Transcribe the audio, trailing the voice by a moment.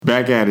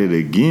Back at it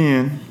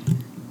again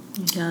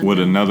with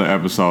Yeah. another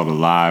episode of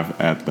Live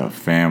at the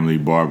Family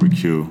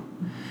Barbecue.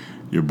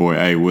 Your boy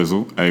A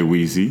Wizzle, A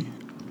Weezy,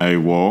 A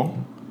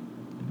Wall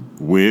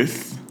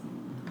with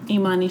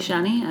Imani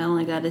Shani. I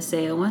only got to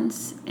say it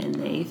once, and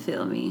they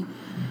feel me.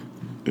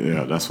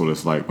 Yeah, that's what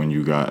it's like when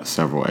you got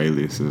several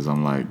aliases.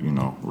 I'm like,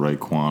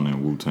 Raekwon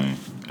and Wu-Tang.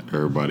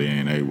 Everybody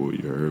ain't able,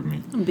 you heard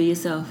me? Be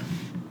yourself.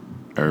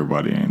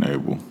 Everybody ain't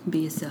able.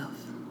 Be yourself.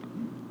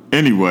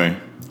 Anyway,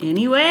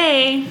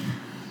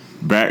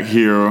 back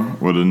here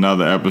with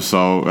another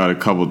episode. Got a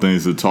couple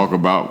things to talk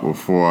about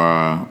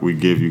before we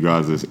give you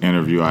guys this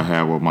interview I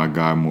had with my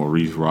guy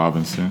Maurice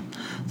Robinson.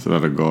 So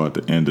that'll go at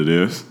the end of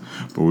this.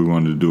 But we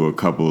wanted to do a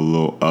couple of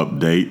little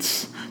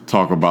updates.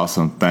 Talk about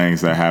some things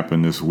that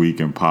happened this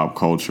week in pop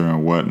culture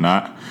and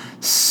whatnot.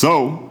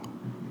 So,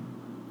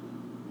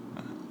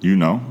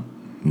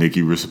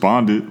 Nicki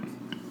responded.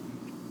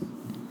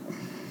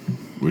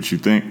 What you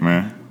think,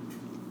 man?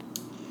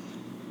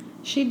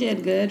 She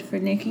did good for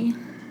Nicki.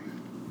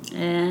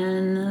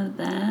 And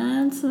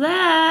that's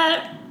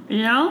that,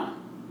 I'm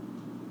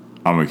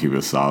gonna keep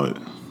it solid.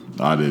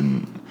 I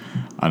didn't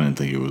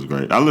think it was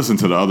great. I listened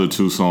to the other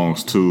two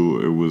songs too.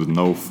 It was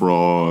No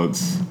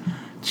Frauds,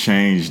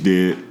 Changed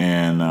It,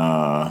 and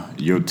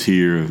Your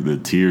Tears, The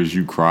Tears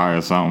You Cry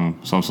or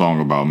something. Some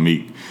song about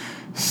Meek.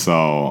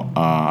 So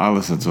I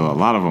listened to a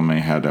lot of them.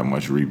 Ain't had that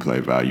much replay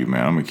value,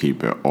 man. I'm gonna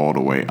keep it all the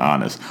way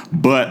honest.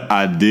 But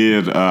I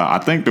did. I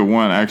think the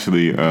one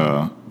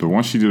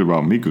she did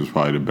about Meek was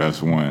probably the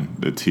best one.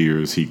 The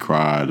Tears He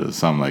Cried or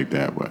something like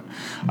that. But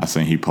I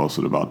seen he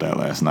posted about that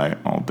last night.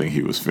 I don't think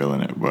he was feeling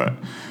it. But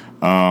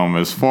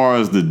as far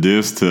as the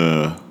diss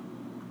to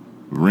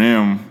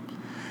Rim,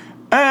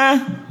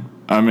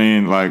 I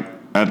mean, like,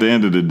 at the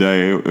end of the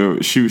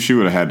day, she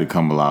would have had to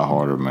come a lot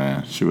harder,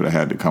 man. She would have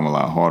had to come a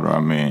lot harder. I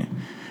mean,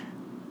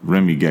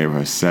 Remy gave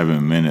her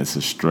 7 minutes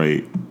of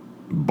straight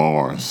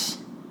bars,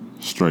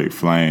 straight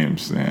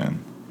flames,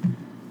 and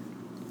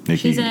Nicki.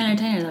 She's an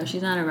entertainer, though.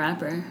 She's not a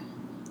rapper.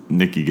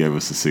 Nicki gave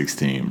us a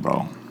 16,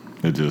 bro.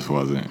 It just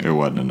wasn't. It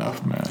wasn't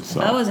enough, man. So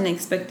I wasn't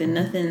expecting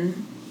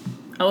nothing.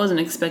 I wasn't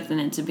expecting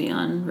it to be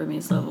on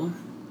Remy's level.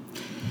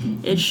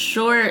 It's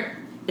short,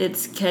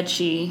 it's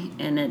catchy,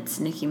 and it's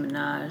Nicki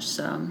Minaj,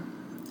 so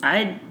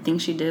I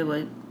think she did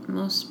what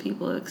most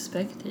people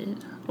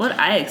expected. What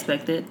I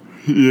expected.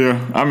 Yeah,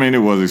 I mean, it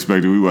was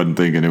expected. We wasn't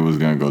thinking it was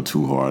going to go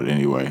too hard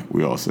anyway.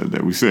 We all said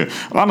that. We said,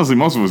 honestly,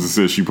 most of us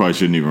said she probably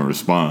shouldn't even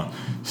respond.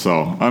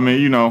 So, I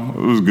mean, it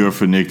was good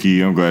for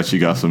Nicki. I'm glad she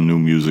got some new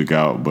music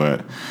out,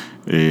 but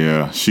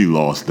yeah, she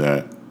lost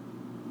that.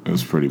 It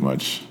was pretty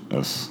much,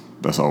 that's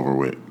over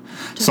with.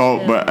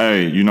 So, but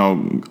hey,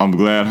 I'm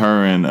glad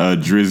her and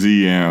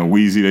Drizzy and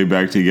Weezy, they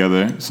back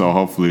together. So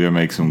hopefully they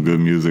make some good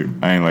music.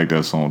 I ain't like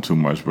that song too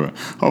much, but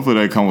hopefully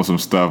they come with some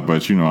stuff.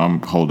 But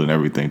I'm holding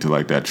everything to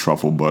like that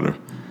truffle butter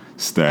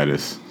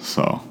status.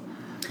 So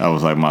that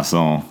was like my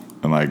song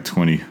in like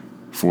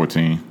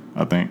 2014,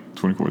 I think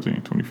 2014,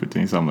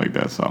 2015, something like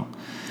that. So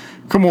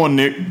come on,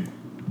 Nick.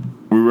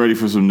 We ready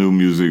for some new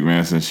music,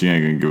 man. Since she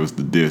ain't gonna give us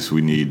the diss,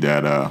 we need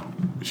that.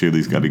 She at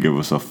least got to give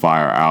us a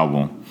fire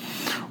album.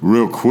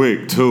 Real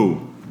quick,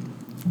 too,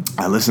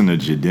 I listened to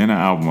Jadena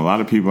album. A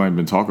lot of people ain't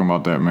been talking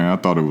about that, man. I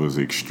thought it was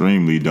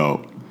extremely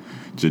dope.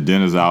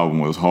 Jadena's album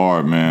was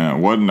hard, man. It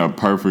wasn't a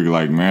perfect,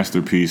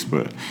 masterpiece,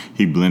 but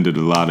he blended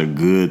a lot of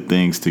good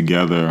things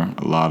together,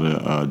 a lot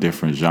of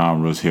different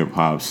genres,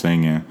 hip-hop,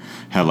 singing,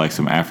 had,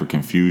 some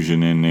African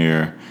fusion in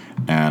there,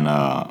 and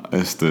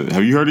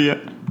have you heard it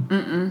yet?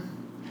 Mm-mm.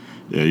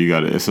 Yeah, you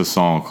got it. It's a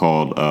song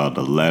called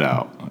The Let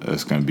Out.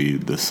 It's going to be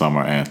the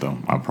summer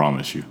anthem, I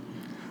promise you.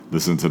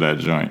 Listen to that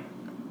joint.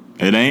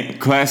 It ain't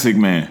classic,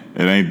 man.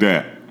 It ain't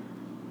that.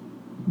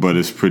 But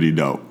it's pretty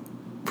dope.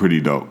 Pretty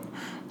dope.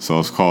 So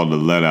it's called The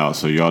Let Out.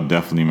 So y'all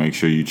definitely make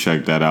sure you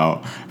check that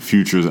out.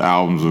 Future's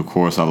albums, of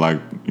course, I like,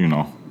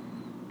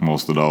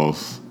 most of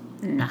those.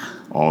 Nah.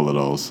 All of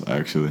those,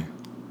 actually.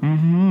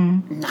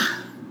 Mm-hmm. Nah.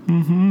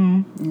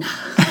 Mm-hmm. Nah.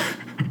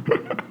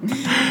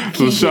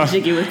 So Can't get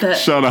jiggy with that.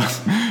 Shout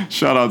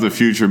out to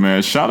Future,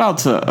 man. Shout out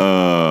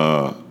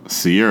to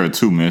Sierra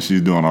too, man.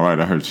 She's doing all right.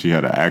 I heard she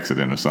had an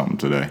accident or something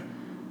today.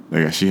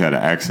 She had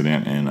an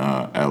accident in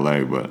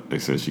LA, but they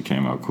said she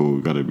came out cool.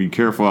 Got to be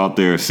careful out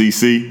there,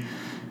 CC.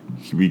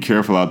 Be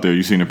careful out there.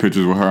 You seen the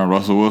pictures with her and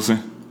Russell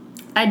Wilson?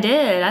 I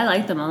did. I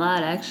liked them a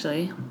lot,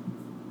 actually.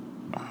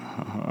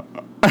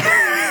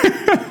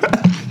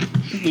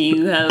 Do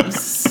you have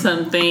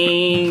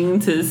something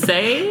to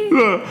say?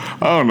 I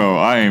don't know.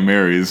 I ain't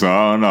married, so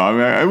I don't know.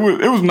 I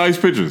mean, it was nice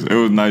pictures. It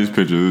was nice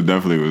pictures. It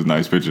definitely was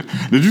nice pictures.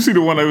 Did you see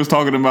the one they was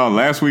talking about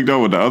last week,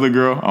 though, with the other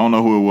girl? I don't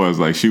know who it was.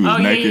 Like, she was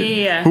naked.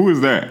 Yeah. Who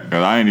is that?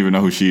 'Cause I didn't even know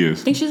who she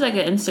is. I think she's like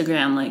an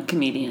Instagram,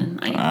 comedian.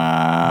 She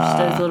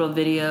does little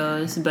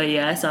videos. But,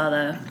 yeah, I saw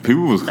that.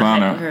 People was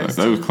clowning her.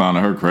 They was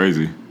clowning her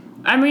crazy.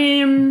 I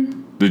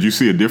mean... Did you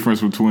see a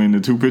difference between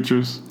the two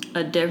pictures?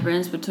 A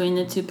difference between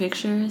the two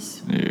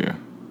pictures? Yeah.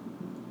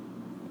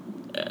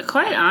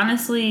 Quite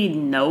honestly,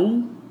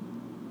 no.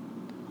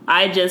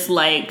 I just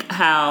like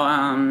how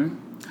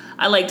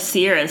I liked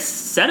Sierra's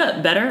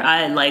setup better.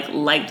 I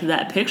liked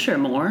that picture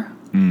more,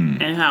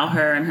 and how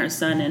her and her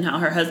son and how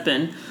her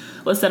husband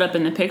was set up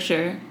in the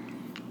picture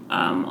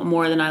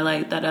more than I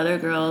liked that other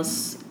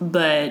girl's.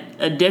 But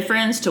a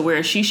difference to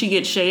where she should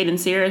get shade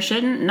and Sierra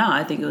shouldn't? No,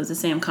 I think it was the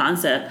same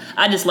concept.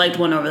 I just liked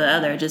one over the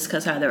other just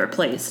because how they were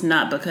placed,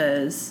 not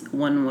because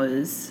one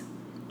was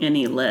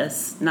any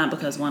less, not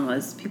because one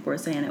was, people were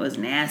saying it was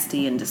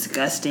nasty and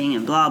disgusting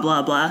and blah,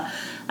 blah, blah.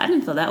 I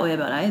didn't feel that way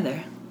about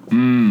either.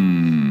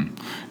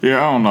 Yeah,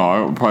 I don't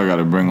know. I probably got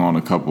to bring on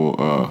a couple,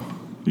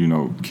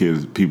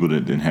 kids, people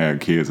that didn't have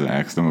kids, and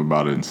ask them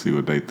about it and see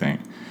what they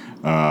think.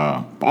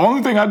 The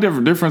only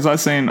thing difference I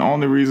seen, the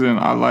only reason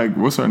I like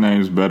what's her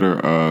name's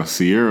better,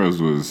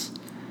 Sierra's was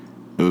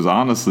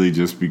honestly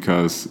just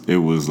because it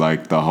was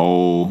like the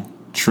whole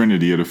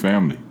trinity of the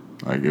family.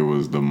 Like it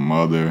was the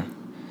mother,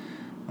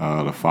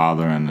 the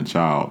father, and the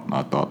child.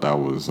 I thought that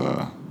was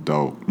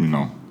dope.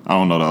 I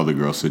don't know the other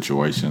girl's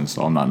situation,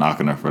 so I'm not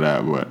knocking her for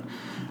that, but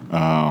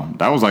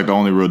that was like the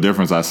only real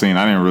difference I seen.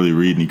 I didn't really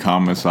read any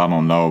comments, so I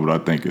don't know, but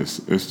I think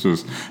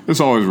it's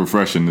always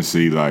refreshing to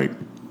see like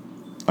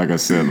I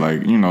said,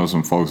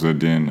 some folks that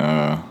didn't,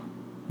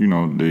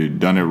 they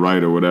done it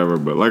right or whatever.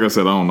 But like I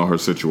said, I don't know her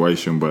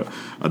situation, but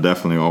I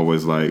definitely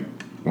always like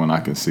when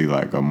I can see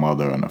like a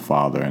mother and a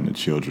father and the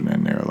children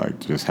in there, like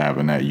just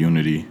having that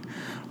unity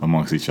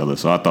amongst each other.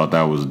 So I thought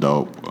that was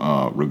dope,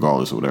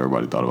 regardless of what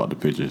everybody thought about the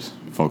pictures.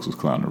 Folks was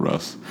clowning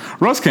Russ.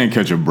 Russ can't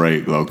catch a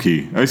break, low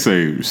key. They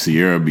say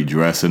Sierra be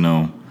dressing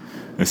him.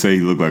 They say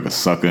he look like a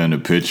sucker in the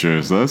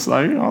picture. So it's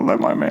like, let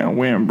my man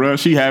win, bro.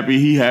 She happy,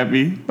 he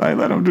happy. Like,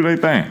 let them do their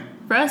thing.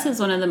 Russ is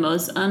one of the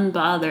most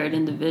unbothered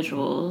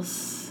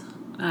individuals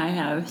I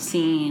have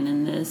seen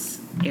in this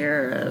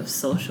era of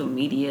social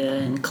media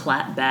and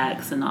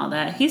clapbacks and all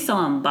that. He's so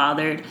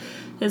unbothered.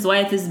 His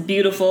wife is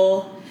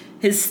beautiful.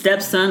 His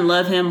stepson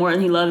love him more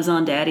than he loves his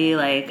own daddy.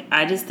 Like,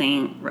 I just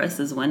think Russ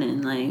is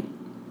winning. Like,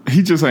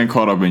 he just ain't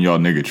caught up in y'all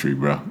niggatry,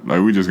 bro.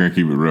 Like, we just gonna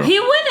keep it real. He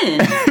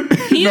winning.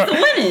 He's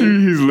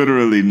winning. He's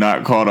literally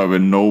not caught up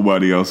in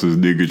nobody else's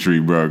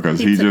niggatry, bro. Because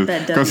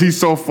he's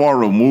so far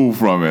removed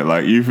from it.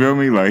 Like, you feel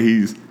me? Like,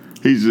 he's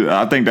just,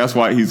 I think that's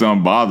why he's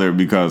unbothered,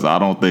 because I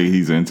don't think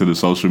he's into the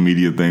social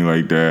media thing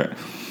like that.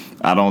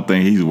 I don't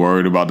think he's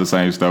worried about the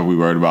same stuff we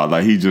worried about.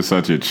 Like, he's just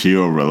such a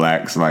chill,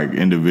 relaxed, like,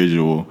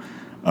 individual.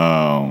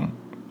 I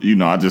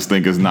just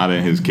think it's not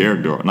in his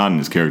character. Not in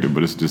his character,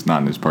 but it's just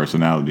not in his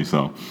personality,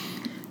 so.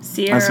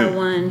 Sierra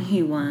won,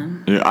 he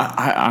won. Yeah,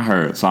 I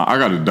heard. So I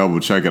got to double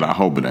check it. I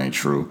hope it ain't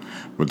true.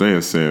 But they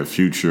had said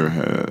Future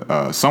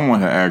had, someone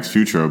had asked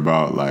Future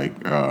about like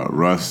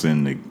Russ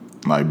and the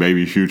like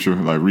baby Future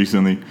like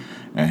recently,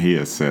 and he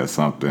had said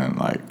something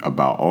like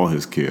about all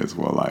his kids.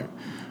 Well, like,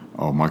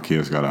 oh, my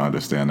kids got to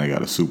understand they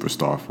got a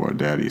superstar for a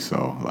daddy,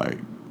 so like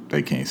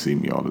they can't see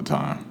me all the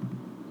time.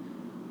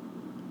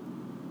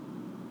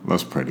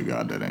 Let's pray to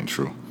God that ain't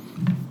true.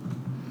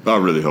 I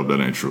really hope that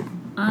ain't true.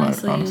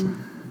 Honestly.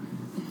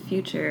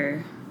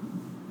 Future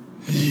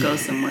go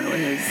somewhere with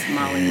his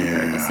Molly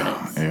and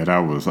Percocets. Yeah, I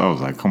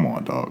was like, come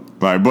on, dog.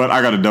 Like, but I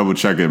got to double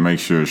check it and make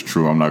sure it's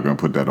true. I'm not gonna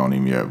put that on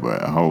him yet,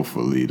 but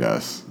hopefully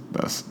that's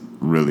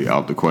really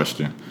out the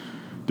question.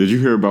 Did you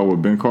hear about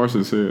what Ben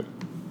Carson said?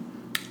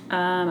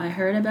 I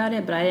heard about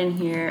it, but I didn't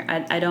hear.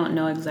 I don't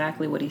know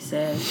exactly what he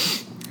said.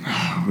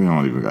 We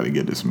don't even got to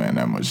give this man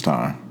that much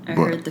time. I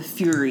heard the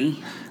fury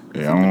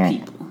from the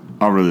people.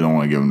 I really don't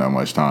want to give him that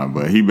much time,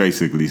 but he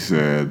basically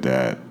said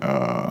that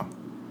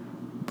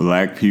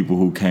black people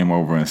who came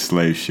over in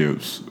slave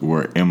ships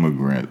were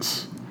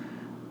immigrants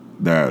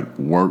that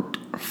worked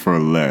for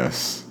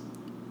less,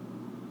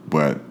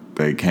 but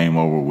they came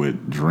over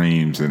with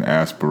dreams and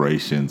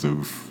aspirations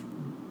of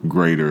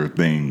greater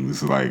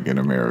things, like in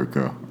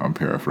America. I'm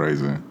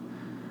paraphrasing.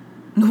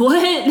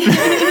 What?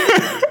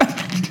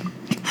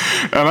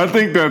 And I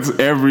think that's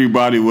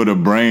everybody with a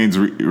brain's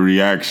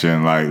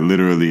reaction, like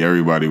literally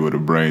everybody with a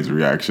brain's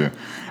reaction.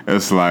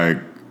 It's like,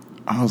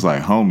 I was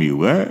like, homie,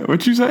 what?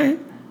 What you say?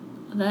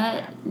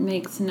 That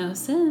makes no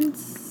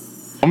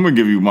sense. I'm going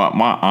to give you my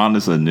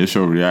honest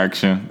initial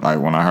reaction. Like,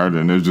 when I heard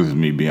it, and it was just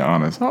me being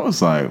honest. I was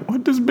like,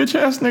 what this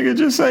bitch-ass nigga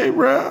just say,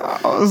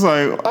 bruh? I was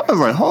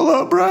like, hold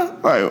up,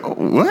 bruh. Like,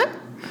 what?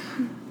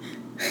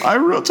 Like,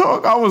 real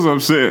talk, I was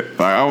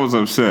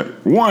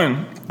upset.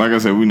 One, like I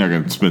said, we're not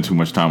going to spend too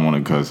much time on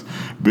it because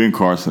Ben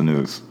Carson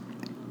is,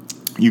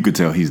 you could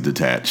tell he's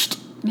detached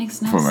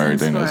from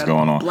everything that's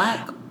going on.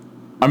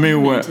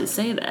 To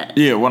say that.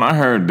 Yeah, when I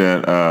heard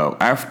that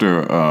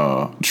after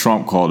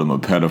Trump called him a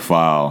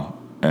pedophile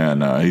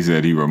and he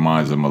said he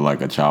reminds him of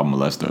like a child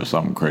molester or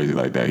something crazy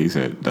like that, he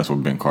said that's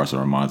what Ben Carson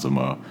reminds him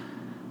of.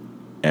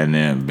 And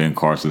then Ben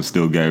Carson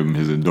still gave him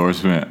his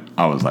endorsement.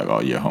 I was like, oh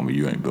yeah, homie,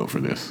 you ain't built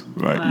for this.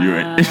 Like,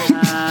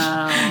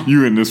 wow.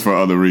 You in this for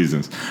other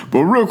reasons.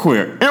 But real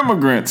quick,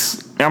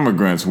 immigrants,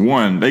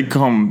 one, they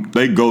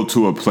go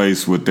to a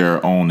place with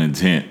their own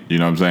intent, you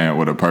know what I'm saying,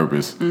 with a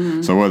purpose.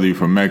 Mm-hmm. So whether you're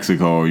from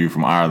Mexico or you're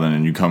from Ireland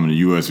and you come in the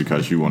U.S.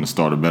 because you want to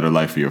start a better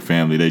life for your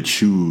family, they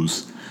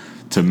choose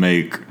to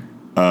make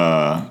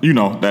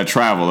that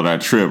travel or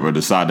that trip or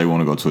decide they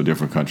want to go to a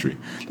different country.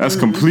 That's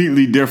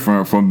completely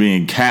different from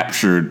being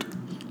captured,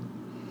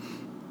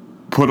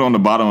 put on the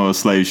bottom of a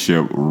slave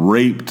ship,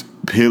 raped,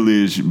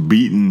 pillaged,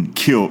 beaten,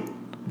 killed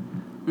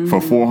for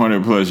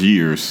 400 plus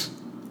years,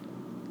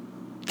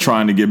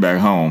 trying to get back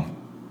home,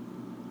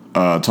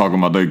 talking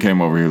about they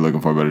came over here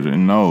looking for a better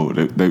dream. No,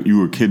 that you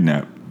were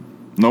kidnapped.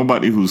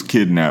 Nobody who's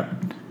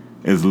kidnapped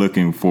is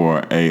looking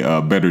for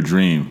a better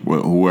dream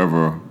with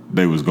whoever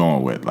they was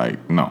going with.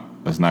 Like, no,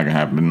 that's not gonna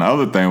happen. And the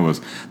other thing was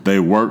they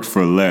worked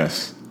for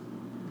less.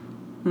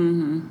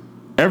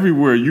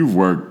 Everywhere you've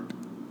worked,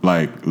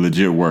 like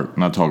legit work,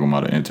 not talking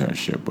about an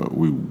internship, but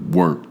we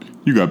worked.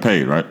 You got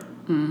paid, right?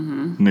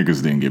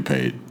 Niggas didn't get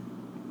paid.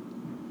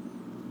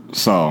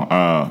 So,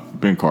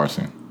 Ben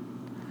Carson,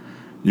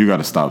 you got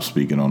to stop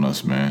speaking on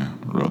us, man.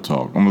 Real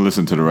talk. I'm going to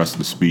listen to the rest of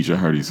the speech. I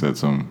heard he said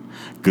some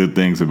good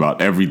things about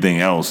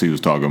everything else he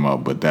was talking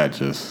about, but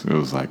it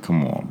was like,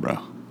 come on, bro.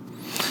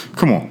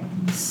 Come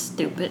on.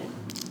 Stupid.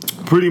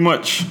 Pretty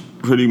much.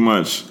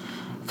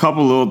 A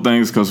couple little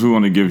things, because we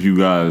want to give you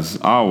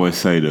guys, I always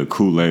say the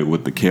Kool-Aid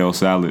with the kale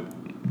salad.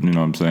 You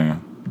know what I'm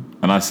saying?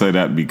 And I say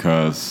that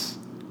because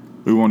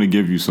we want to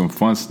give you some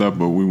fun stuff,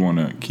 but we want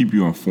to keep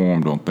you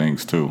informed on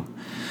things, too.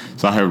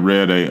 So I had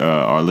read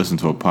or listened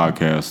to a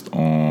podcast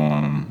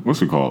on,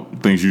 what's it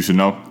called? Things You Should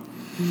Know.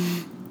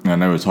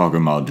 And they were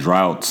talking about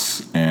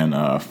droughts and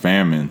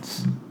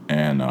famines.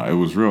 And it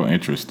was real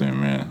interesting,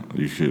 man.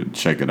 You should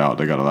check it out.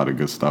 They got a lot of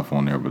good stuff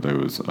on there. But they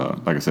was,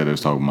 like I said, they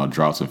was talking about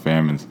droughts and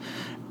famines.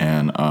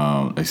 And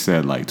they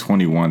said like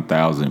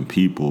 21,000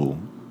 people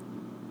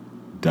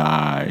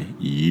die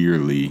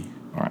yearly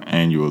or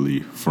annually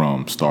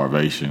from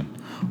starvation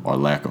or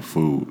lack of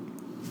food.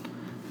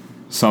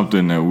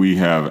 Something that we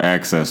have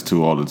access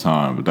to all the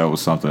time, but that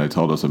was something they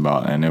told us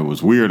about, and it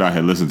was weird. I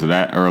had listened to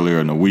that earlier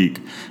in the week,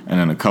 and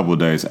then a couple of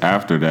days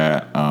after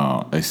that,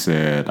 they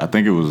said, I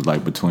think it was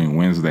like between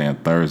Wednesday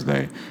and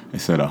Thursday, they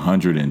said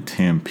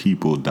 110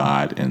 people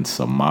died in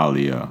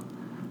Somalia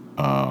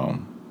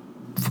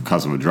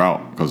because of a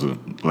drought, because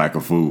of lack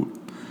of food,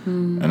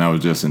 and that was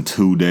just in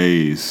 2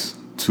 days.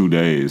 2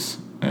 days,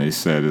 and they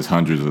said there's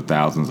hundreds of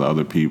thousands of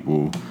other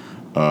people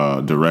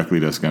directly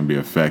that's going to be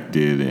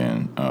affected,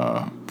 and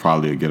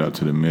probably get up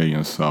to the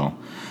millions. So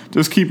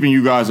just keeping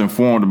you guys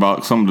informed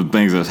about some of the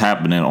things that's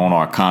happening on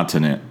our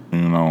continent.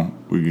 You know,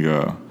 we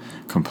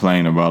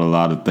complain about a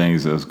lot of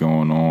things that's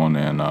going on,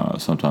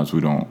 and sometimes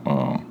we don't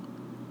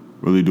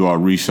really do our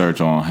research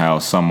on how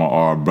some of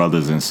our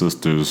brothers and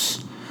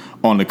sisters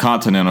on the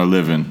continent are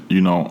living,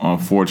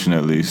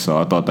 unfortunately. So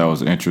I thought that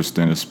was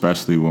interesting,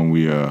 especially when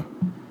we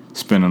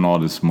spending all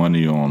this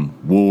money on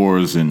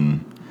wars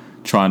and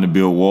trying to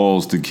build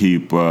walls to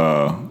keep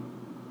our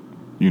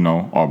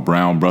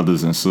brown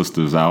brothers and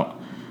sisters out.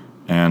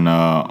 And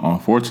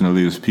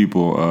unfortunately, there's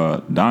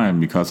people dying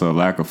because of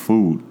lack of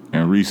food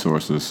and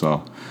resources.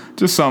 So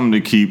just something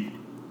to keep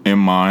in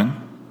mind.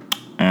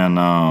 And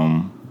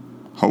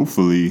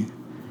hopefully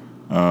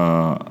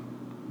they'll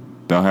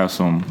have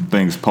some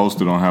things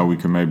posted on how we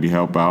can maybe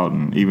help out.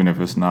 And even if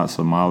it's not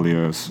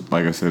Somalia,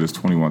 like I said, there's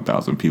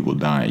 21,000 people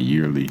dying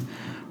yearly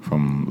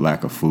from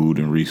lack of food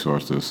and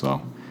resources. So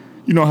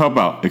help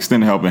out.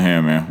 Extend a helping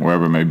hand, man,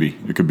 wherever it may be.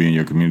 It could be in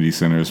your community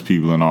centers,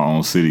 people in our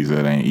own cities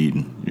that ain't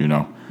eating,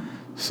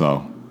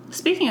 So.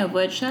 Speaking of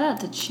which, shout out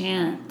to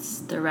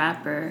Chance, the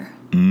rapper,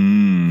 for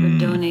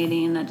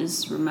donating. That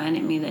just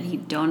reminded me that he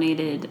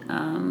donated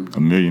 $1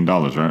 million,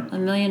 right? $1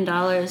 million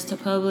to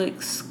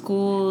public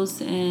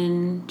schools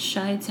in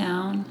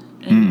Chi-Town.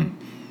 And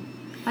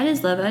I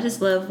just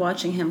love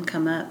watching him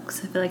come up,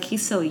 because I feel like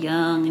he's so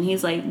young, and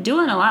he's like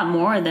doing a lot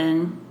more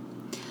than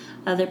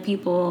other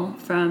people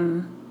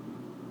from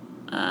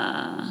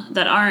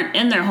that aren't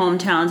in their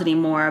hometowns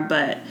anymore,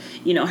 but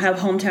have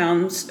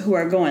hometowns who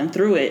are going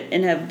through it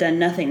and have done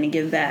nothing to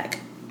give back.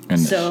 And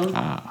so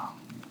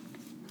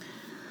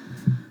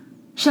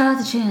shout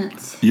out to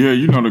Chance. Yeah,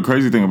 the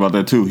crazy thing about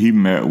that too, he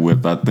met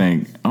with, I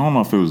don't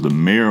know if it was the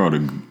mayor or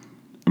it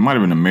might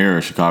have been the mayor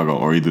of Chicago,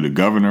 or either the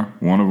governor,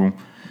 one of them,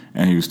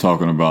 and he was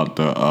talking about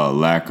the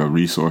lack of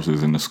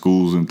resources in the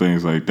schools and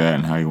things like that,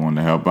 and how he wanted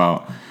to help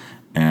out.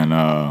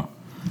 And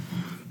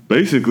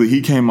basically,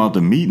 he came out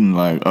the meeting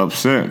like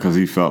upset because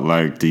he felt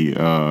like the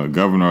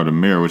governor or the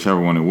mayor, whichever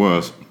one it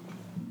was,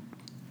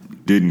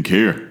 didn't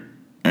care,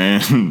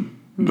 and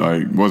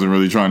like wasn't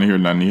really trying to hear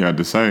nothing he had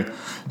to say.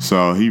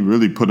 So he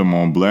really put him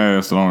on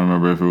blast. I don't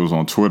remember if it was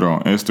on Twitter or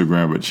on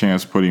Instagram, but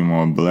Chance put him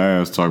on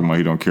blast, talking about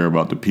he don't care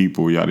about the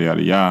people, yada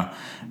yada yada.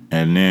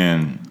 And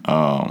then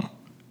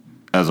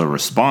as a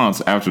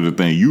response, after the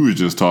thing you was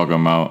just talking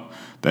about,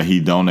 that he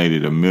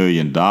donated $1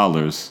 million.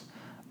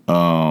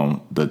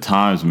 The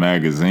Times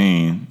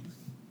Magazine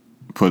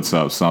puts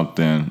up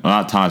something,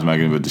 not Times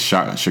Magazine, but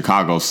the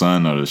Chicago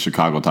Sun or the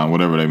Chicago Times,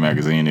 whatever their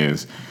magazine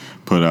is,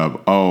 put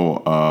up,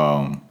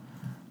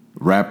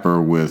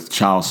 rapper with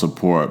child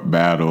support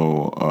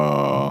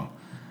battle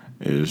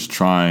is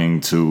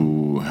trying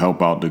to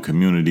help out the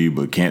community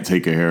but can't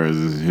take care of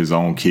his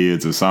own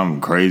kids or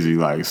something crazy,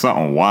 like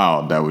something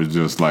wild that was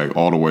just like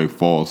all the way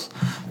false,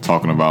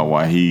 talking about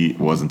why he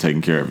wasn't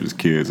taking care of his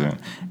kids. And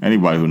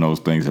anybody who knows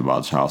things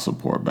about child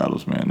support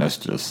battles, man, that's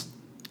just,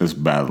 it's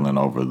battling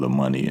over the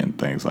money and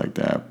things like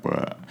that.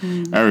 But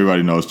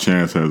everybody knows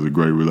Chance has a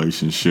great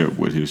relationship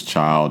with his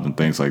child and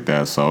things like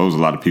that. So it was a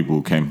lot of people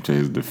who came to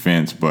his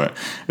defense. But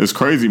it's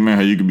crazy, man,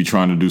 how you could be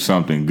trying to do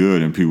something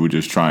good and people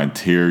just try and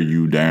tear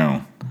you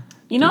down.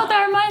 You know what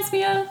that reminds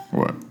me of?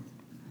 What?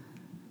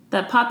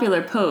 That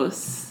popular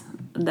post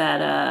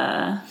that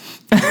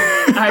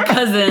our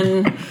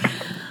cousin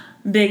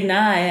Big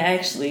Nye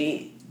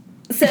actually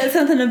said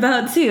something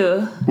about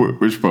too.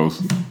 Which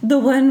post? The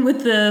one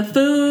with the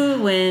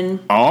food when...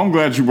 Oh, I'm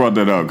glad you brought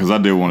that up because I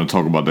did want to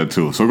talk about that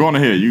too. So go on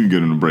ahead. You can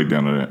get in the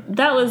breakdown of that.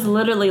 That was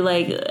literally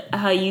like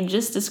how you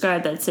just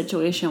described that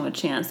situation with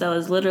Chance. That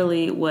was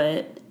literally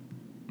what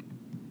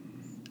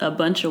a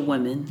bunch of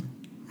women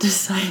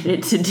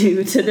decided to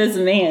do to this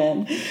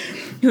man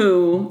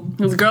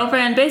whose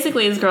girlfriend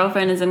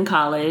is in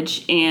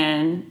college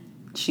and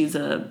she's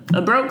a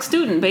broke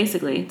student,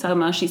 basically. Talking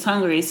about she's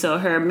hungry. So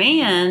her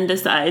man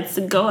decides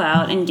to go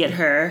out and get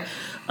her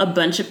a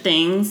bunch of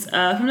things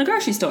from the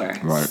grocery store.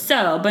 Right.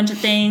 So a bunch of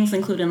things,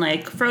 including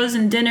like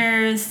frozen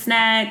dinners,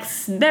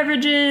 snacks,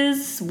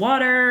 beverages,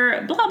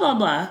 water, blah, blah,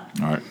 blah.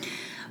 All right.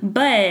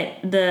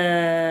 But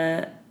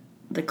the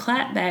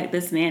clapback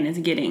this man is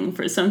getting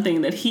for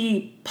something that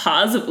he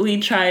possibly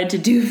tried to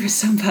do for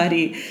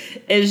somebody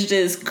is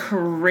just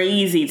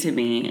crazy to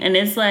me. And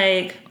it's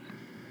like...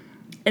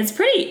 It's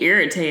pretty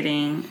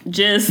irritating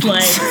just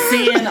like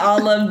seeing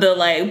all of the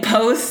like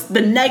posts,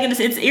 the negatives.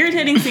 It's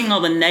irritating seeing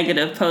all the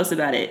negative posts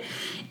about it.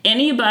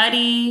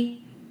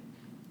 Anybody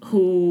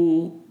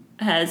who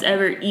has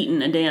ever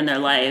eaten a day in their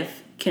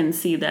life can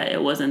see that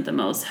it wasn't the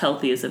most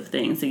healthiest of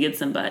things to get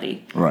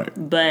somebody. Right.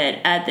 But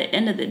at the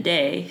end of the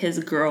day, his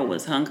girl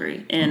was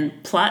hungry.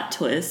 And plot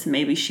twist,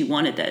 maybe she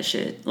wanted that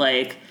shit.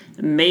 Like...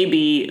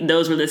 Maybe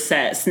those were the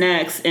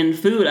snacks and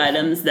food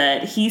items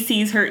that he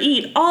sees her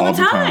eat all the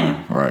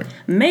time. Right.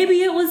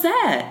 Maybe it was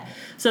that.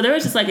 So there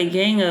was just like a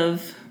gang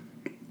of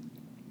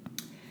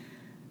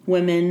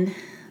women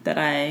that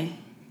I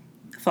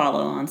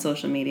follow on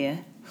social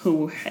media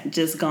who had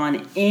just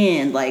gone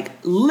in, like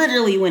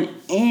literally went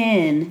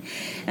in.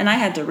 And I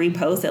had to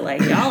repost it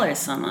like, y'all are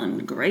some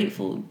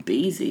ungrateful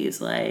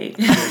beesies. Like...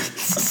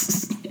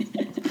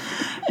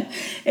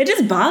 It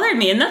just bothered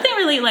me, and nothing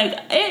really, like,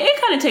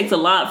 it kind of takes a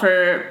lot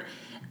for,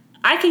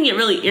 I can get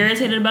really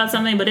irritated about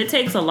something, but it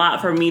takes a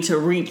lot for me to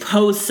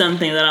repost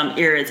something that I'm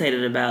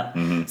irritated about.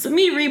 Mm-hmm. So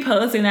me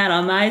reposting that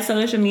on my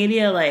social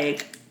media,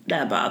 like,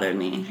 that bothered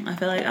me. I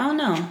feel like, I don't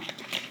know.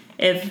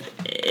 If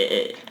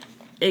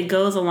it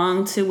goes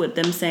along too with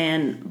them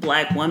saying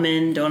black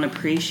men don't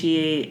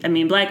appreciate their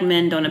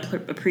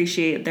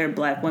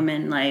black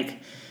women, like,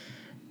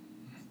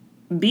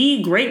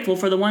 be grateful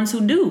for the ones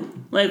who do.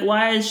 Like,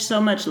 why is so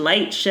much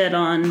light shed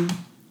on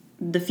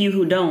the few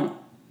who don't?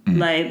 Mm-hmm.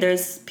 Like,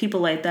 there's people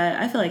like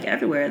that, I feel like,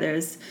 everywhere.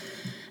 There's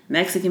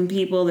Mexican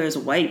people, there's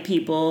white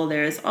people,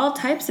 there's all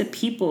types of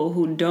people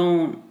who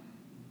don't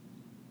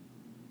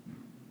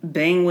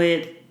bang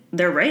with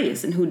their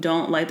race and who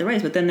don't like the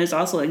race. But then there's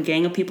also a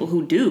gang of people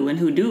who do, and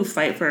who do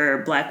fight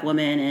for black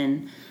women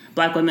and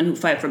black women who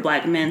fight for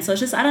black men. So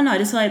it's just, I don't know, I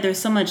just feel like there's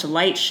so much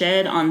light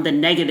shed on the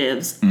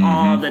negatives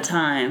all the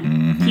time.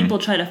 Mm-hmm. People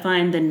try to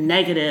find the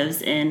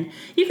negatives, and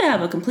you can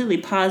have a completely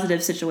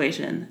positive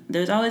situation.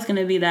 There's always going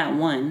to be that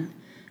one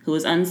who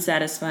is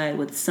unsatisfied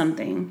with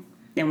something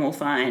and will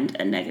find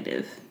a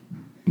negative.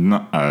 No,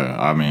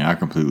 I mean, I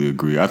completely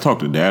agree. I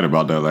talked to Dad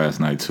about that last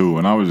night too,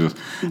 and I was just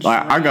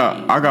like,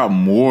 I got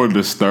more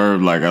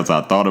disturbed like as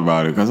I thought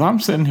about it, because I'm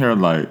sitting here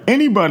like,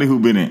 anybody who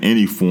been in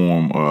any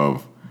form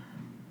of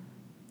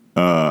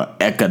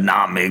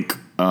economic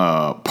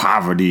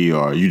poverty,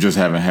 or you just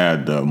haven't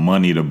had the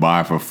money to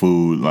buy for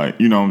food, like,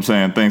 you know what I'm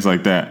saying, things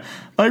like that.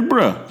 Like,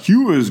 bruh,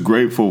 you is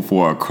grateful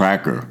for a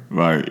cracker,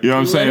 like, you know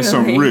what I'm saying,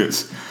 some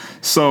Ritz.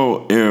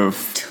 So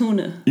if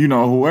tuna, you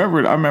know,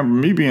 whoever, I remember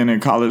me being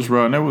in college,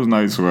 bro, and it was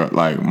nice where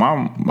like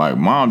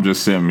mom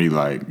just sent me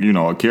like, you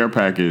know, a care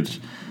package,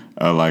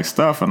 like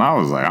stuff, and I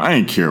was like, I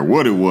didn't care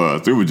what it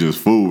was just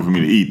food for me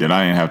to eat that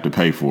I didn't have to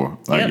pay for,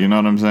 like, you know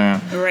what I'm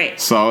saying? Right.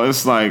 So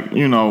it's like,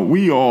 you know,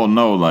 we all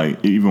know,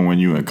 like, even when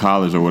you in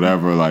college or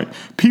whatever, like,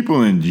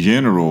 people in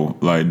general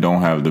like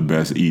don't have the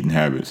best eating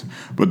habits,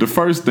 but the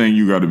first thing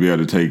you got to be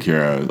able to take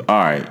care of is,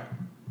 all right,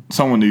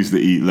 someone needs to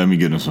eat, let me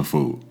get them some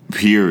food,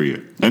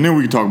 period. And then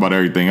we can talk about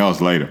everything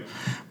else later.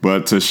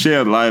 But to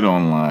shed light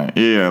on, like,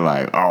 yeah,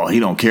 like, oh,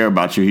 he don't care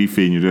about you, he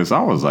feeding you this.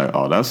 I was like,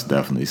 oh, that's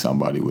definitely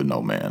somebody with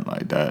no man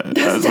like that.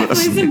 That's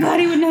definitely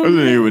somebody with no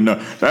man. Even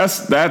know.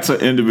 That's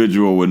an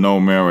individual with no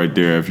man right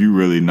there. If you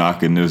really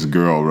knocking this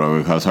girl, bro,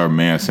 because her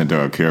man sent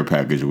her a care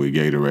package with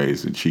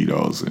Gatorades and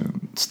Cheetos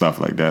and stuff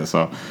like that.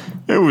 So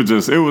it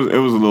was a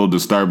little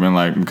disturbing,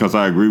 like, because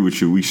I agree with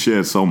you. We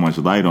shed so much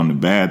light on the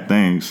bad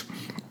things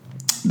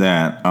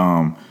that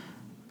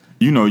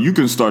you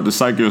can start to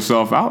psych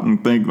yourself out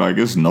and think like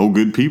it's no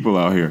good people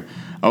out here.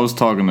 I was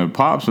talking to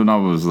Pops and I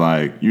was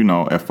like,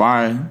 if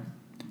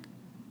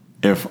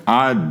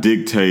I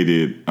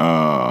dictated,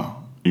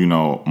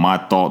 my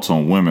thoughts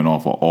on women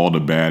off of all the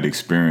bad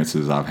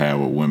experiences I've had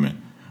with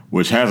women,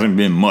 which hasn't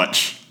been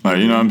much, like,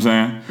 you know what I'm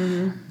saying?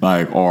 Mm-hmm.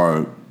 Like,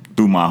 or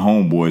through my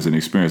homeboys and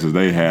experiences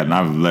they had, and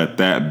I've let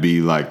that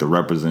be like the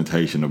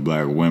representation of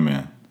black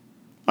women.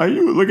 Like,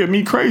 you look at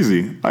me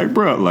crazy. Like,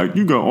 bro, like,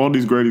 you got all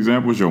these great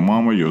examples, your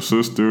mama, your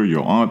sister,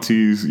 your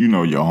aunties, your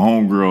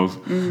homegirls.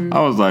 Mm-hmm.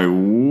 I was like,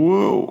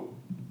 whoa.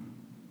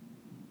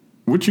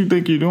 What you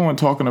think you're doing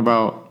talking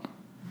about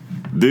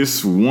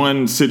this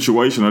one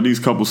situation or these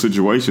couple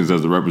situations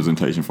as a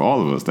representation for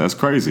all of us? That's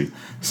crazy.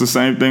 It's the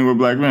same thing with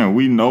black men.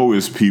 We know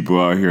it's people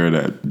out here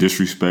that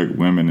disrespect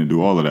women and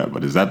do all of that,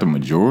 but is that the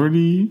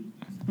majority?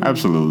 Mm-hmm.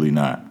 Absolutely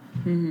not.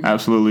 Mm-hmm.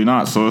 Absolutely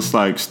not. So it's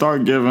like,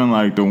 start giving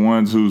like the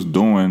ones who's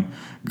doing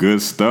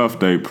good stuff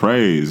they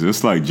praise.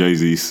 It's like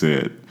Jay-Z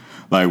said.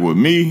 Like with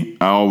me,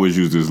 I always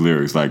use this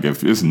lyrics. Like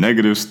if it's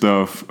negative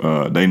stuff,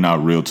 they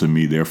not real to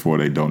me, therefore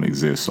they don't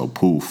exist. So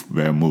poof,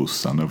 vamoose,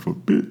 son of a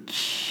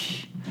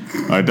bitch.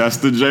 Like that's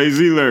the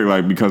Jay-Z lyric,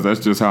 like, because that's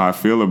just how I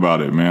feel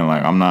about it, man.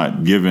 Like I'm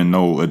not giving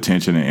no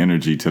attention and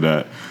energy to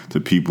that, to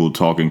people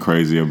talking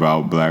crazy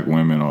about black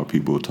women or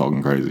people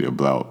talking crazy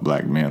about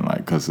black men.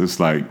 Like, cause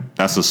it's like,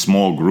 that's a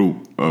small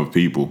group of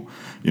people.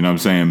 You know what I'm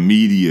saying?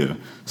 Media,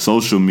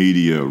 social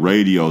media,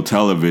 radio,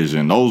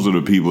 television, those are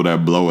the people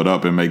that blow it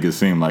up and make it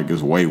seem like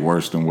it's way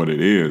worse than what it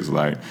is.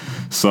 Like,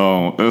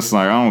 so it's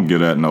like, I don't get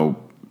that. No,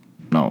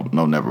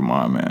 never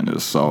mind, man.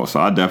 So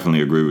I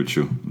definitely agree with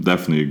you.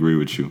 Definitely agree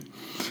with you.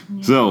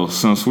 Yeah. So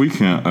since we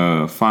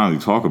can finally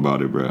talk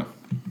about it, bro,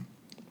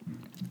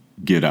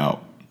 Get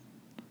Out.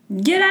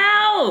 Get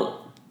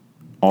out!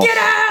 Awesome. Get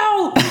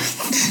out!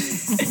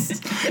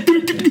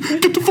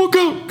 Get the fuck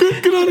out!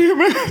 Get out of here,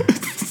 man!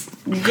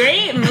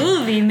 Great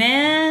movie,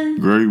 man.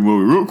 Great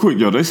movie. Real quick,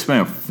 yo, they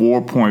spent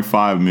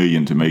 $4.5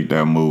 million to make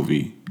that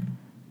movie.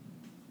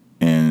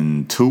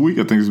 In 2 weeks,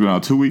 I think it's been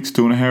out 2 weeks,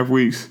 2.5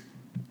 weeks.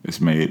 It's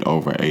made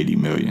over $80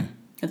 million.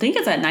 I think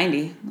it's at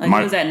 90. Like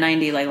it was at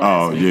 90 like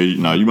last week. Yeah,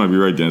 no, you might be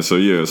right then. So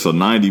yeah, so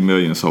 $90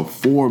 million. So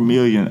 $4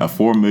 million, a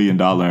 $4 million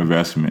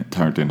investment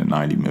turned into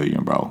 $90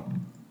 million, bro.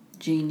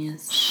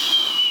 Genius.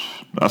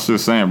 That's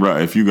just saying, bro.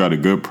 If you got a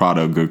good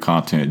product, good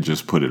content,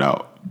 just put it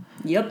out.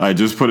 Yep. Like,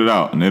 just put it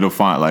out and it'll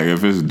find, like,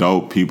 if it's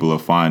dope, people will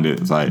find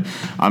it. It's like,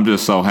 I'm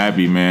just so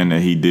happy, man,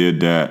 that he did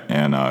that.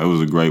 And it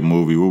was a great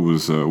movie.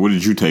 What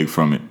did you take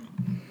from it?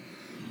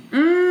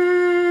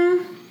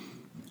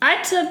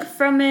 I took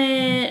from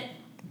it,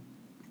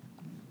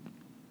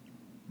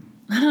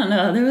 I don't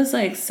know. There was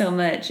like so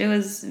much. It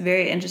was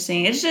very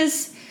interesting. It's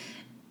just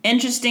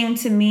interesting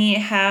to me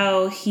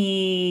how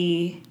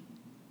he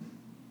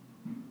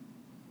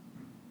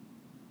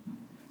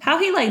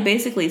like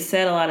basically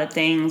said a lot of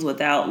things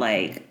without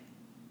like,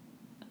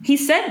 he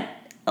said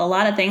a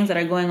lot of things that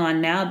are going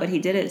on now, but he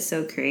did it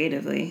so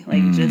creatively.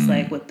 Like just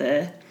like with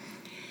the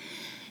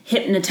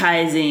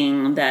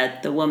hypnotizing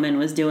that the woman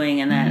was doing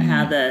and that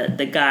how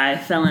the guy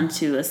fell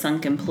into a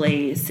sunken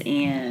place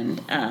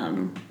and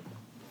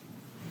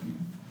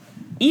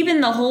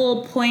even the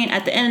whole point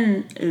at the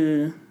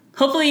end,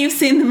 hopefully you've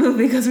seen the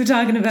movie because we're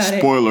talking about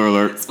Spoiler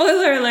alert.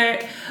 Spoiler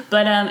alert.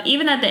 But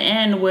even at the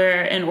end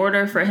where in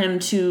order for him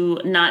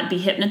to not be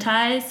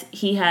hypnotized,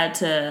 he had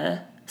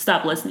to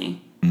stop listening.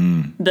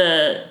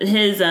 The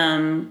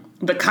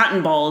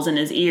cotton balls in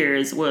his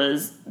ears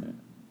was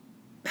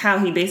how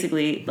he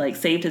basically like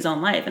saved his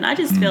own life. And I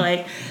just feel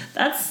like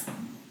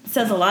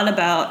says a lot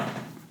about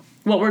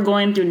what we're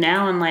going through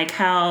now and like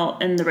how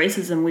and the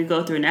racism we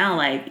go through now.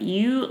 Like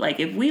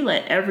if we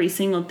let every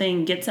single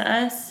thing get to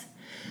us,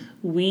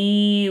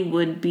 we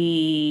would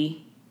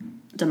be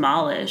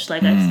demolished.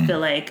 Like I feel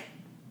like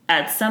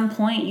at some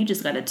point you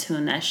just got to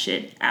tune that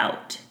shit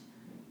out.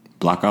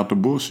 Block out the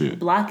bullshit.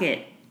 Block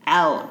it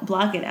out.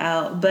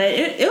 But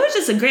it was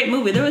just a great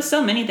movie. There was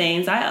so many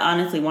things. I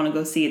honestly want to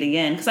go see it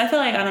again because I feel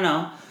like, I don't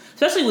know,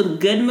 especially with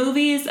good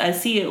movies, I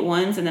see it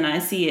once and then I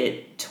see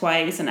it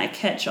twice and I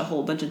catch a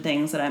whole bunch of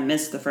things that I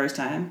missed the first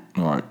time.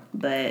 All right.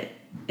 But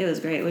it was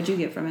great. What'd you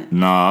get from it?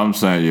 Nah, I'm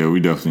saying, yeah, we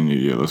definitely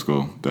need, let's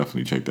go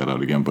definitely check that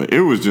out again. But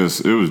it was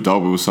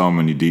dope. It was so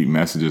many deep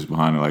messages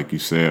behind it, like you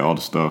said, all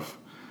the stuff,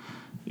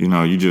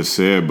 you just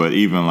said, but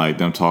even like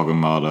them talking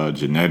about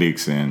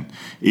genetics, and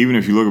even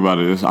if you look about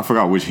it, I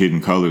forgot which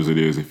Hidden Colors it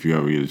is if you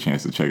ever get a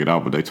chance to check it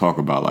out, but they talk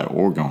about like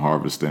organ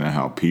harvesting and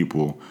how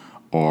people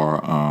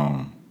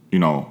are,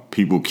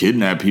 people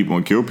kidnap people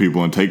and kill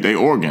people and take their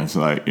organs,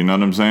 like, you know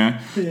what I'm saying?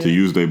 Yeah. To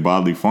use their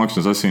bodily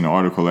functions. I seen an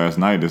article last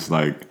night. It's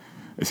like,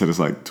 they said it's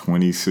like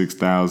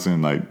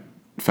 26,000, like,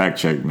 fact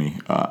check me.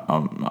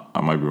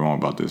 I might be wrong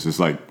about this. It's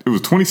like, it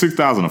was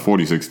 26,000 or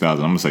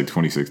 46,000. I'm going to say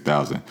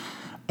 26,000.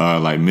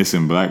 Like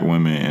missing black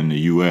women in the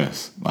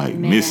U.S. Like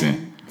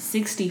missing.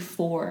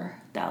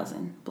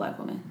 64,000 black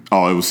women.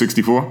 Oh, it was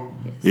 64?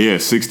 Yes. Yeah,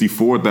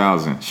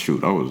 64,000.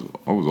 Shoot, I was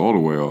all the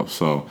way off.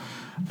 So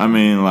I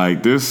mean,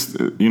 like this,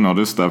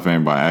 this stuff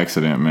ain't by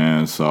accident,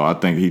 man. So I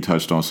think he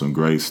touched on some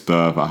great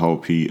stuff. I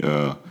hope he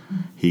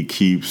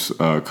keeps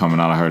coming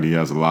out. I heard he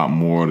has a lot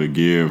more to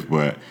give,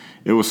 but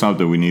it was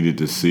something we needed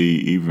to see,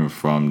 even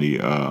from the,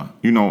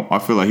 I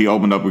feel like he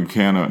opened up a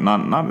can of,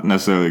 not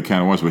necessarily a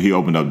can of worms, but he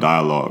opened up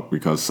dialogue,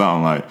 because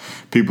something like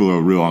people are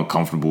real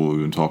uncomfortable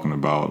even talking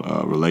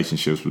about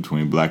relationships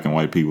between black and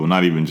white people,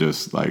 not even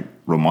just like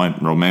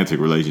romantic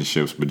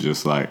relationships, but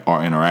just like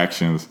our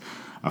interactions.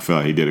 I feel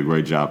like he did a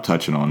great job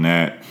touching on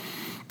that,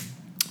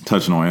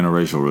 touching on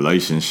interracial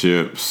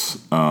relationships,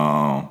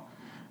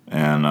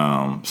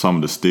 and some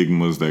of the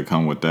stigmas that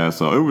come with that.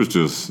 So it was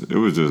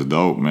just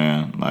dope,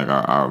 man. Like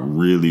I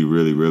really,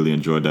 really, really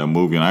enjoyed that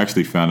movie, and I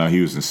actually found out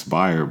he was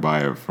inspired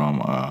by it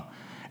from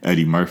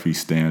Eddie Murphy's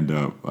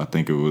stand-up. I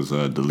think it was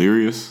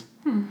Delirious,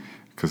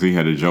 because he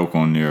had a joke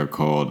on there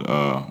called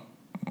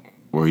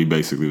where he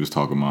basically was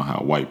talking about how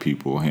white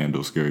people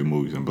handle scary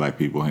movies and black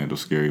people handle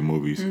scary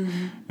movies,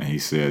 and he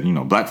said,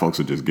 black folks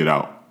would just get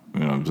out.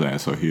 You know what I'm saying?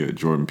 So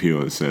Jordan Peele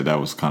had said that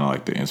was kind of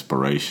like the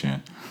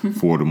inspiration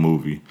for the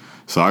movie.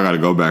 So I got to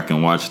go back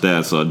and watch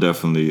that. So I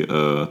definitely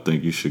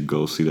think you should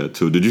go see that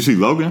too. Did you see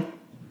Logan?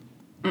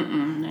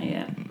 Not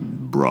yet.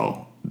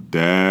 Bro,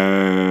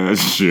 that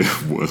shit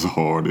was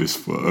hard as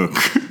fuck.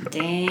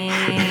 Dang.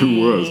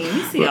 It was.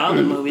 You see all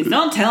the movies.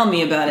 Don't tell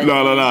me about it.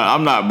 No,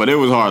 I'm not. But it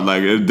was hard.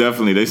 Like, it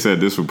definitely, they said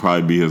this would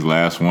probably be his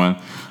last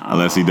one,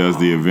 unless he does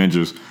the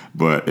Avengers.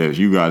 But if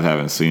you guys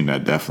haven't seen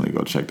that, definitely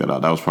go check that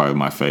out. That was probably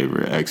my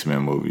favorite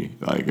X-Men movie.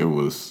 Like, it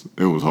was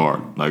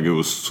hard. Like, it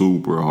was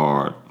super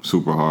hard.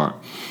 Super hard.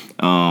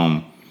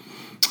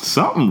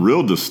 Something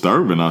real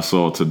disturbing I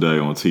saw today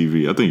on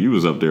TV. I think you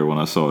was up there when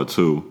I saw it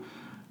too.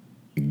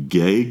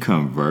 Gay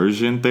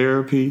conversion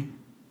therapy.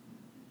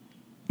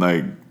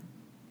 Like,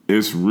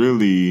 it's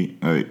really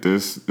like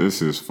this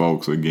is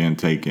folks again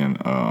taking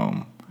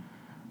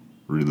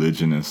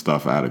religion and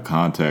stuff out of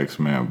context,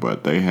 man.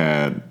 But they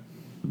had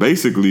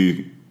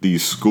basically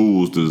these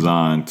schools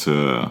designed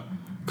to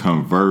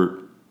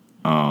convert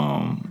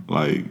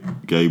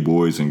like gay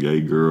boys and gay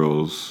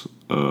girls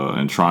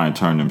and try and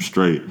turn them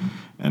straight.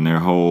 And their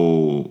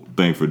whole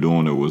thing for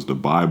doing it was the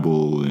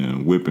Bible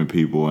and whipping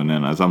people. And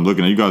then as I'm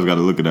looking at, you guys got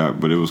to look at that,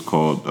 but it was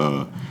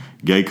called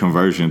Gay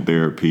Conversion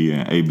Therapy,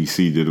 and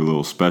ABC did a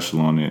little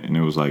special on it. And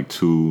it was like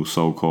two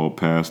so-called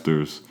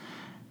pastors,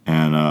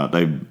 and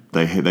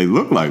they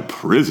looked like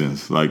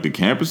prisons, like the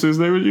campuses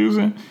they were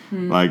using.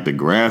 Like the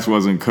grass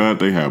wasn't cut,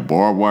 they had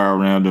barbed wire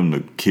around them. The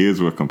kids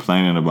were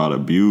complaining about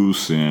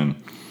abuse, and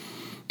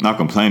not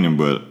complaining,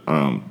 but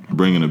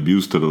bringing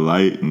abuse to the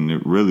light, and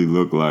it really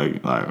looked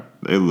like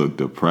it looked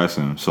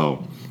depressing.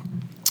 So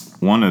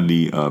one of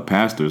the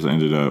pastors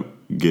ended up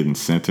getting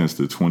sentenced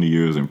to 20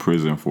 years in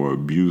prison for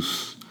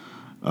abuse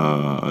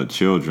of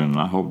children. And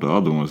I hope the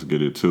other ones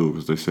get it too,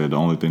 because they said the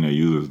only thing they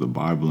use is the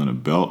Bible and a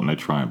belt, and they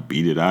try and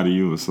beat it out of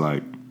you. It's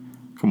like,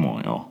 come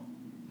on, y'all.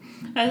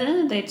 At the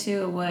end of the day,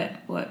 too,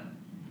 what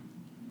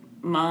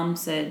Mom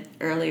said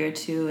earlier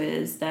too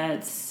is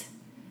that's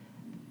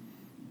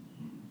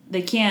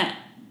they can't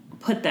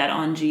put that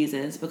on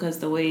Jesus, because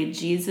the way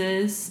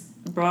Jesus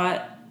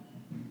brought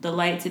the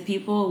light to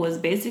people was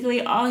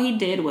basically all he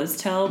did was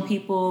tell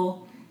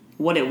people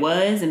what it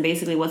was and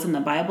basically what's in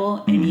the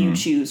Bible, and you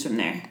choose from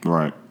there.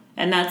 Right.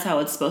 And that's how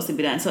it's supposed to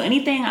be done. So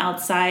anything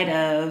outside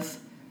of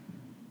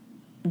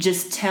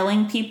just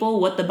telling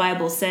people what the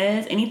Bible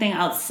says, anything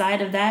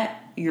outside of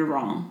that, you're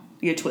wrong.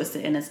 You're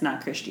twisted, and it's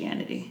not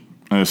Christianity.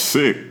 And it's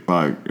sick.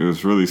 Like,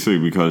 it's really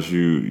sick, because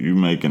you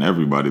making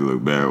everybody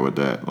look bad with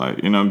that.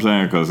 Like, you know what I'm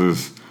saying? Because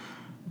it's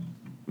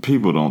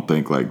people don't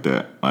think like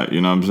that. Like, you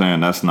know what I'm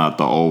saying? That's not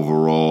the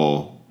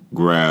overall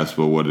grasp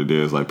of what it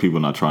is. Like, people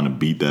not trying to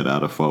beat that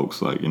out of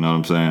folks. Like, you know what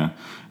I'm saying?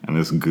 And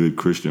it's good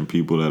Christian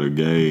people that are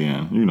gay,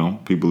 and,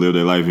 people live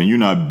their life, and you're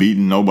not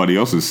beating nobody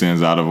else's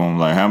sins out of them.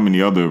 Like, how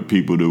many other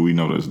people do we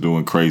know that's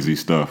doing crazy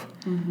stuff?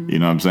 You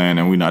know what I'm saying?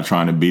 And we're not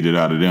trying to beat it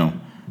out of them.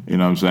 You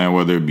know what I'm saying?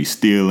 Whether it be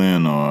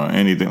stealing or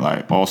anything,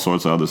 like all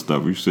sorts of other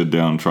stuff. You sit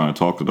down and try and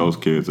talk to those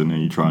kids, and then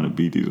you're trying to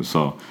beat these.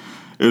 So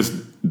it's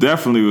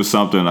definitely was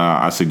something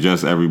I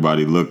suggest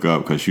everybody look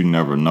up, because you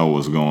never know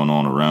what's going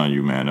on around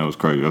you, man. That was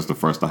crazy. That's the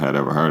first I had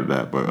ever heard of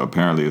that, but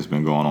apparently it's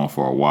been going on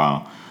for a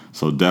while.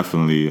 So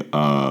definitely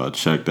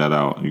check that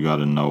out. You got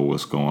to know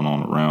what's going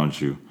on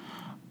around you.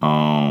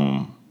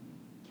 Bruh.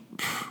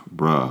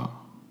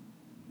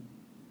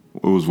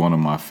 It was one of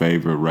my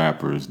favorite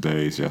rappers'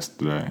 days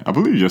yesterday. I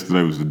believe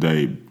yesterday was the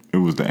day. It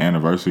was the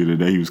anniversary of the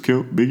day he was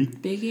killed.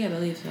 Biggie, I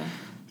believe so.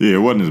 Yeah, it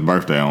wasn't his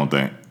birthday, I don't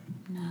think.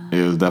 No.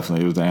 It was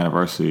the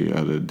anniversary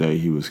of the day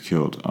he was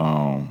killed.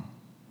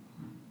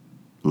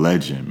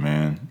 Legend,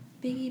 man.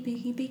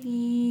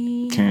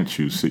 Biggie. Can't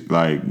you see?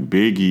 Like,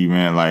 Biggie,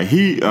 man. Like,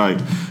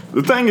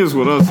 the thing is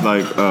with us,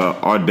 like,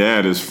 our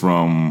dad is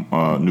from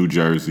New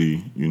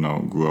Jersey,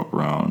 grew up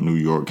around New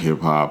York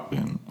hip hop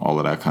and all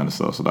of that kind of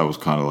stuff. So that was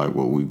kind of like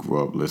what we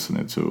grew up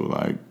listening to.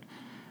 Like,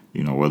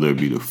 whether it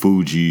be the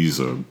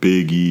Fugees or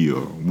Biggie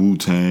or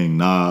Wu-Tang,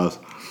 Nas.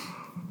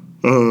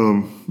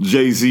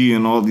 Jay-Z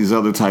and all these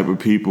other type of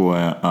people.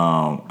 And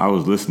I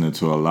was listening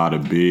to a lot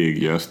of Big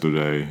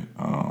yesterday.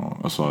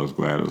 That's why I was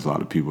glad there was a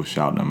lot of people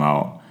shouting him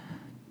out.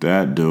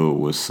 That dude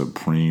was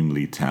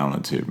supremely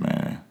talented,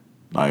 man.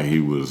 Like he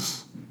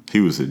was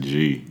a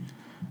G.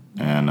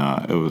 And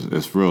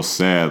it's real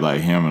sad,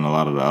 like him and a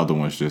lot of the other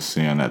ones just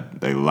seeing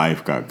that their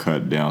life got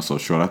cut down so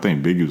short. I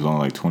think Biggie was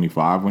only like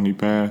 25 when he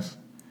passed.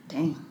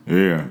 Dang.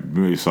 Yeah,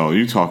 so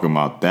you talking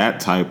about that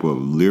type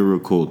of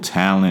lyrical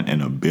talent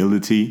and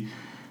ability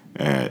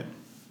in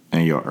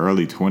your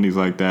early 20s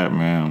like that,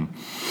 man.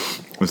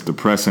 It's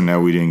depressing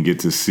that we didn't get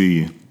to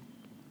see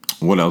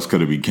what else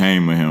could have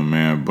became of him,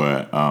 man.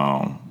 But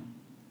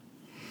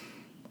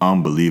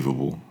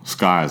unbelievable.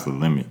 Sky's the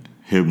limit.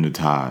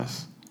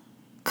 Hypnotized.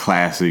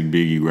 Classic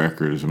Biggie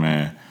records,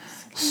 man.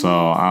 So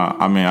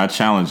I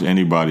challenge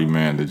anybody,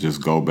 man, to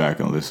just go back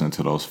and listen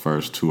to those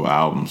first two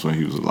albums when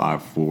he was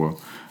alive for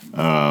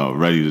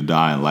Ready to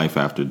Die and Life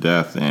After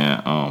Death.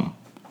 And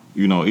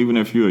even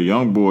if you're a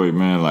young boy,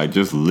 man, like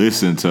just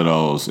listen to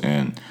those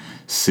and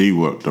see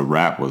what the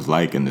rap was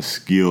like and the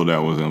skill that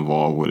was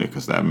involved with it,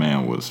 because that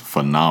man was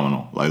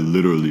phenomenal, like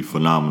literally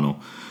phenomenal.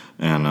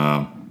 And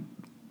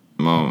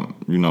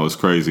it's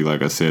crazy,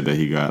 like I said, that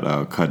he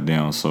got cut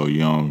down so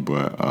young,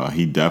 but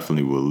he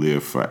definitely will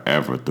live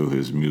forever through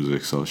his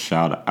music. So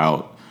shout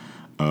out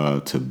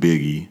to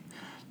Biggie,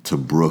 to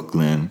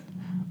Brooklyn,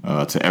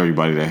 to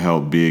everybody that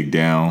held Big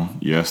down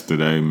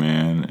yesterday,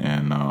 man.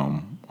 And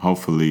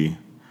hopefully,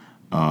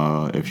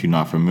 if you're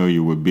not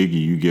familiar with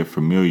Biggie, you get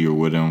familiar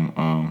with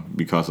him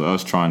because of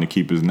us trying to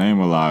keep his name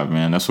alive,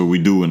 man. That's what we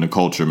do in the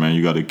culture, man.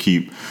 You got to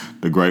keep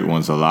the great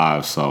ones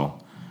alive. So.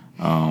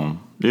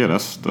 Yeah,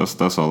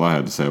 that's all I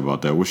had to say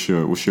about that. What's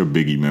your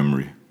Biggie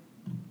memory?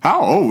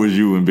 How old was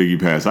you when Biggie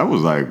passed? I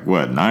was like,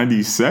 what,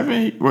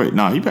 97? Wait,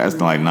 no, he passed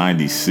in like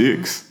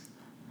 96.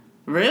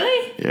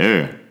 Really?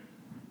 Yeah.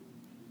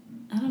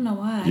 I don't know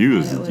why. You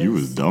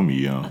was dummy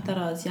young. I thought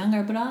I was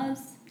younger, but I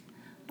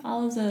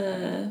was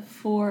a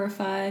 4 or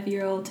 5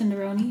 year old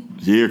tenderoni.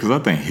 Yeah, because I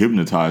think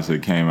Hypnotized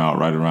had came out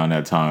right around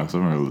that time. Because I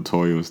remember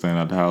LaToya was staying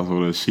at the house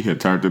with us. She had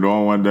turned it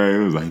on one day. It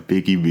was like,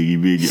 Biggie,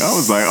 Biggie, Biggie. I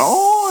was like,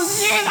 oh,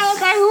 shit. I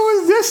was like, who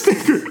is this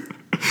nigga?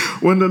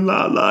 When the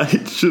La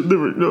hit shit, I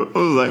was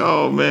like,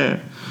 oh, man.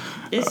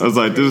 I was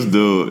like, this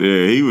dude,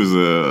 yeah,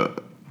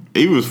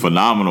 he was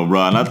phenomenal,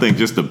 bro. And I think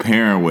just the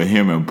pairing with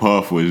him and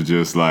Puff was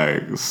just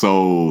like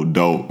so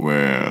dope,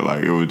 man.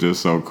 Like it was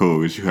just so cool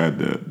because you had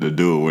the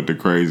dude with the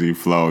crazy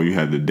flow. You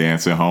had the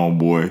dancing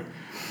homeboy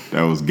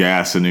that was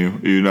gassing you.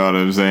 You know what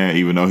I'm saying?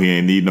 Even though he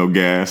ain't need no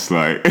gas,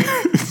 like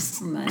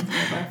reminds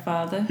me of our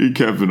father. He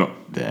kept it on.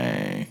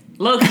 Dang.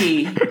 Low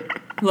key.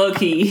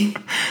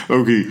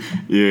 Okay.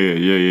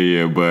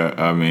 Yeah. But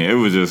I mean, it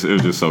was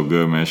just so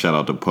good, man. Shout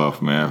out to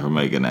Puff, man, for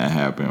making that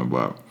happen.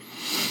 But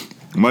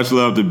much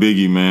love to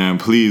Biggie, man.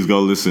 Please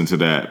go listen to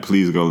that.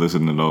 Please go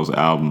listen to those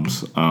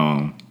albums.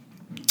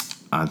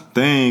 I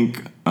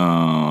think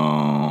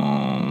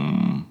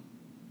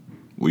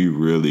we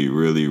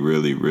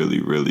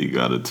really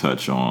got to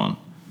touch on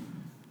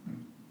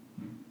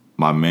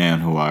my man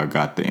who I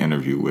got the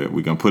interview with.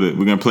 We're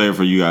gonna play it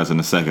for you guys in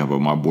a second, but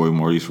my boy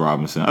Maurice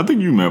Robinson. I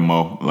think you met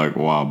Mo like a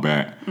while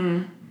back.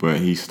 But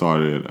we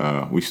started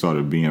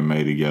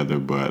BMA together,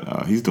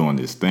 but he's doing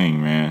this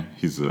thing, man.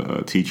 He's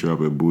a teacher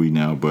up at Bowie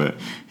now, but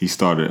he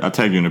started, I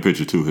tagged you in the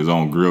picture too, his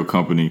own grill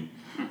company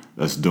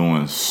that's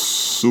doing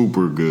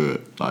super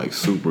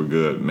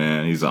good,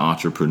 man. He's an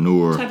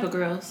entrepreneur. What type of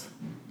grills?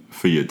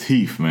 For your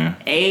teeth, man.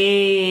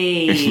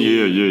 Hey.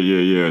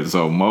 Yeah.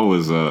 So Mo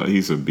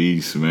he's a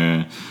beast,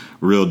 man.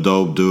 Real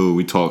dope dude.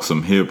 We talked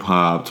some hip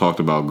hop, talked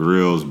about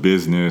grills,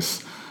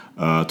 business,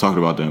 talked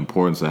about the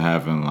importance of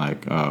having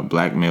like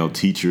black male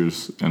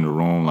teachers in the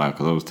room. Like,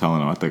 cause I was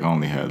telling him, I think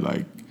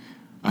I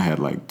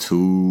had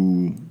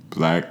 2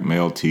 black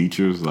male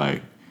teachers,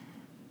 like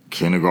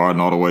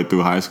kindergarten all the way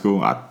through high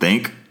school. I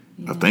think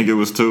it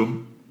was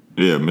 2.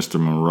 Yeah, Mr.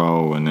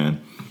 Monroe, and then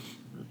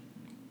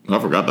I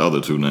forgot the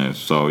other 2 names.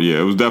 So yeah,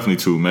 it was definitely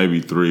 2, maybe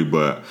 3.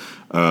 But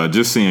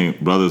just seeing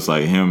brothers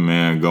like him,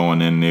 man,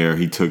 going in there.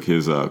 He took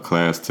his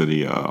class to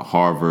the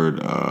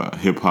Harvard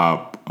hip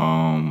hop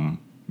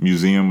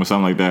museum or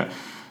something like that.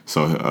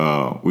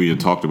 So we had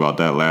talked about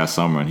that last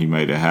summer, and he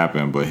made it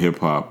happen. But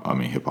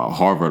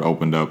Harvard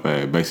opened up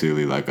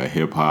basically like a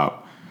hip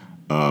hop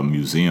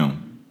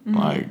museum,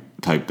 like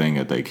type thing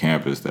at their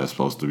campus that's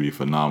supposed to be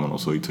phenomenal.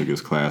 So he took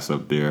his class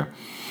up there.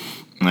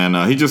 And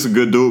he's just a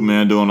good dude,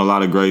 man, doing a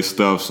lot of great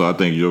stuff. So I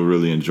think you'll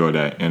really enjoy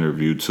that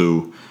interview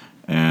too.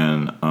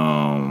 And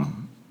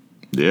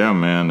yeah,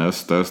 man,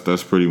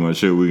 that's pretty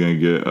much it. We're gonna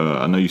get.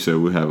 I know you said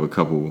we have a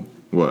couple.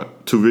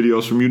 2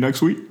 videos from you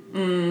next week?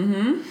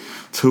 Mm-hmm.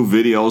 2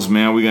 videos,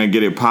 man. We're gonna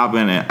get it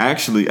popping. And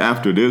actually,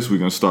 after this, we're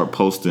gonna start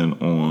posting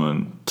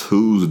on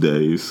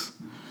Tuesdays.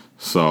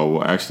 So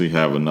we'll actually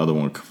have another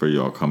one for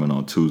y'all coming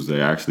on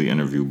Tuesday. I actually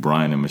interviewed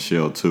Brian and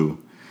Michelle too.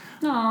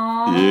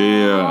 Aww.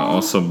 Yeah,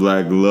 on some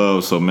black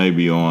love. So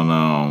maybe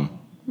on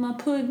my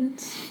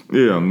puddings.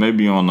 Yeah,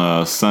 maybe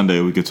on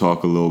Sunday we could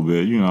talk a little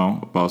bit,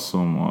 about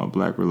some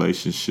black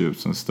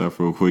relationships and stuff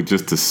real quick,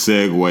 just to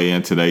segue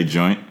into that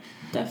joint.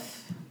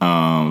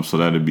 So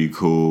that'd be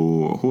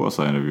cool. Who else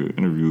I interviewed?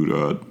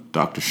 Interviewed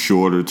Dr.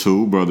 Shorter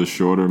too, Brother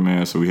Shorter,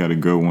 man. So we had a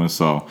good one.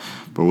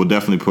 But we'll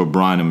definitely put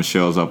Brian and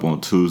Michelle's up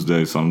on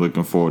Tuesday. So I'm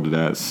looking forward to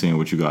that, seeing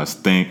what you guys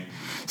think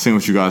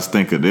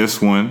of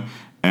this one.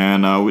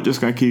 And we're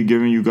just gonna keep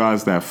giving you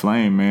guys that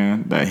flame,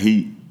 man, that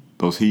heat,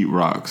 those heat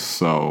rocks.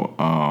 So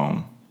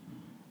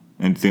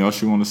anything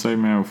else you want to say,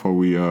 man, before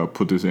we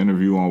put this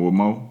interview on with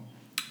Mo?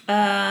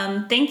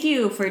 Thank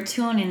you for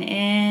tuning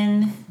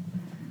in.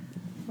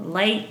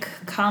 Like,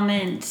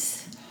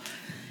 comment,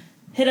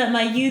 hit up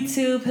my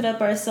YouTube, hit up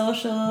our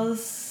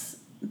socials,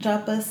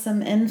 drop us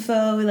some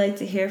info. We like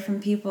to hear from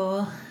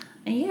people.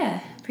 And yeah,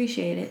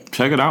 appreciate it.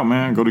 Check it out,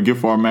 man. Go to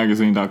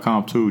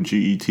getfarmagazine.com too,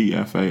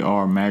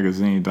 GETFAR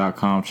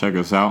magazine.com. Check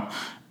us out.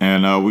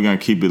 And we're going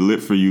to keep it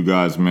lit for you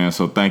guys, man.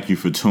 So thank you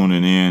for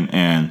tuning in.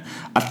 And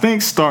I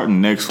think starting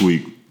next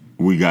week,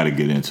 we got to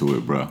get into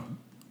it, bro.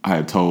 I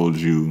had told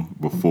you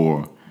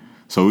before.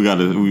 So we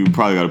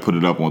probably got to put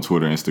it up on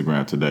Twitter,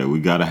 Instagram today. We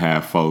got to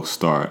have folks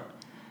start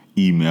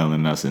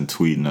emailing us and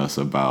tweeting us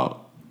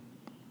about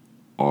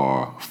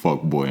our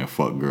fuck boy and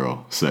fuck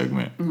girl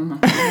segment. Oh my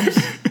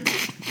gosh.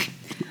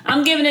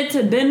 I'm giving it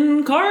to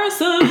Ben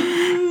Carson.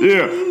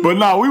 Yeah, but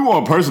we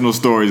want personal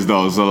stories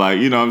though. So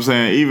you know what I'm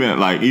saying?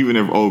 Even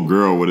if old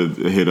girl would have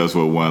hit us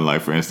with one,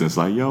 for instance,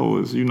 yo,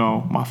 is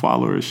my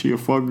follower, is she a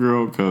fuck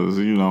girl? Because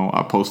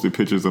I posted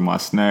pictures of my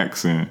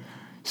snacks and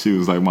she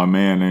was like, my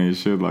man ain't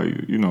shit.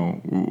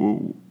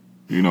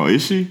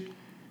 Is she?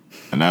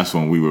 And that's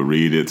when we would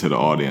read it to the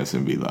audience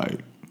and be like,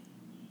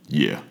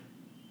 yeah.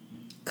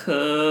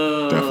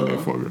 Cool. Definitely a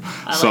fuck girl.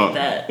 I like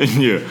that.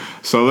 Yeah.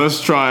 So let's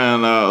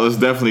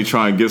definitely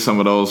try and get some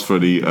of those for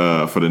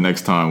the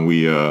next time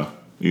we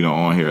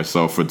on here.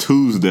 So for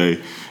Tuesday,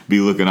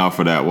 be looking out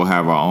for that. We'll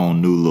have our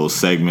own new little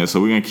segment.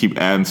 So we're going to keep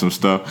adding some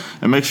stuff.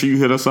 And make sure you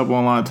hit us up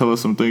online. Tell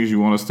us some things you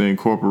want us to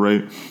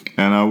incorporate.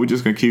 And we're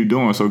just going to keep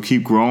doing. So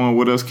keep growing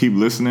with us. Keep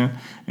listening.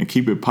 And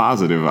keep it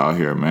positive out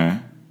here,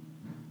 man.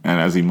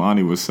 And as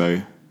Imani would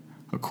say,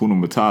 Hakuna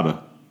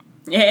Matata.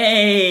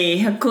 Hey,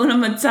 Hakuna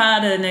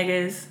Matata,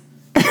 niggas.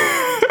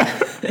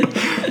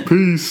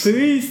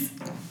 Peace.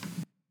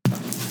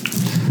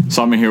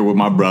 So I'm in here with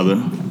my brother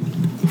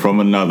from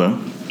another.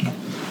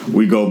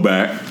 We go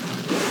back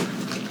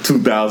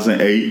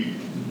 2008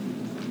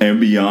 and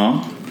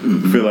beyond.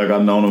 Feel like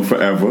I've known him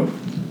forever.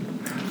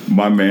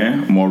 My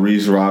man,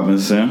 Maurice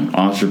Robinson,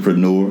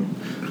 entrepreneur,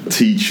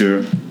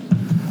 teacher,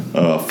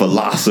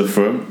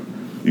 philosopher,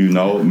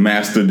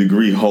 master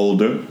degree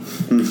holder,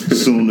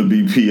 soon to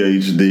be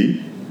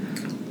PhD.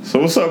 So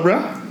what's up, bro?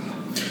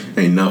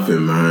 Ain't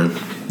nothing, man.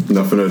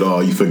 Nothing at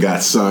all. You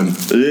forgot son.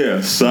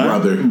 Yeah, son.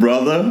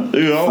 Brother. Friend.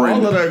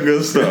 All of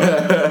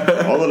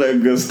that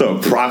good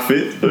stuff.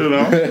 Prophet,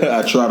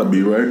 I try to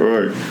be,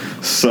 right?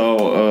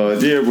 So,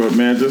 but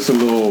man, just a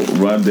little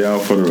rundown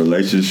for the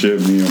relationship.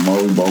 Me and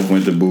Mo, we both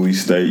went to Bowie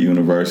State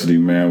University,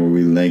 man, where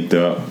we linked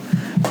up.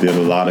 Did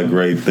a lot of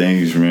great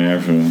things, man,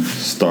 from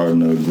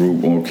starting a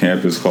group on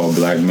campus called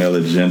Black Male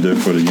Agenda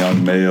for the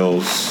young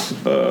males.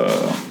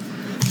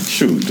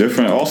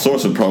 All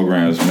sorts of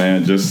programs,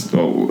 man.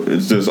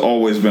 It's just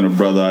always been a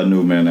brother I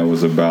knew, man, that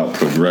was about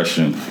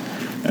progression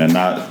and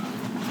not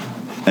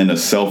in a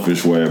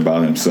selfish way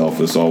about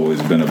himself. It's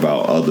always been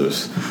about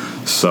others.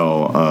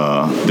 So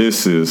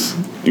this is,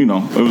 it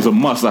was a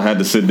must. I had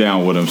to sit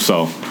down with him.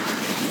 So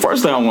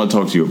first thing I want to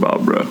talk to you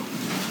about, bro.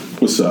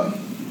 What's up?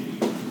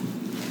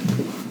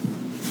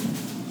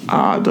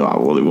 Do I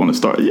really want to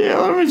start? Yeah,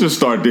 let me just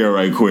start there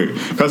right quick.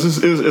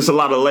 Because it's a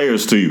lot of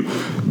layers to you.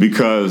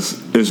 Because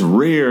it's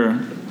rare.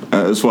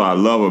 That's what I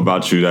love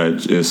about you,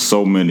 that there's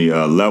so many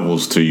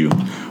levels to you.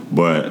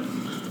 But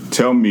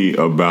tell me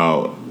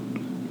about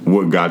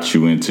what got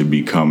you into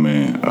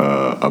becoming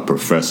a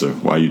professor,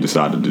 why you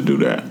decided to do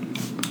that.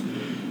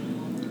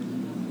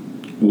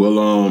 Well,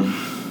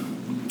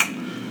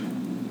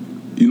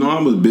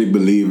 I'm a big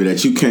believer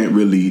that you can't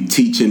really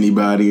teach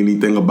anybody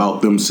anything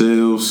about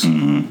themselves.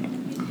 Mm-hmm.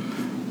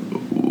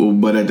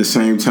 But at the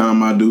same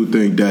time, I do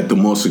think that the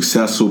most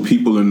successful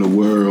people in the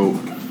world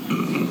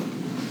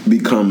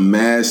become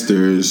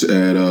masters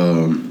at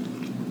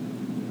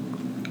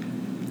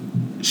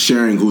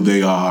sharing who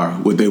they are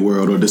with their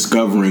world, or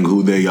discovering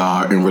who they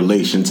are in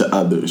relation to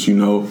others,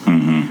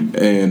 Mm-hmm.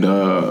 And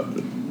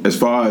as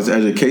far as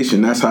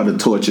education, that's how the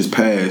torch is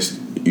passed.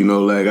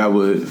 I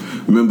would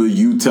remember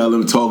you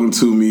talking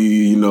to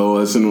me,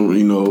 us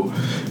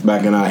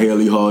back in our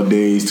Haley Hall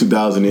days,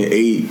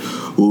 2008,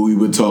 where we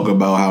would talk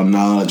about how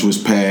knowledge was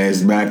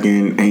passed back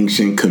in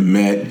ancient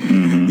Kemet,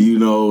 mm-hmm.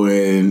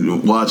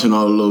 And watching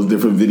all of those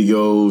different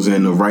videos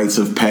and the rites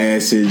of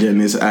passage and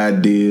this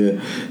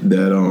idea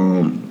that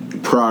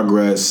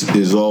progress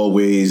is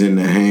always in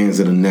the hands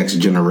of the next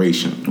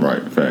generation.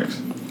 Right,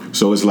 facts.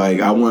 So it's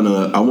like I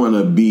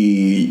wanna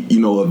be, you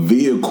know, a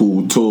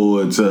vehicle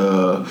towards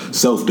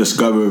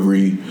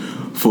self-discovery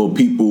for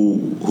people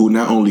who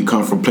not only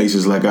come from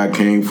places like I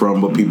came from,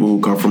 but people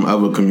who come from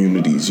other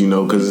communities, you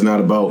know, because it's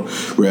not about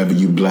whether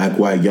you black,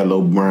 white,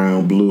 yellow,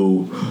 brown,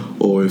 blue,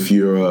 or if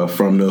you're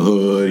from the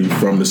hood, you're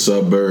from the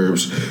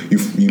suburbs,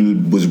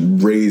 you was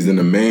raised in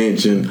a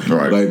mansion.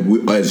 Right. Like,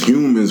 as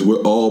humans, we're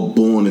all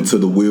born into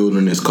the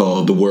wilderness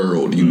called the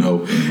world, you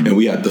know, and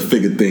we have to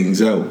figure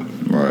things out.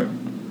 Right.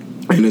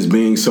 And as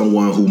being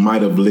someone who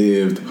might have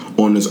lived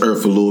on this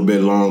earth a little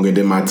bit longer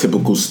than my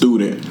typical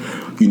student,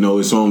 you know,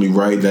 it's only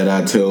right that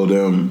I tell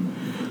them,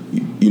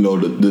 you know,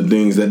 the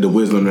things that the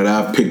wisdom that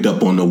I've picked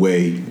up on the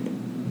way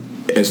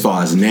as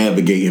far as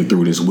navigating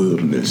through this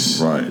wilderness.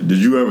 Right. Did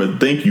you ever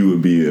think you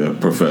would be a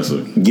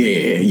professor?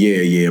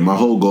 Yeah. My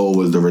whole goal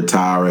was to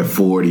retire at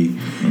 40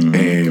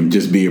 and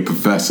just be a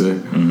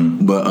professor.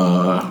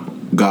 But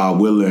God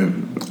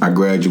willing, I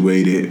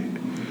graduated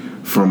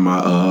from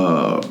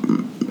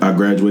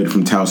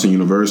Towson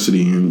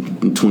University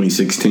in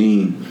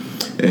 2016,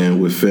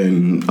 and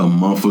within a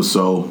month or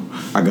so,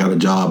 I got a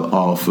job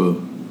offer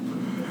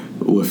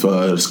with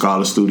the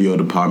Scholar Studio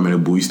Department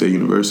at Bowie State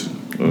University.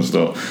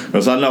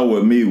 Because I know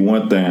with me,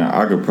 one thing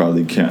I could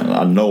probably count.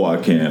 I know I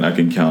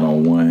can count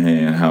on one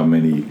hand how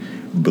many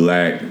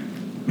black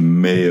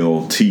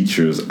male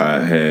teachers I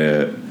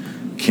had.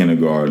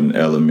 Kindergarten,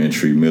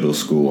 elementary, middle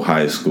school,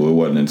 high school. It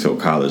wasn't until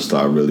college that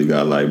I really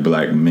got like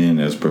black men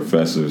as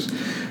professors.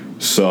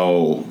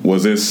 So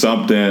was that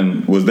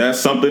something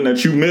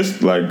that you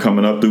missed, like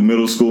coming up through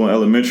middle school and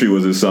elementary?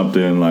 Was it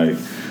something like,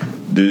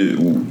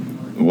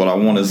 what I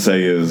want to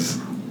say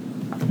is,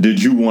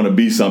 did you want to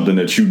be something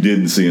that you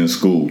didn't see in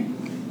school?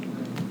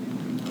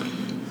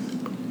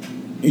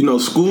 You know,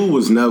 school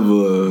was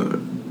never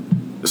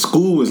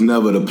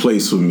the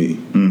place for me.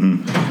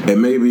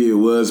 And maybe it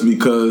was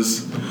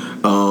because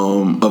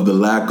of the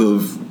lack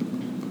of,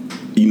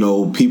 you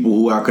know, people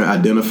who I can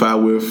identify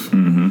with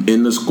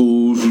in the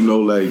schools. You know,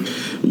 like,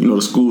 you know,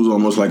 the school's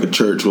almost like a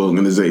church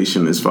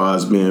organization as far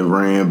as being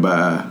ran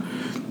by,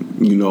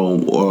 you know,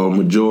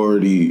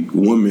 majority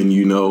women,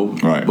 you know.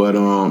 Right. But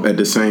at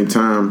the same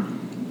time,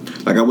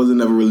 like, I wasn't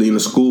never really in a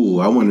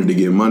school. I wanted to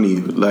get money.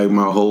 Like,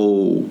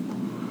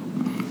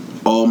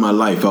 all my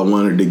life, I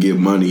wanted to get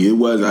money.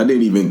 I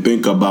didn't even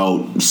think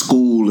about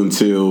school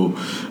until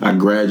I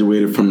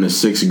graduated from the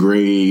 6th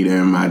grade,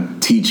 and my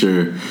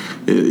teacher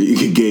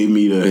gave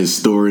me the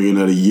Historian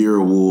of the Year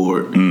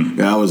award.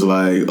 And I was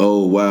like,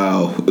 oh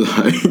wow.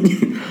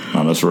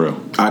 Oh, that's real.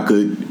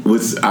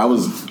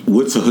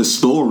 What's a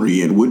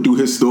historian? What do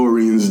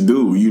historians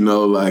do? You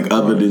know, like,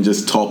 other than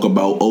just talk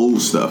about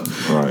old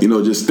stuff. Right. You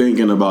know, just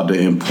thinking about the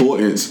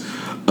importance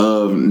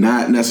of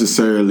not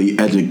necessarily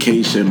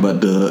education,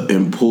 but the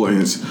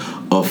importance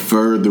of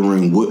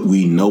furthering what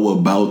we know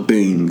about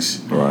things.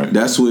 Right.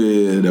 That's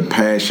where the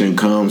passion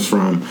comes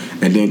from.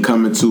 And then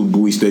coming to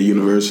Bowie State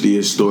University,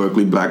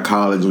 historically black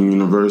college and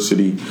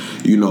university,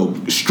 you know,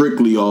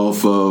 strictly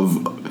off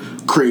of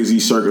crazy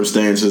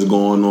circumstances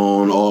going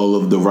on, all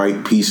of the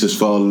right pieces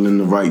falling in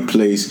the right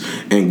place,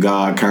 and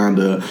God kind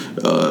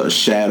of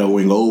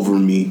shadowing over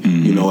me,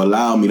 you know,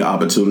 allowed me the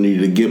opportunity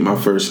to get my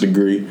first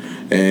degree.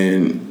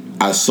 And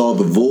I saw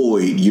the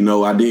void, you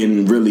know. I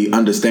didn't really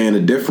understand the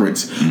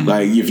difference.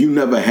 Like, if you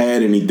never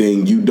had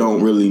anything, you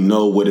don't really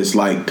know what it's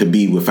like to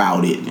be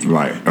without it.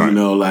 Right. You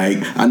know, like,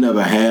 I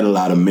never had a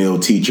lot of male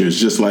teachers,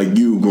 just like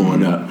you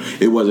growing up.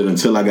 It wasn't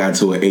until I got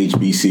to an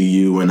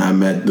HBCU and I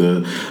met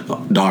the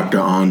Dr.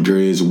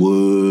 Andres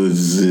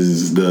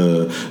Woods,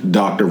 the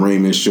Dr.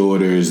 Raymond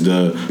Shorters,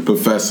 the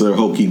Professor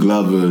Hokie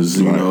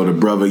Glovers, you know, the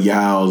Brother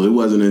Yowls. It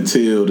wasn't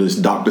until this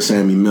Dr.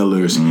 Sammy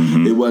Millers.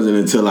 It wasn't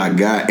until I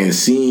got and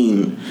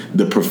seen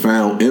the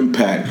profound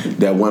impact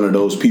that one of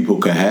those people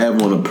could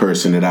have on a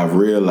person that I've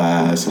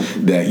realized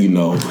that, you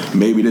know,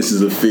 maybe this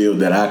is a field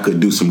that I could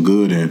do some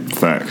good in.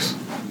 Facts.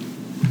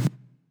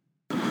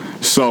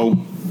 So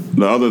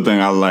the other thing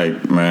I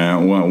like,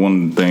 man,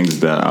 one of the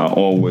things that I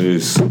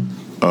always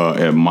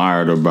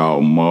admired about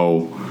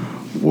Mo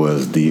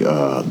was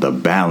the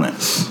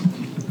balance.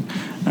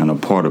 And a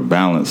part of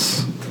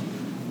balance,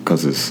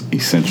 because it's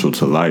essential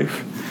to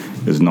life,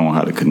 is knowing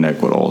how to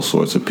connect with all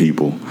sorts of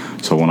people.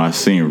 So when I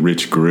seen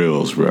Rich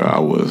Grills,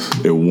 bro,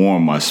 it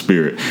warmed my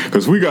spirit,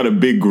 because we got a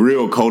big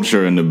grill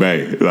culture in the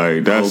Bay.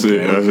 Like, that's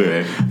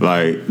it.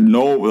 Like,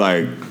 no,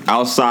 like,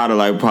 outside of,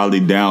 like, probably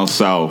down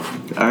south.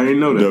 I didn't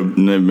know that.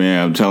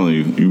 Man, I'm telling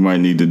you, you might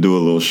need to do a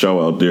little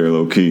show out there,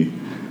 low key.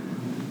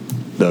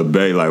 The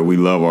Bay, like, we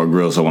love our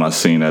grills. So when I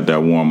seen that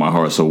warmed my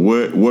heart. So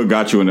what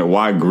got you in there?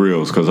 Why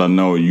grills? Because I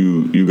know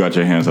you got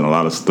your hands on a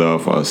lot of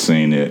stuff. I've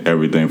seen it,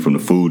 everything from the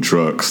food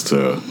trucks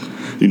to,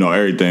 you know,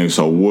 everything.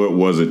 So what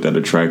was it that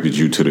attracted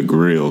you to the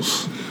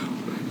grills?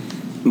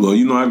 Well,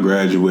 you know, I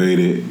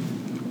graduated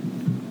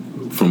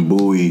from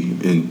Bowie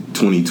in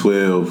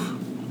 2012,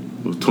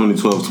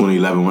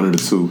 2011, one of the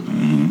two.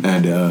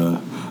 And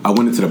I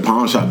went into the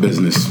pawn shop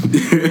business.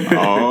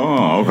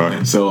 Oh,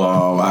 okay. So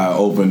I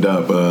opened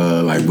up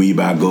like We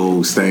Buy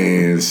Gold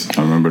stands.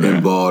 I remember that.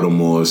 In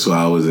Baltimore. So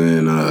I was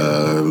in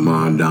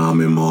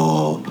Mondawmin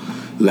Mall,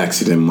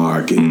 Lexington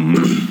Market,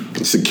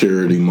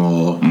 Security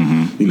Mall.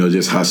 You know,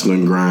 just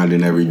hustling,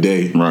 grinding every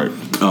day. Right.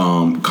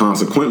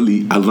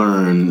 Consequently, I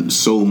learned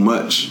so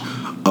much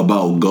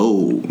about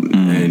gold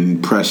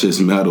and precious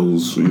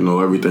metals, you know,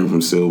 everything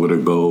from silver to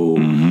gold,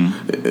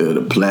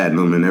 the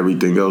platinum and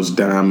everything else,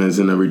 diamonds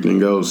and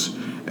everything else.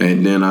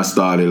 And then I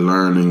started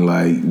learning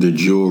like the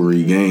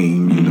jewelry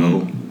game, you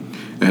know.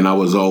 And I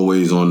was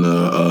always on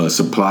the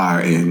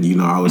supplier end, you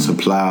know. I would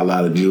supply a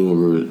lot of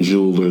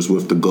jewelers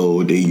with the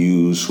gold they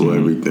use for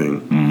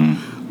everything.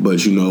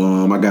 But, you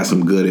know, I got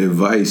some good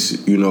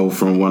advice, you know,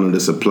 from one of the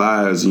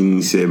suppliers. And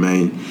he said,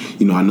 man,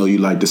 you know, I know you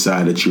like the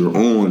side that you're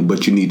on,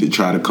 but you need to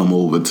try to come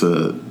over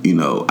to, you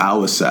know,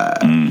 our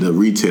side, the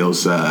retail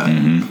side.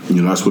 You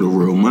know, that's where the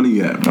real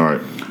money at. All right.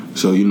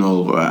 So, you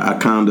know, I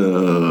kind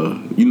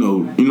of, you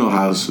know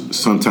how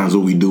sometimes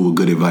what we do with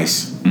good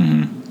advice.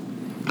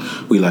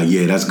 We like,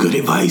 yeah, that's good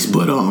advice,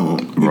 but, you know,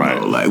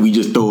 like we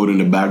just throw it in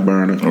the back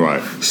burner.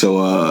 Right. So,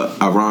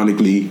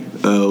 ironically,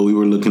 we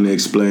were looking to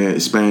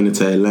expand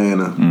into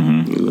Atlanta,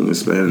 we were looking to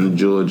expand into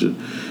Georgia,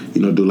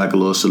 you know, do like a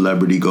little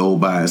celebrity gold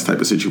bias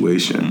type of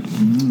situation.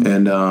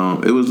 And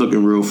it was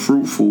looking real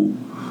fruitful.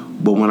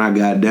 But when I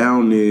got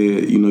down there,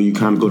 you know, you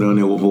kind of go down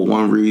there for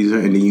one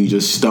reason, and then you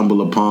just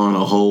stumble upon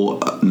a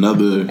whole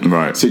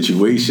another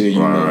situation. You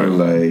know,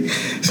 like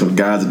some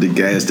guys at the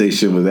gas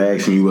station was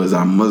asking me, was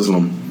I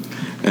Muslim?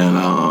 And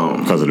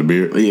because of the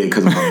beard? Yeah,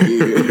 because of my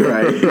beard,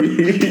 right?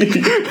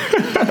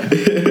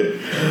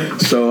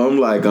 So I'm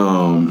like,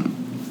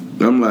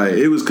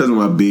 it was because of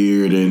my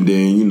beard, and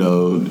then you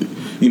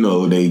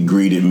know, they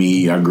greeted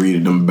me, I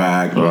greeted them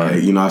back. Right.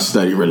 Like, you know, I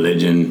studied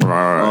religion,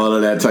 all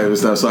of that type of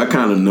stuff. So I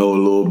kind of know a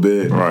little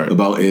bit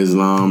about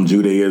Islam,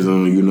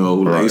 Judaism. You know,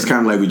 like, it's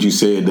kind of like what you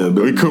said.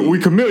 We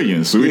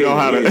chameleons, so we know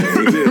how to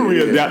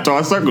we adapt to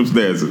our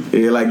circumstances.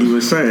 Yeah, like you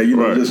were saying, you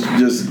know,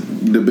 just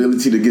the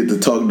ability to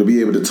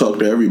be able to talk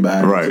to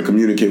everybody, to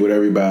communicate with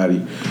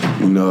everybody.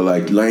 You know,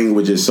 like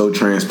language is so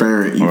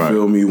transparent. You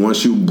feel me?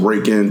 Once you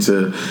break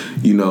into,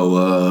 you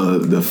know,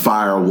 the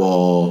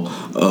firewall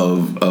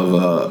of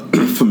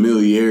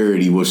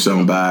familiarity with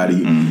somebody,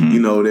 you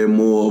know, they're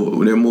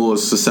more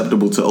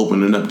susceptible to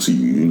opening up to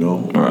you, you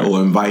know,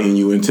 or inviting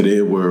you into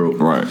their world.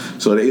 Right.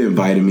 So they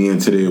invited me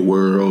into their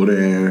world,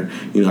 and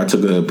you know, I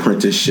took an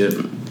apprenticeship,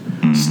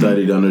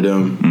 studied under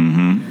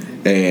them.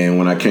 And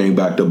when I came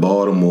back to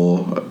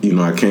Baltimore, you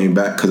know, I came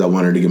back because I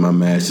wanted to get my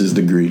master's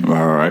degree.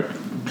 All right.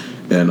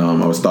 And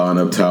I was starting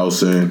up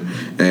Towson.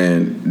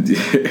 And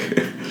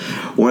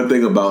one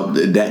thing about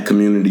that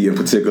community in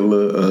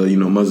particular, you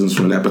know, Muslims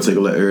from that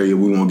particular area,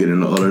 we won't get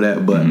into all of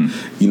that, but,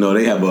 you know,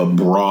 they have a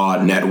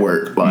broad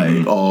network,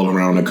 like, all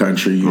around the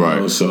country, you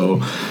know. So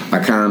I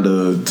kind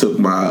of took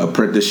my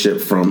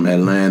apprenticeship from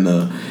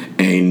Atlanta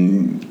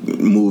and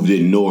moved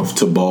it north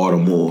to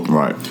Baltimore.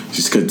 Right.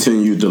 Just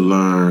continued to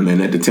learn, and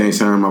at the same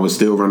time, I was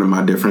still running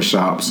my different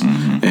shops,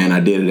 and I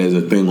did it as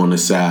a thing on the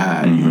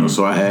side. You know,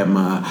 so I had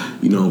my,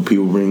 you know,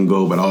 people bring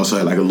go, but I also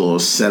had like a little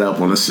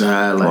setup on the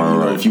side, like you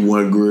know, if you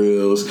want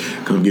grills,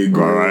 come get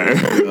grills.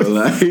 You know,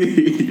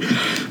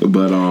 like,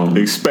 but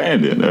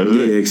expanding.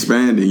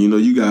 Expanding. You know,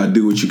 you gotta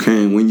do what you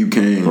can when you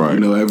can. Right.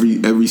 You know,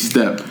 every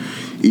step,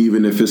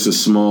 even if it's a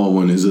small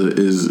one,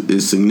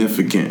 is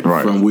significant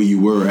from where you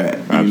were at,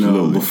 you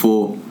know,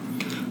 before.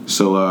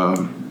 So,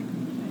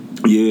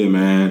 yeah,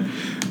 man,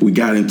 we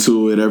got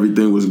into it.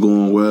 Everything was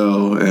going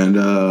well, and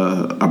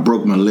I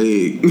broke my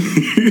leg.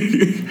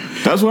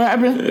 That's what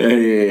happened?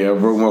 Yeah, I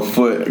broke my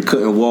foot. I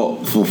couldn't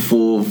walk for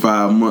 4 or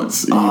 5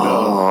 months. You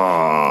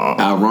know,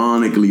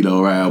 ironically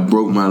though, right? I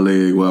broke my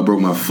leg. Well, I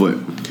broke my foot,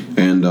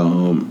 and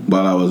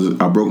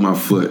while I broke my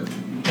foot,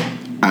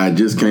 I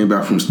just came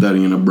back from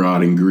studying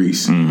abroad in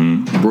Greece.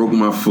 Broke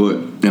my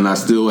foot, and I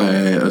still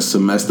had a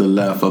semester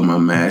left of my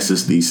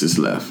master's thesis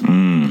left.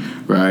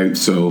 Right?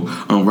 So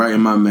I'm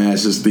writing my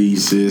master's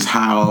thesis,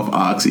 high off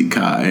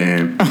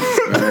Oxycontin.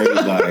 Right?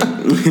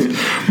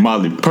 Like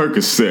Molly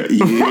Percocet.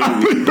 Yeah,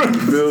 you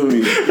feel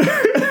me?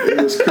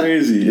 It was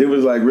crazy. It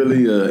was like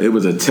really it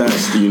was a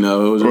test, you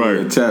know. It was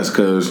really a test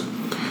because,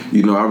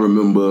 you know, I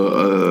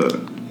remember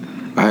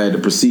I had the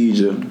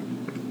procedure.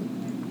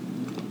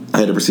 I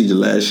had a procedure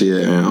last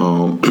year, and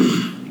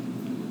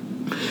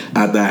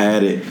after I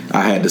had it,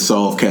 I had the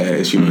soft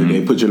cast. You know,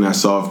 they put you in that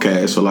soft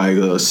cast for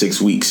like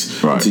 6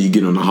 weeks until you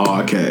get on the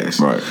hard cast.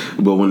 Right.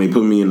 But when they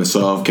put me in the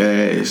soft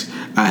cast,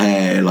 I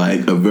had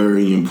like a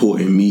very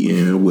important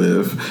meeting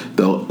with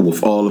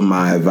all of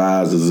my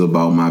advisors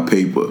about my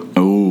paper.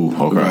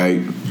 Oh,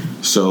 okay. Right.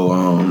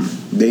 So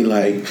they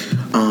like,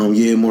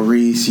 yeah,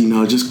 Maurice, you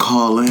know, just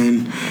call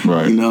in.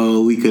 Right. You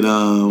know, we could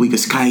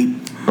Skype.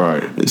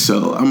 Right.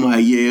 So I'm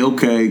like, yeah,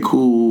 okay,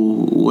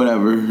 cool,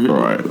 whatever.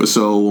 Right.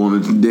 So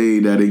on the day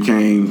that it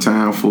came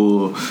time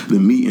for the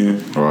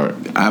meeting, right,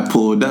 I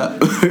pulled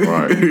up.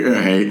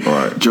 Right.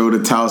 Right. Drove to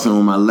Towson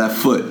on my left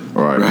foot.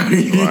 Right.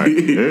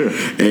 Yeah.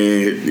 And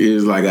it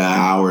was like an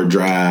hour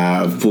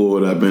drive.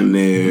 Pulled up in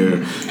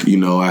there. You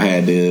know, I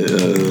had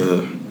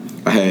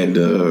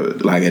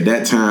like at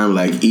that time,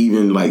 like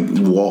even like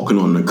walking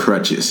on the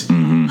crutches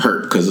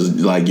hurt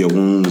because like your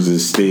wounds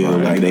is still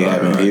like they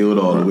haven't healed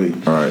all the way.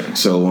 Right.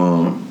 So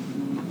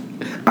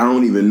I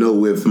don't even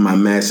know if my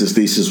master's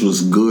thesis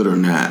was good or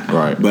not.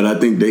 Right. But I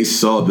think they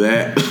saw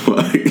that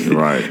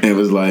and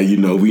was like, you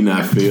know, we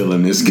not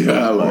failing this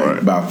guy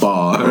by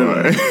far.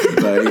 Right.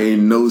 Like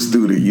ain't no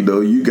student, you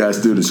know, you got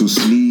students who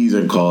sneeze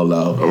and call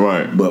out.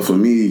 Right. But for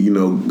me, you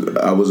know,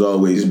 I was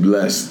always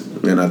blessed.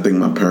 And I think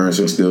my parents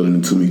instilled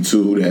into me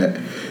too that,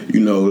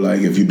 you know,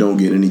 like if you don't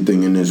get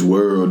anything in this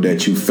world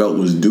that you felt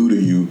was due to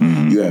you,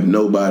 you have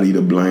nobody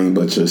to blame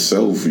but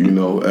yourself. You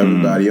know,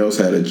 everybody else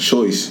had a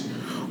choice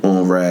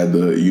on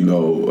rather, you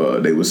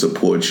know, they would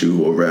support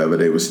you or rather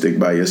they would stick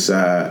by your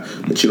side.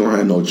 But you don't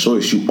have no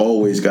choice. You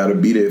always got to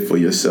be there for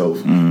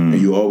yourself.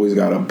 And you always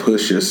got to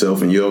push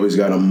yourself and you always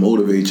got to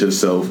motivate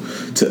yourself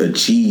to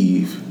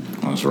achieve.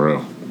 That's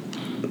real.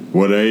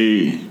 Were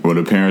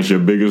the parents your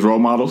biggest role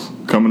models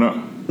coming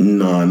up?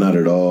 No, not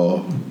at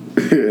all.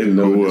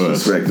 No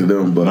disrespect to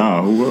them, but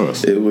who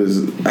was? It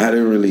was I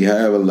didn't really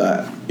have a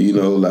lot, you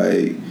know,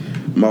 like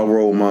my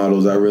role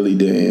models. I really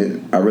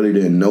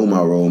didn't know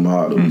my role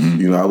models.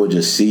 You know, I would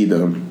just see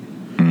them.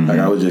 Like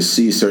I would just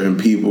see certain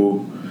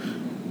people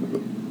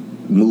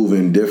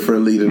moving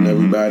differently than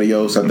everybody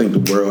else. I think the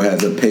world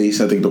has a pace.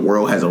 I think the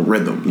world has a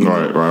rhythm. You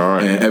know?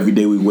 Right. And every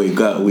day we wake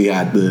up, we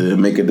have to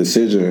make a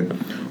decision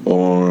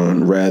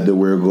on whether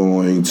we're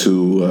going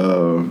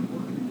to.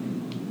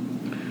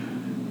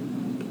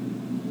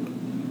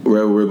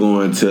 Whether we're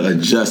going to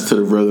adjust to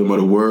the rhythm of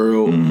the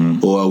world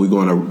or are we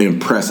going to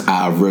impress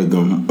our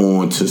rhythm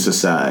onto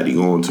society,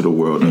 onto the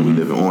world that we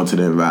live in, onto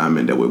the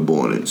environment that we're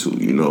born into,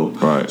 you know?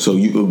 Right. So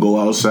you could go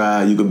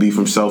outside, you could be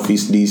from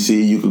Southeast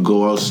D.C., you could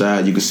go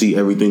outside, you could see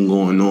everything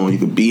going on. You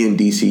could be in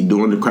D.C.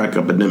 during the crack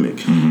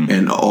epidemic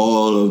and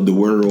all of the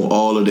world,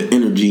 all of the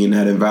energy in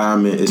that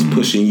environment is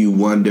pushing you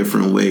one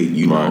different way,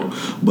 you know?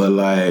 But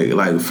like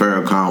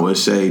Farrakhan would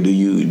say, do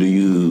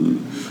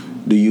you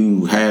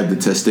have the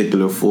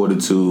testicular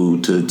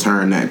fortitude to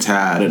turn that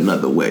tide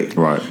another way?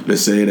 Right. To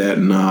say that,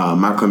 nah,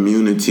 my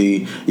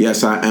community,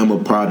 yes, I am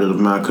a product of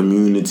my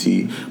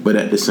community, but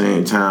at the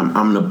same time,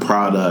 I'm the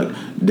product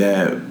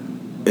that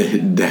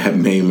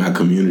made my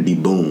community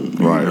boom.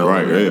 Right.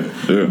 Yeah.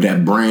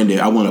 That branded,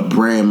 I want to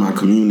brand my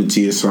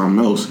community as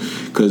something else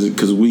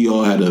because we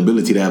all had the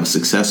ability to have a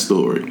success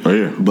story. Oh,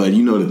 yeah. But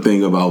you know the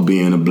thing about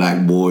being a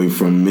black boy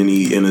from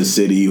any inner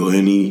city or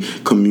any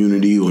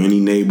community or any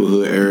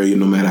neighborhood area,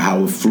 no matter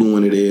how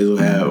affluent it is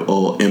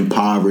or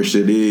impoverished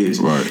it is,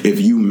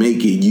 if you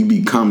make it, you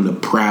become the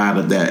pride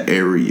of that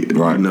area.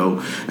 Right. You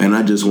know, and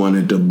I just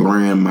wanted to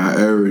brand my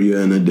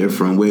area in a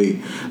different way.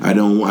 I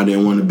didn't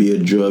want to be a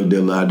drug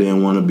dealer. I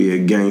didn't want to be a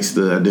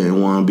gangster. I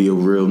didn't want to be a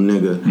real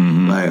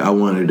nigga. Like I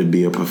wanted to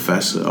be a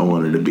professor. I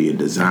wanted to be a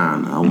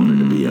designer. I wanted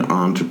to be an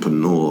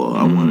entrepreneur.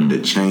 I wanted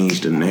to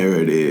change the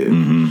narrative.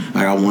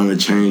 Like I wanted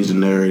to change the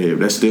narrative.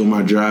 That's still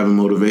my driving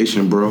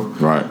motivation, bro.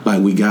 Right.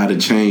 Like we got to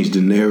change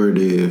the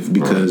narrative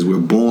because we're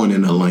born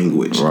in a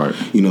language. Right.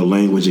 You know,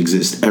 language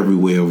exists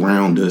everywhere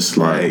around us.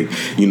 Like,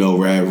 you know,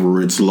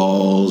 whether it's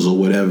laws or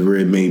whatever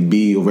it may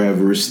be, or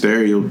whether it's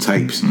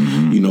stereotypes,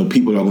 you know,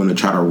 people are going to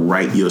try to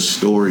write your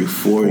story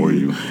for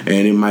you.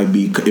 And it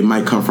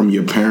might come from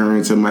your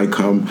parents, it might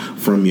come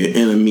from your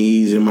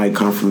enemies, it might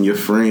come from your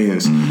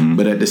friends.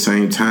 But at the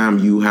same time,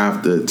 you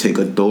have to take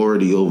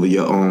authority over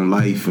your own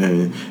life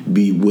and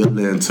be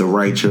willing to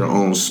write your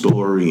own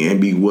story and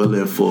be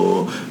willing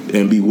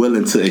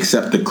to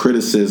accept the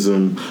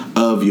criticism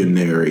of your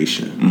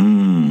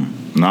narration.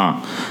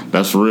 Nah,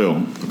 that's real.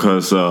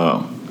 Because,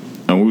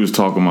 and we was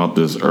talking about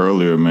this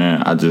earlier,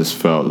 man, I just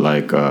felt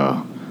like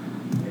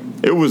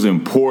it was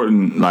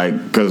important, like,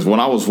 because when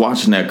I was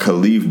watching that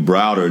Khalif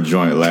Browder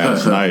joint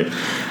last night,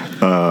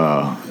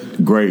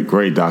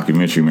 great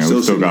documentary, man.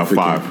 We still got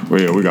 5.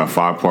 We got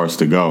 5 parts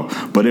to go.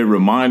 But it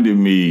reminded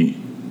me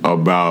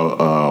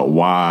about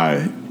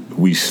why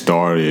we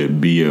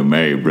started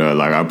BMA, bro.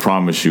 Like, I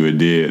promise you it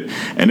did.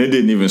 And it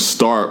didn't even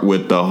start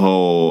with the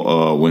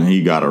whole when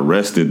he got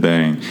arrested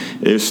thing.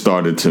 It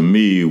started to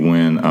me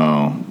when,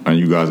 and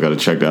you guys got to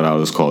check that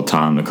out. It's called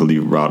Time, the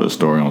Khalif Browder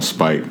story on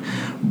Spike.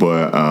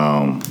 But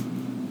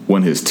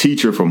when his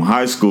teacher from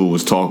high school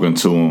was talking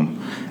to him,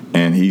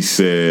 and he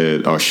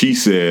said, or she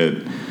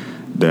said,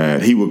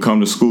 that he would come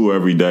to school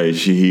every day.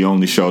 He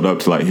only showed up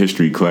to like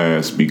history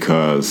class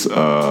because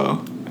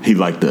he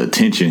liked the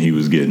attention he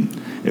was getting.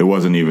 It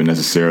wasn't even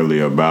necessarily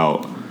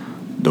about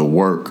the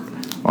work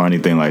or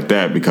anything like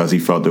that, because he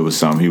felt there was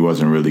something he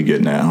wasn't really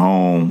getting at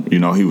home. You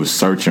know, he was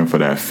searching for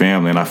that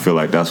family, and I feel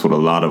like that's what a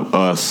lot of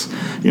us,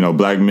 you know,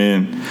 black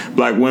men,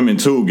 black women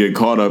too, get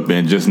caught up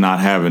in, just not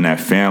having that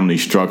family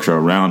structure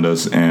around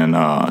us. And,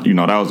 you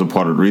know, that was a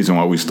part of the reason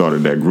why we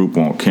started that group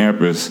on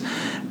campus.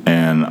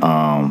 And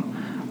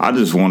I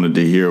just wanted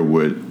to hear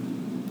what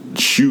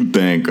you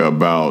think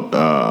about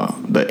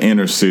the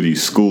inner city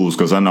schools,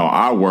 because I know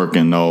I work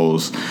in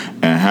those,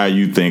 and how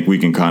you think we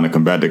can kind of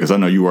combat that, because I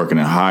know you working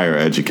in higher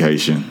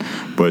education,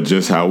 but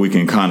just how we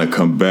can kind of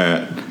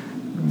combat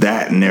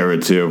that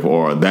narrative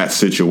or that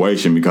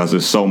situation, because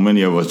there's so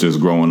many of us just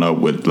growing up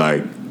with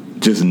like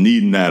just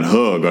needing that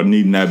hug or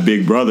needing that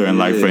big brother, and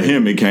like for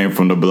him it came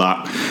from the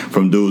block,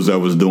 from dudes that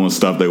was doing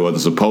stuff they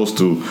wasn't supposed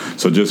to.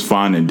 So just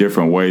finding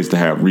different ways to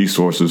have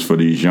resources for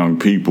these young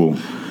people.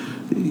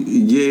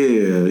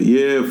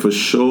 Yeah, for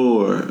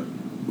sure.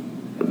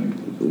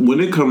 When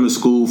it comes to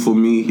school, for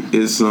me,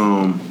 it's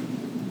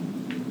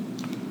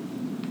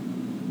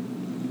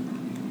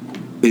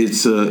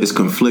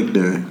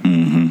conflicting.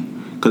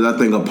 Because I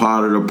think a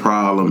part of the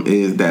problem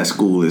is that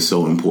school is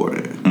so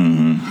important.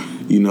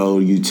 You know,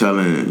 you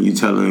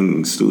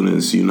telling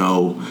students, you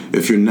know,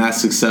 if you're not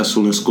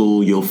successful in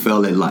school, you'll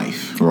fail at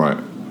life. Right.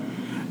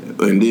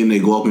 And then they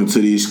go up into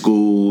these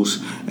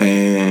schools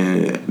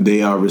and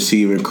they are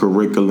receiving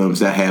curriculums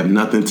that have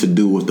nothing to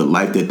do with the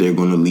life that they're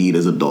going to lead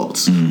as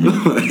adults.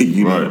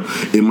 You know,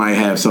 it might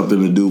have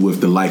something to do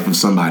with the life of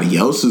somebody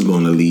else is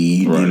going to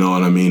lead. You know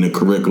what I mean? The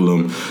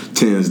curriculum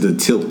tends to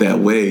tilt that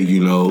way,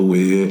 you know,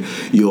 where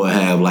you'll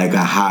have like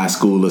a high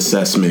school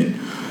assessment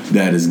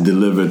that is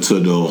delivered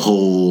to the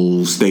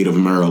whole state of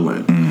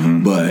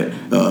Maryland. But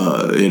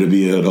it'll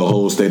be the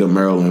whole state of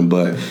Maryland,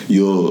 but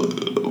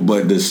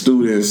the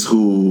students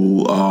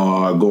who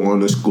are going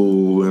to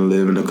school and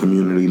live in a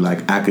community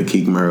like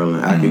Accokeek,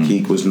 Maryland.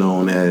 Accokeek was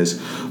known as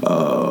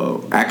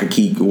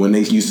Accokeek, when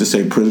they used to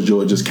say Prince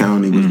George's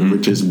County was the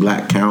richest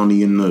black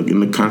county in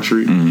the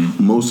country.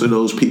 Most of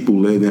those people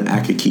lived in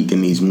Accokeek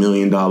in these $1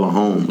 million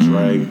homes,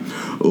 right?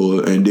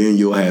 And then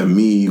you'll have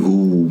me,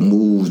 who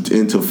moved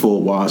into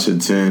Fort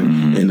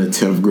Washington in the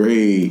 10th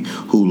grade,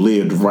 who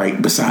lived right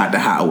beside the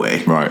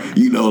highway. Right.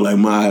 You know, like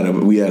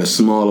we had a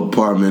small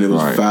apartment. It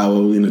was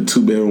in a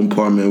 2-bedroom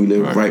apartment. We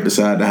lived right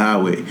beside the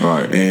highway.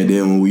 Right. And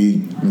then when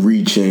we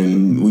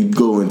we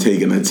go and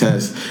taking a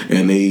test,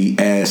 and they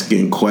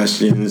asking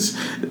questions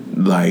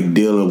like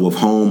dealing with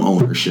home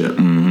ownership.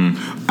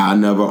 I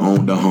never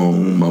owned a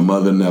home. My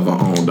mother never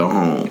owned a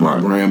home. My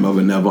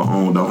grandmother never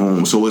owned a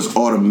home. So it's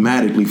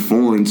automatically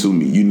foreign to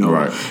me, you know.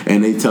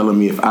 And they telling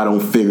me if I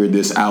don't figure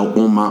this out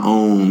on my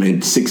own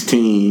at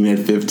 16, at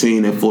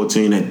 15, at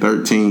 14, at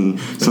 13,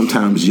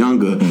 sometimes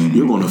younger,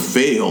 you're going to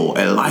fail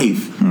at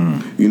life.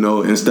 You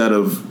know, instead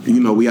of,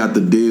 you know, we have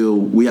to deal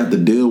with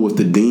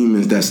the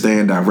demons that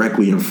stand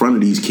directly in front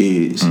of these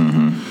kids.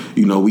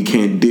 You know, we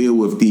can't deal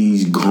with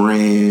these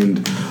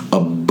grand,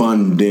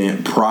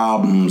 abundant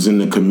problems in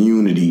the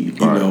community,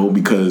 you know,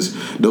 because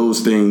those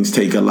things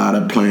take a lot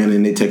of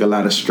planning, they take a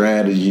lot of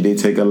strategy, they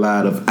take a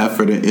lot of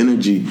effort and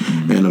energy,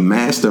 and a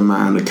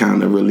mastermind to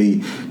kind of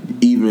really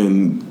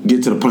even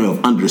get to the point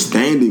of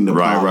understanding the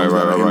problems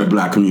that are in the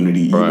black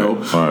community, you know.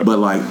 But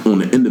like on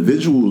the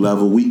individual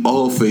level, we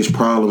all face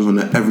problems on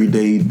an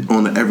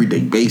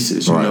everyday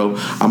basis. You know,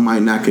 I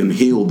might not can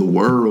heal the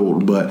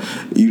world, but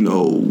you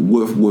know,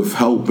 with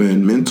help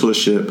and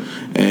mentorship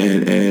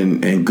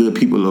and good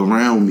people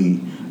around me,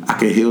 I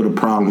can heal the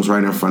problems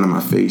right in front of my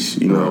face.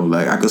 You know,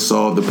 like I could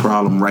solve the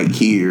problem right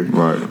here.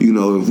 You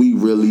know, if we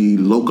really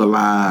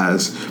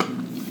localize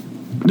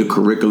the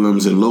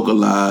curriculums and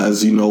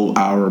localize, you know,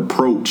 our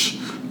approach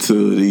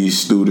to these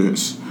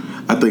students,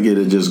 I think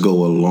it'll just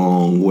go a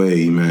long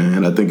way,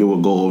 man. I think it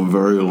will go a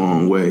very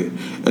long way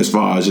as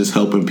far as just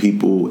helping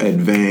people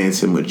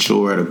advance and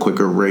mature at a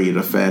quicker rate, at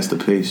a faster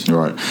pace.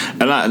 Right.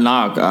 And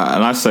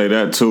I say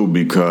that too,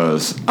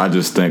 because I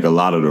just think a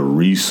lot of the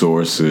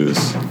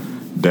resources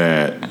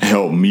that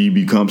helped me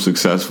become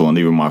successful, and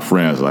even my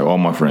friends, like all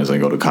my friends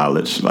ain't go to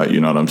college, like,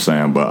 you know what I'm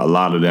saying, but a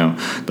lot of them,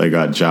 they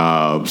got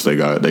jobs, they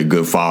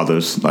good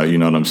fathers, like, you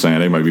know what I'm saying,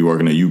 they might be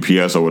working at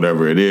UPS or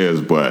whatever it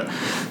is, but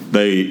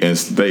they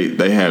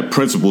had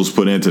principles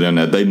put into them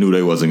that they knew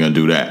they wasn't going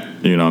to do that.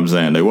 You know what I'm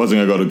saying? They wasn't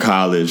going to go to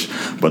college,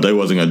 but they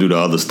wasn't going to do the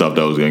other stuff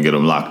that was going to get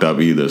them locked up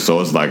either. So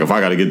it's like, if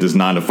I got to get this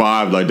 9 to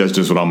 5, like, that's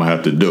just what I'm going to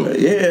have to do.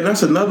 Yeah, and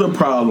that's another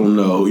problem,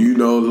 though. You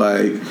know,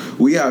 like,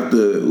 we have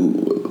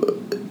to...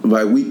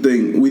 Like we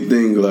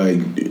think like,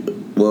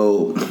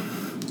 well,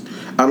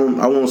 I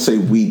won't say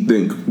we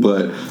think,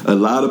 but a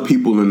lot of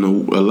people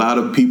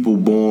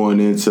born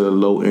into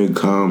low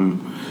income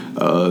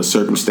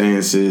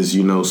circumstances,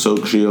 you know,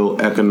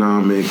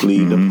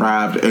 socioeconomically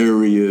deprived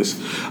areas,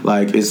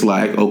 like it's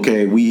like,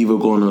 okay, we either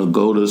gonna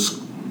go the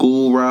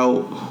school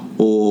route,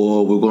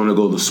 or we're going to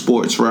go the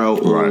sports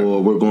route,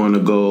 or we're going to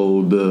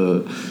go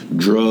the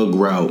drug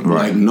route.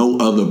 Like no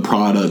other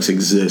products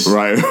exist. You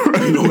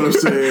know what I'm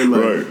saying?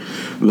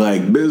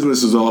 Like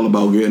business is all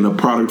about getting a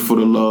product for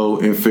the low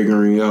and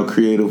figuring out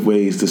creative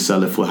ways to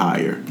sell it for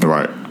higher.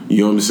 You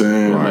know what I'm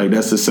saying? Like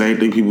that's the same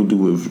thing people do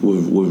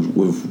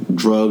with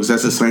drugs.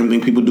 That's the same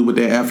thing people do with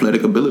their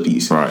athletic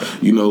abilities.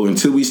 You know,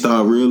 until we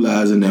start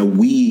realizing that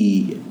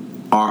we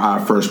are our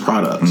first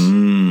products.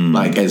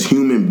 Like, as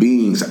human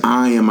beings,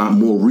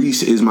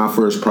 Maurice is my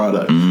first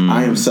product.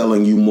 I am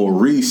selling you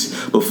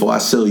Maurice before I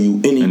sell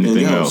you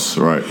anything else.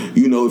 Right.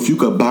 You know, if you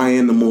could buy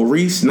into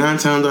Maurice 9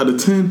 times out of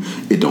 10,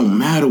 it don't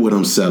matter what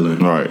I'm selling.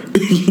 Right.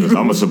 Because I'm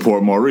going to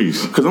support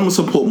Maurice.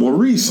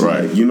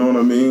 Right. Like, you know what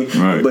I mean?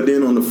 Right. But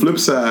then on the flip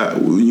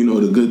side, you know,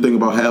 the good thing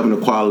about having a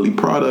quality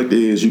product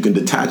is you can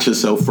detach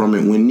yourself from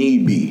it when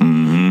need be.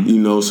 You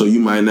know, so you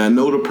might not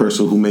know the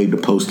person who made the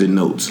Post-it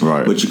notes,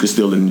 right, but you can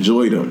still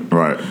enjoy them.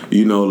 Right.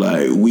 You know,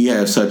 like, we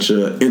have such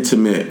an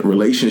intimate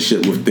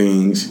relationship with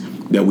things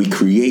that we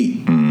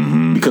create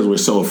because we're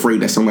so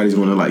afraid that somebody's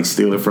going to, like,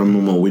 steal it from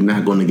them, or we're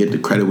not going to get the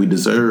credit we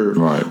deserve.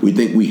 Right. We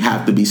think we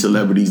have to be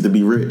celebrities to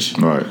be rich.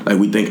 Right. Like,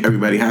 we think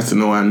everybody has to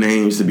know our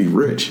names to be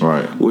rich.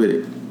 Right.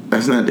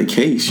 That's not the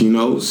case, you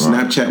know.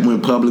 Snapchat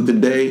went public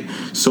today.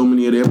 So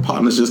many of their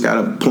partners just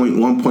got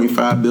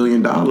 $1.5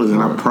 billion,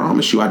 and I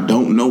promise you, I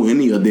don't know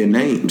any of their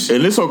names.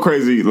 And it's so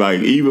crazy, like,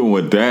 even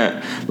with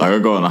that, like, I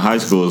go into high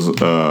schools,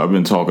 I've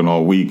been talking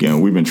all week,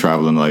 and we've been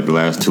traveling, like, the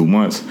last 2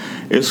 months.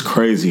 It's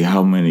crazy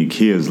how many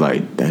kids,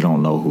 like, they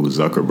don't know who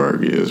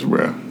Zuckerberg is,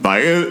 bro.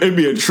 Like, it'd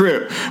be a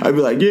trip. I'd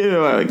be like, yeah,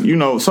 like, you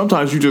know,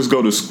 sometimes you just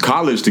go to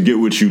college to get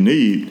what you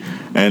need,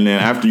 and then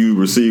after you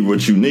receive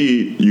what you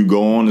need, you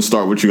go on and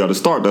start what you got to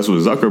start. That's what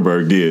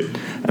Zuckerberg did.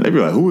 And they'd be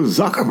like, who is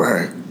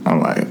Zuckerberg? I'm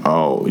like,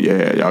 oh,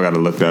 yeah, y'all got to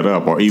look that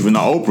up. Or even the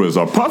Oprahs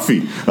or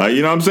Puffy. Like,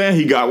 you know what I'm saying?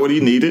 He got what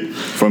he needed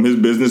from his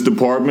business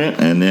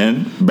department, and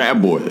then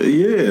bad boy.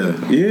 Yeah,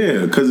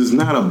 because it's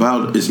not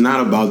about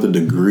the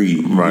degree.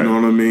 Right. You know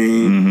what I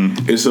mean?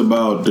 It's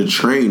about the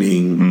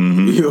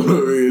training. You know what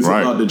I mean? It's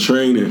about the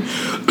training.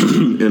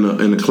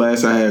 In a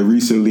class I had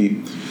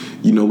recently,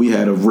 you know, we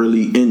had a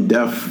really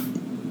in-depth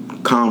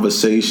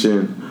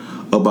conversation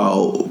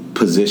about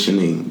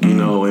positioning, you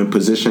know, and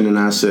positioning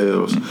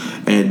ourselves,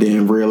 and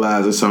then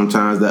realize that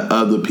sometimes that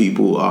other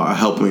people are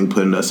helping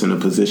putting us in a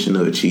position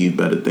to achieve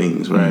better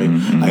things, right?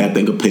 Like, I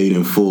think of Paid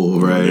in Full,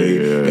 right?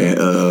 And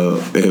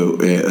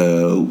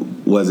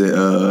was it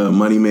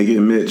Money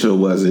Making Mitch, or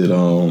was it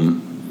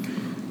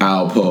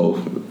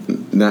Alpo?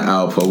 Not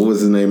Alpo. What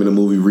was his name in the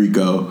movie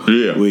Rico?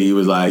 Yeah, where he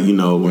was like, you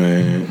know,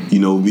 man, you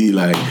know, we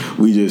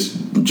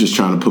just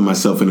trying to put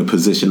myself in a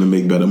position to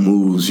make better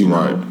moves, you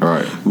know.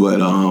 Right. But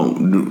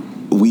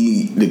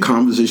the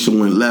conversation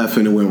went left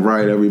and it went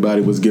right.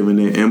 Everybody was giving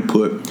their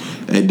input,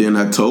 and then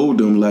I told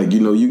them, like, you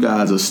know, you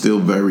guys are still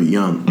very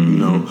young. You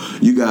know,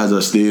 you guys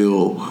are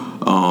still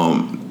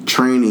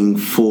training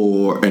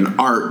for an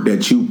art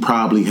that you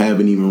probably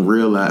haven't even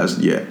realized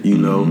yet. You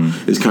know,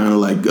 it's kind of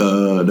like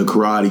the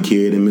Karate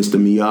Kid and Mr.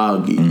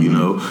 Miyagi. You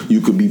know,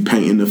 you could be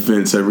painting the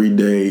fence every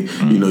day.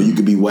 You know, you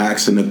could be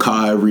waxing the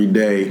car every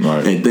day,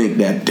 and think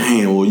that,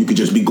 damn, or you could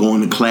just be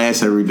going to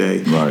class every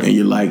day, and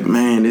you're like,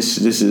 man, this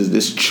is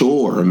this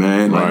chore,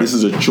 man. Like, this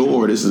is a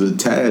chore. This is a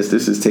task.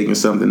 This is taking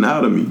something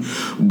out of me.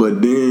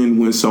 But then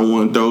when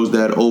someone throws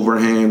that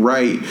overhand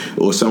right,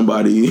 or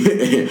somebody,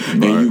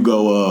 and you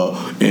go,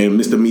 and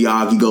Mr.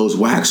 Miyagi goes,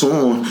 wax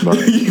on.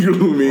 You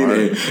know what I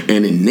mean?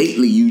 And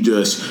innately you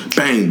just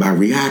bang, by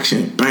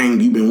reaction,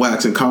 bang, you've been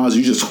waxing cars,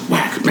 you just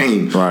whack,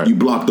 bang, you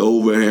block the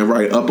overhand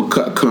right,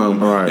 uppercut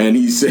come, and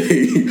he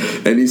say,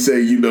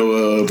 you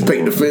know,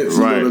 paint the fence,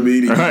 you know what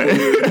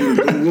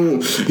I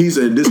mean? He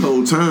said, this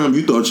whole time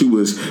you thought you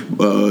was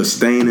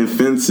staining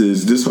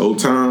fences, this whole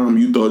time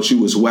you thought you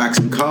was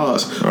waxing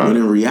cars, when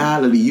in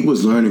reality you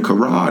was learning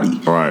karate.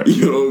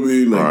 You know what I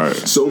mean? Like,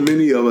 so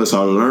many of us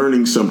are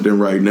learning something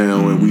right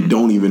now, and we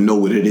don't even know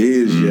what it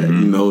is yet,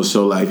 you know.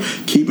 So, like,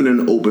 keeping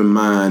an open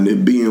mind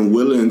and being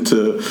willing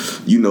to,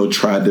 you know,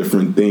 try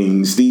different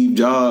things. Steve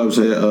Jobs,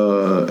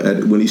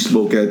 when he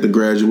spoke at the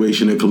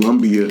graduation at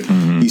Columbia,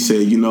 he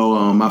said, you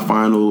know, my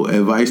final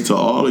advice to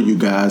all of you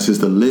guys is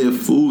to live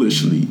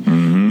foolishly.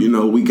 You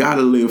know, we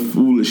gotta live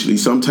foolishly.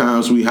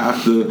 Sometimes we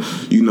have to,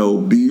 you know,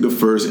 be the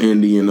first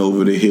Indian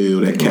over the hill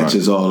that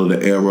catches all of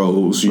the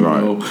arrows, you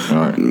know,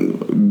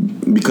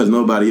 because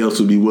nobody else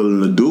would be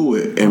willing to do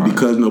it, and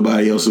because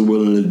nobody else is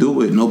willing to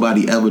do it,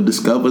 nobody ever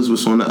discovers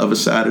what's on the other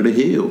side of the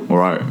hill.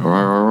 Right.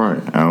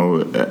 I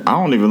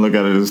don't even look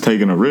at it as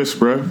taking a risk,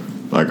 bro.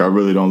 Like, I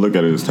really don't look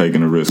at it as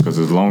taking a risk, because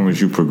as long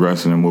as you're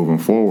progressing and moving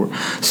forward,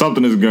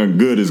 something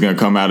good is going to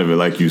come out of it,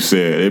 like you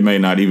said. It may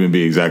not even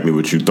be exactly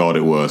what you thought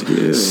it was.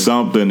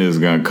 Something is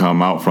going to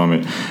come out from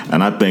it,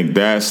 and I think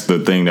that's the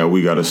thing that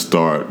we got to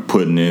start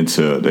putting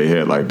into their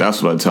head. Like,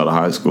 that's what I tell the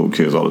high school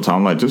kids all the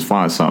time. Like, just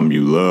find something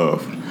you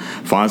love.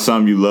 Find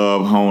something you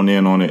love, hone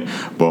in on it,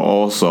 but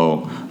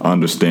also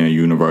understand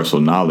universal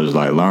knowledge.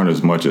 Like, learn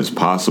as much as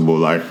possible.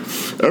 Like,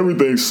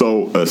 everything's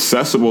so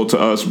accessible to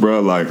us,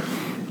 bro. Like,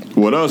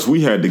 with us,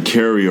 we had to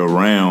carry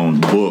around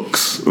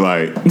books.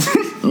 Like,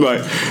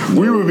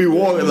 we would be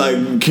walking,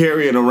 like,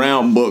 carrying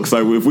around books.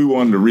 Like, if we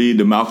wanted to read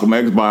the Malcolm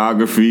X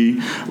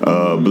biography,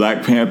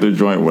 Black Panther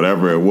joint,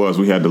 whatever it was,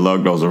 we had to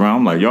lug those around.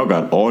 I'm like, y'all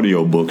got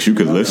audio books. You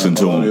could listen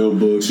to them. Audio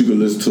books. You can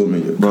listen to them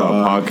in your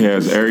car.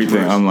 Podcasts,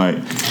 everything. I'm like,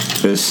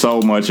 there's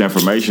so much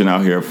information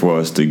out here for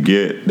us to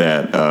get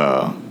that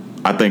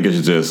I I think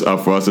it's just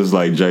for us. It's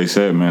like Jay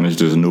said, man. It's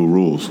just new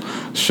rules,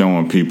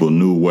 showing people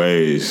new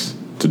ways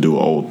to do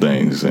old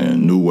things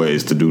and new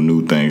ways to do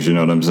new things. You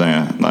know what I'm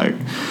saying? Like,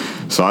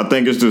 so I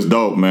think it's just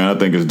dope, man. I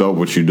think it's dope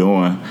what you're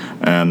doing.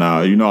 And,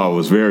 I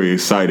was very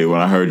excited when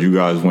I heard you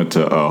guys went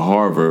to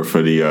Harvard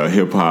for the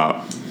Hip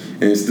Hop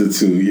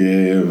Institute.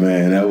 Yeah,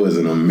 man. That was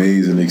an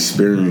amazing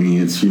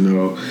experience,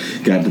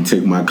 Got to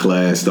take my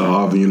class to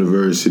Harvard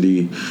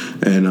University.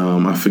 And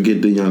I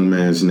forget the young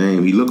man's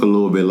name. He looked a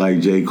little bit like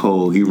J.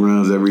 Cole. He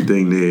runs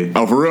everything there.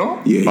 Oh, for real?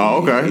 Yeah.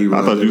 Oh, okay.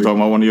 I thought you were talking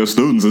about one of your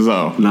students or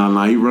something.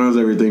 Nah, he runs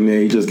everything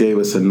there. He just gave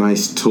us a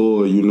nice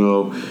tour,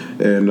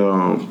 And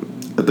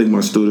I think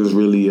my students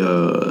really,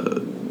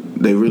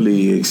 they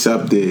really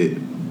accepted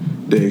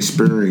the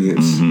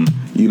experience.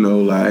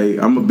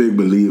 Mm-hmm. I'm a big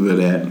believer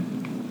that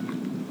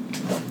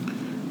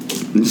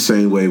the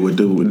same way with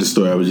the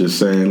story I was just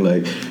saying,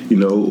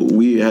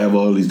 we have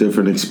all these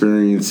different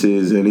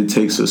experiences, and it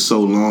takes us so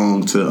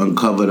long to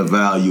uncover the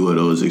value of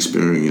those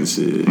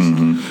experiences.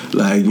 Mm-hmm.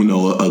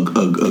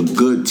 A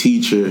good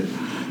teacher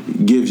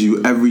gives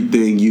you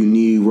everything you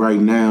need right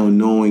now,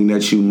 knowing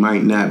that you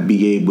might not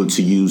be able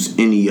to use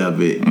any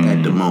of it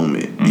at the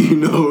moment.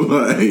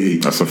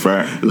 That's a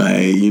fact.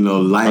 Life.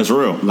 That's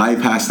real.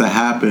 Life has to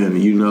happen.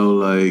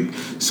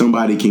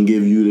 Somebody can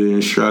give you the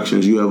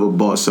instructions. You ever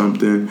bought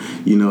something?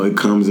 It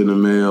comes in the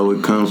mail.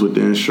 It comes with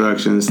the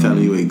instructions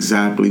telling you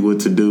exactly what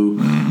to do,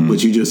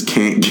 but you just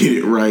can't get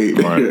it right.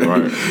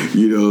 Right.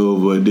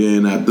 But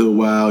then after a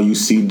while, you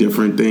see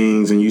different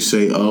things, and you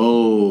say,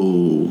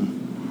 "Oh,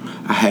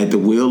 I had the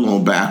wheel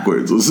on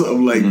backwards," or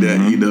something like that,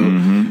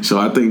 Mm-hmm. So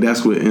I think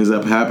that's what ends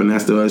up happening.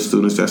 That's the other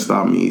students that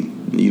stop me,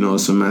 a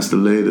semester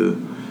later,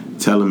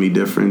 telling me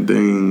different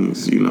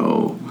things,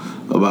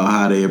 about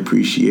how they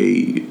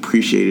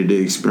appreciated the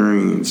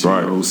experience.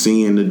 Right.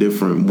 Seeing the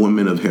different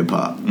women of hip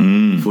hop,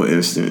 for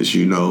instance,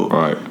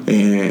 Right.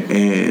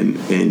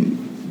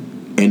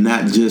 And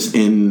not just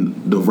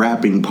in the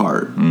rapping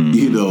part,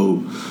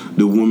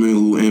 the women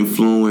who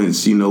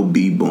influence,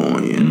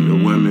 b-boying, the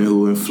women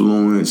who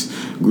influence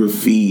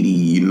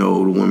graffiti, the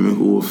women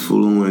who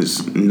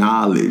influence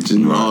knowledge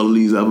and all of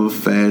these other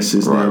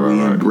facets that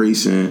we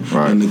embracing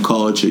in the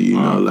culture,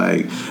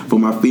 for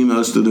my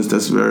female students,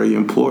 that's very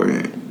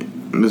important.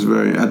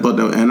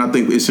 I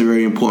think it's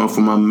very important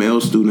for my male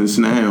students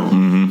now.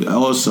 Mm-hmm.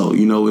 Also,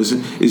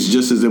 it's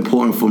just as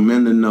important for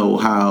men to know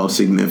how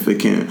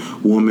significant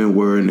women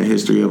were in the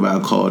history of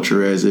our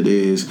culture as it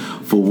is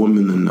for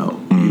women to know.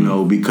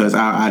 Because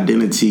our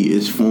identity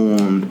is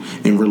formed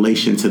in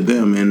relation to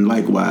them, and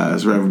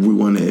likewise, whether we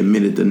want to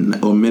admit it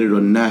or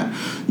not.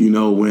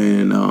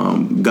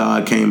 When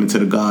God came into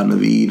the Garden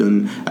of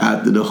Eden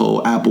after the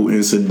whole apple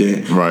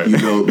incident, right?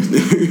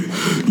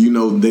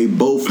 They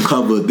both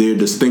covered their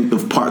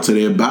distinctive parts of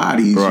their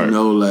bodies, right.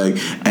 Like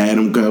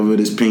Adam covered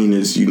his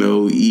penis,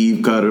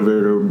 Eve covered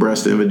her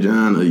breast and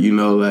vagina,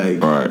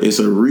 right. It's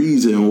a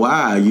reason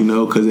why,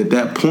 because at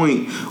that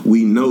point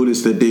we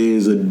noticed that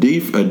there's a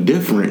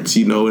difference,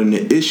 and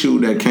the issue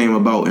that came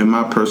about, in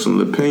my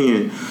personal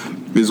opinion,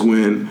 is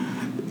when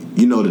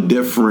the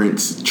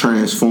difference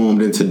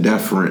transformed into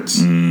deference.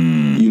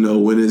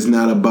 When it's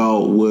not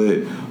about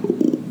what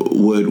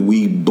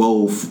we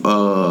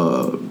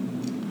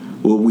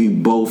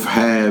both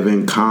have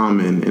in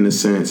common, in a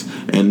sense,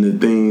 and the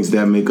things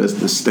that make us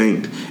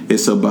distinct.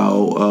 It's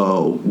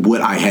about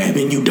what I have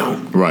and you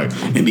don't. Right.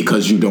 And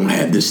because you don't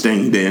have this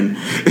thing, then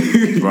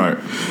right.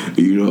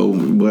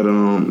 But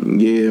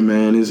yeah,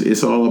 man,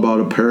 it's all about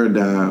a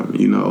paradigm.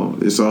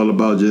 It's all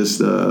about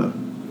just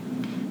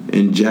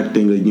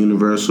injecting a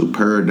universal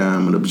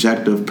paradigm, an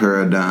objective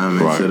paradigm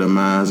into the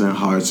minds and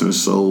hearts and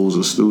souls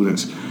of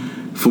students.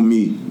 For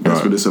me,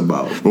 that's what it's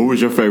about. What was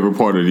your favorite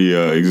part of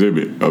the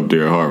exhibit up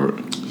there at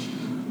Harvard?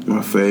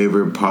 My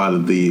favorite part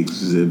of the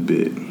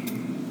exhibit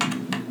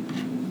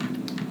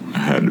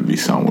had to be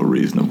something with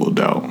reasonable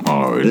doubt.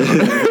 Already.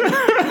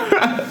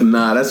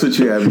 Nah, that's what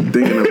you have me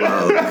thinking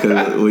about.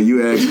 Because when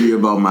you ask me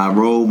about my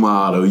role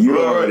model, you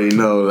already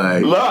know,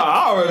 like.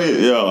 Nah,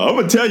 I'm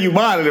gonna tell you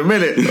mine in a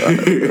minute.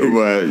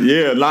 But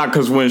yeah,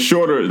 because when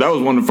Shorter, that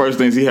was one of the first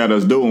things he had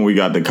us do when we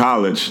got to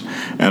college.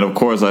 And of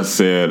course, I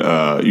said,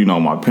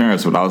 my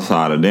parents, but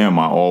outside of them,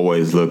 I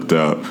always looked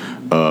up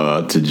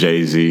to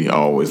Jay-Z. I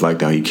always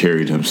liked how he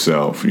carried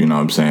himself,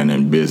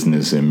 in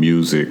business and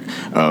music.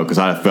 Because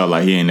I felt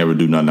like he ain't never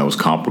do nothing that was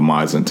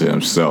compromising to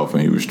himself,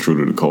 and he was true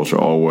to the culture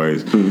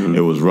always. Mm-hmm.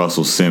 It was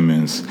Russell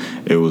Simmons.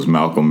 It was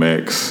Malcolm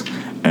X.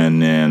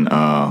 And then,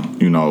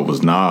 it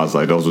was Nas.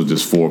 Like, those were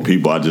just four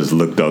people I just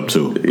looked up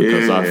to.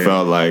 Because I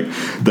felt like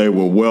they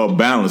were well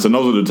balanced. And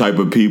those are the type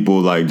of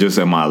people, like, just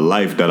in my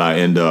life that I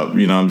end up,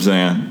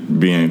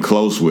 being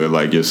close with,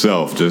 like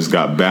yourself. Just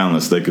got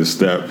balanced. They could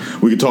step.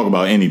 We could talk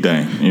about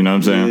anything. You know what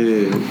I'm saying?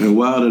 Yeah. And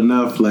wild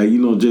enough, like,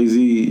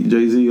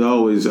 Jay-Z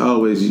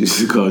always used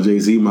to call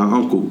Jay-Z my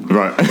uncle.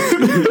 Right.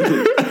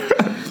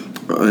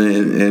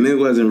 and it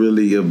wasn't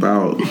really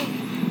about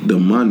the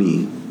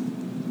money.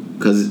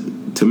 Because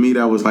to me,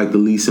 that was like the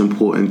least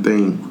important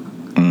thing.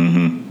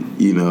 Mm-hmm.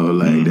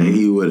 That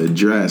he would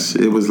address.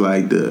 It was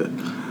like the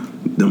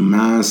the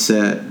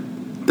mindset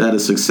that a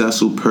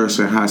successful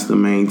person has to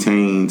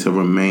maintain to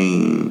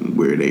remain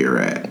where they are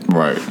at.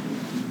 Right.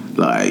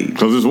 Like,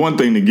 because it's one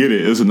thing to get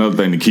it, it's another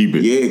thing to keep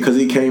it. Yeah, because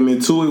he came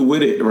into it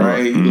with it,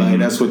 right? Mm-hmm. Like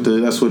that's what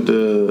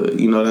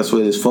that's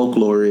what his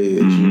folklore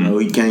is. Mm-hmm. You know,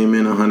 he came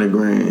in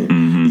 $100,000.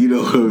 Mm-hmm. You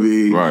know what I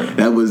mean? Right.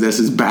 That's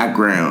his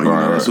background. You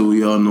know, that's what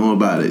we all know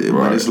about it.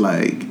 Right. But it's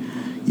like,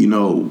 you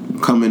know,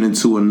 coming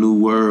into a new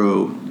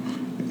world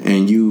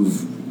and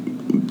you've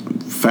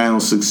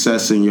found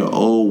success in your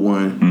old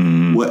one.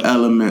 Mm-hmm. What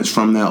elements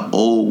from that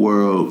old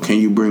world can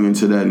you bring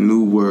into that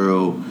new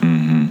world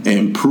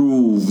and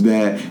prove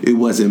that it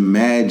wasn't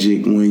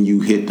magic when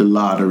you hit the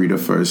lottery the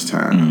first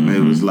time? It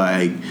was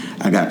like,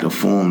 I got the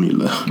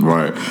formula.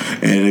 Right.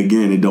 And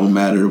again, it don't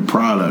matter the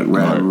product,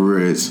 rather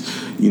it's,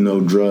 you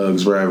know,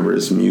 drugs, rather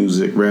it's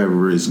music,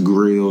 rather it's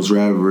grills,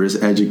 rather it's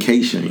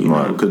education, you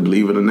know, because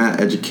believe it or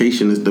not,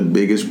 education is the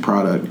biggest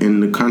product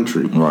in the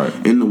country,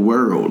 in the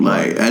world.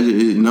 Like,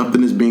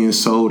 nothing is being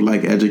sold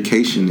like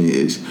education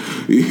is.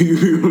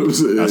 You know what I'm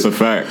saying? That's a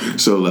fact.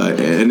 So, like,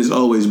 and it's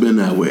always been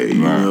that way,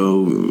 you know,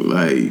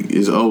 like,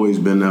 it's always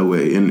been that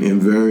way in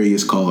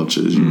various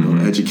cultures, you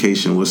know.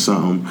 Education was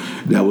something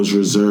that was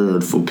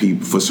reserved for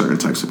people, for certain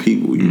types of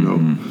people, you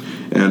know.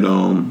 And,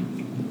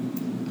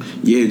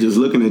 yeah, just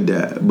looking at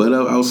that. But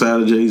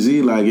outside of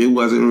Jay-Z, like, it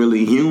wasn't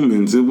really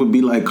humans. It would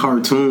be like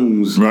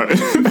cartoons. Right.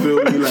 You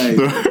feel me? Like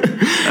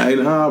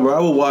nah, bro. I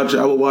would watch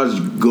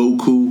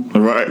Goku.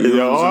 Right. You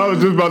know I was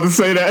just about to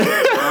say that.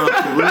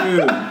 For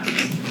real.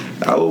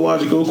 I would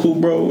watch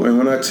Goku, bro. And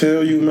when I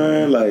tell you,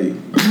 man, like,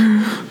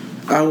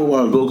 I would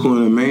watch Goku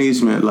in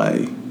amazement.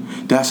 Like,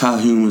 that's how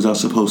humans are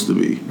supposed to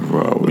be.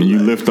 Bro, when you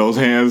lift those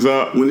hands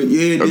up.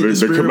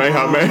 The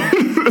Kamehameha.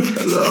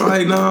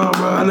 Like, nah,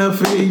 bro. I never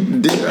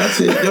forget. I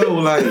said, yo,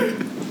 like,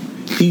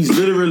 he's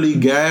literally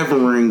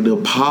gathering the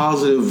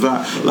positive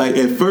vibe. Like,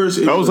 at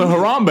first, that was a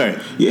Harambe.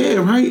 Yeah,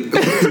 right.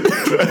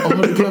 All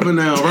the clever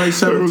now, right?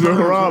 It was a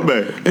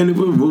Harambe. And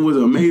what was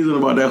amazing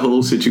about that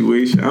whole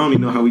situation, I don't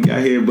even know how we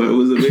got here, but what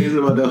was amazing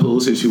about that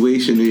whole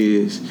situation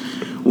is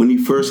when he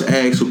first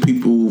asked for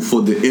people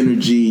for the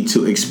energy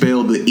to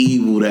expel the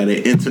evil that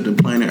had entered the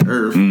planet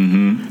Earth,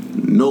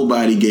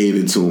 nobody gave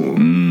it to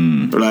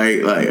him. Like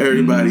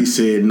everybody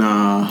said,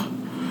 nah.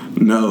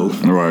 No.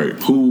 Right.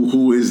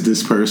 Who is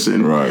this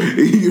person? Right.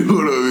 You know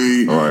what I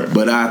mean? Right.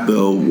 But after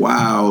a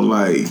while,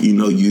 like, you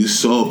know, you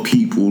saw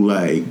people,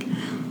 like,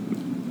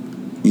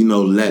 you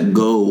know, let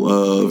go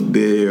of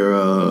their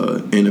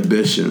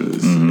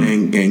inhibitions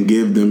and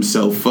give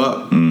themselves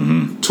up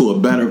to a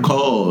better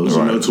cause,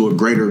 you know, to a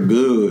greater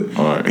good.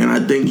 Right. And I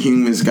think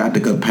humans got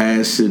the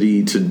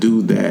capacity to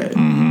do that.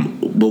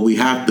 But we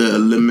have to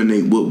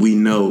eliminate what we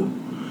know.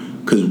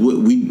 Because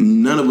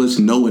none of us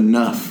know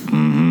enough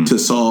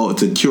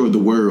to cure the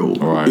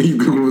world. Right. You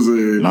know what I'm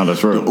saying? No,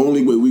 that's right. The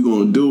only way we're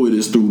going to do it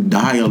is through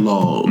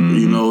dialogue.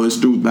 You know, it's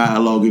through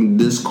dialogue and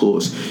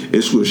discourse.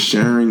 It's with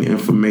sharing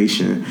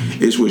information.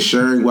 It's with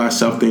sharing why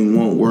something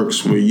won't work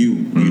for you.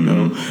 You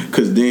know,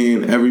 because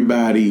then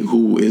everybody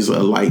who's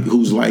like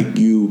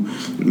you,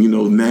 you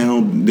know,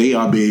 now they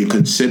are being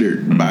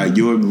considered by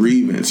your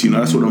grievance. You know,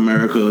 that's what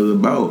America is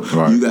about.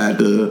 Right. You got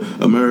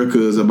America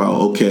is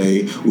about,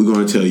 okay, we're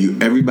going to tell you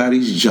everybody's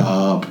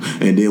job,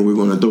 and then we're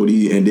going to throw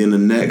these, and then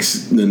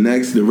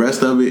the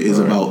rest of it is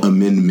about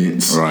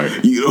amendments. Right.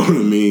 You know what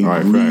I mean?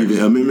 Right.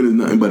 Amendment is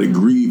nothing but a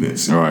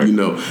grievance. Right. You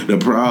know, the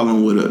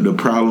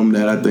problem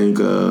that I think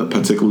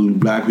particularly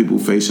black people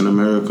face in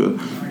America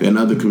and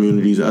other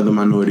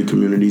minority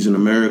communities in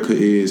America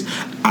is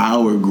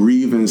our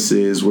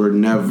grievances were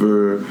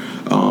never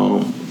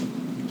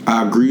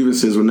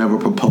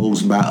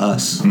proposed by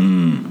us.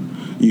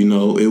 You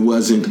know, it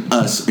wasn't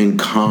us in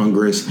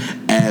Congress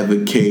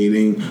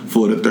advocating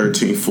for the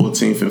 13th,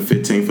 14th, and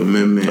 15th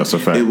Amendment. That's a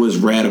fact. It was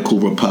radical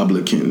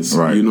Republicans.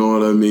 Right. You know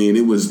what I mean?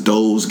 It was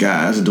those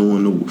guys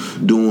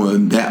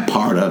doing that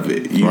part of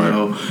it, you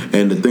know?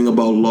 And the thing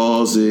about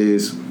laws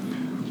is,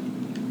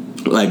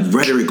 like,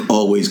 rhetoric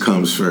always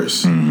comes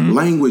first.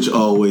 Language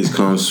always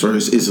comes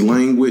first. It's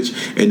language,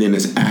 and then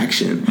it's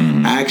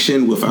action.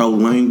 Action without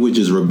language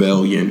is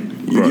rebellion.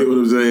 You get what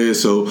I'm saying?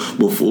 So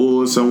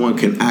before someone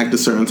can act a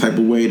certain type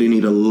of way, they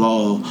need a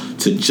law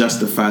to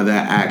justify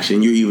that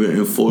action. You're either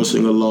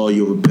enforcing a law,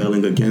 you're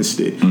rebelling against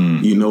it.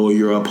 You know, or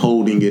you're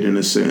upholding it in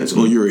a sense,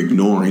 or you're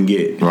ignoring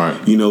it. Right.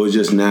 You know, it's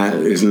just not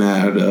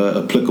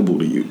applicable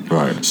to you.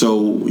 Right.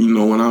 So, you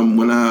know,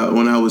 when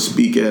I would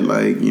speak at,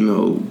 like, you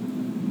know,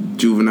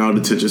 juvenile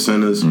detention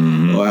centers,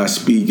 or I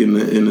speak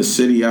in the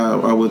city,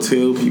 I would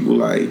tell people,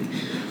 like,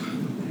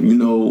 you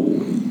know,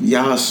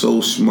 y'all so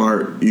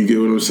smart. You get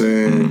what I'm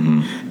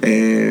saying?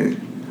 And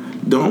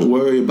don't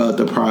worry about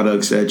the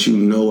products that you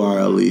know are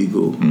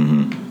illegal.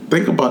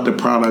 Think about the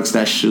products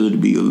that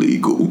should be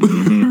illegal.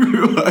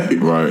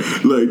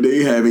 Like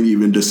they haven't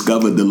even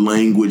discovered the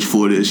language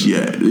for this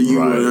yet. You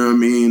know what I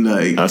mean?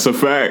 Like, that's a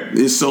fact.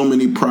 There's so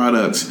many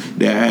products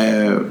that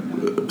have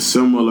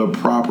similar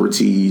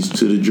properties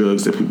to the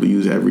drugs that people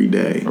use every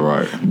day.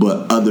 Right.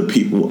 But other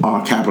people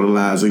are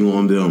capitalizing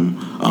on them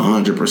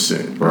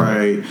 100%.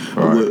 Right.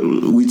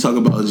 We talk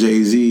about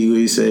Jay-Z.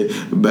 he said,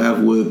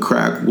 back where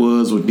crack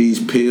was, with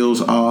these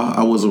pills are,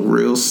 I was a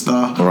real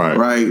star.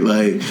 Right?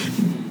 Like,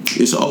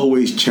 it's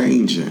always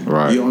changing.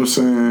 Right. You know what I'm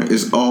saying?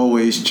 It's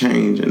always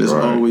changing. It's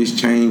always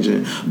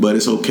changing. But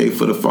it's okay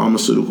for the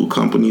pharmaceutical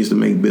companies to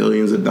make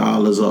billions of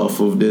dollars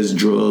off of this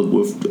drug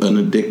with an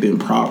addicting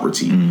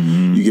property.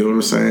 You get what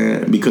I'm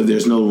saying? Because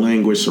there's no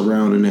language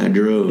surrounding that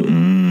drug.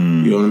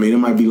 You know what I mean? There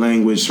might be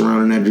language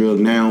surrounding that drug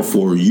now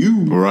for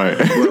you. Right.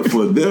 But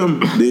for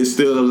them, they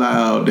still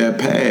allow that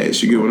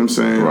pass. You get what I'm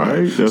saying?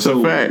 Right. That's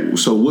a fact.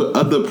 So what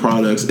other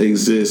products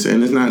exist?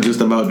 And it's not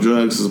just about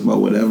drugs. It's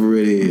about whatever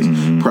it is.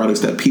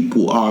 Products that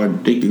people are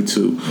addicted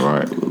to.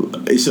 Right.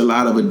 It's a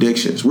lot of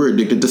addictions. We're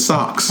addicted to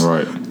socks.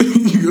 Right.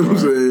 You know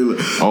what I'm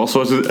saying? All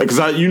sorts of... Because,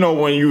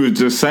 when you were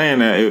just saying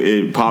that,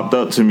 it popped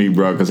up to me,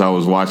 bro, because I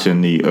was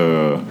watching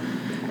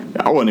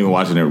I wasn't even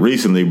watching it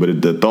recently,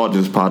 but the thought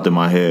just popped in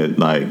my head.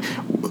 Like,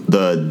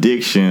 the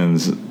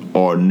addictions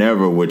are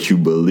never what you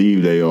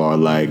believe they are.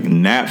 Like,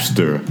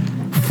 Napster,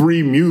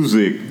 free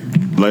music,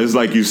 like, it's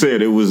like you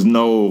said, it was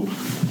no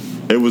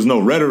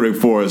rhetoric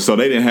for it, so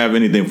they didn't have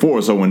anything for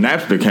it. So when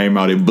Napster came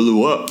out, it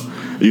blew up.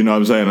 You know what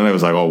I'm saying? And they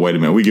was like, oh, wait a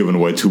minute, we giving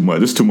away too much.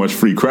 There's too much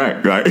free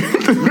crack. Like,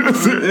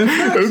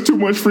 there's too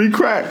much free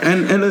crack.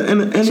 And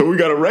so we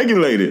got to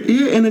regulate it.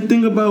 Yeah, and the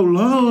thing about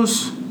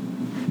laws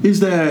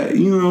is that,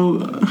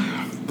 and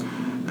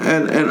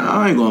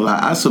I ain't gonna lie,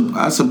 I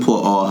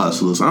support all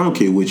hustlers. I don't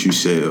care what you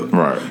sell.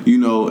 Right.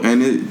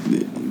 And it,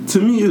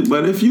 to me,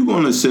 but if you're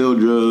gonna sell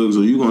drugs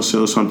or you're gonna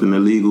sell something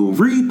illegal,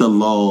 read the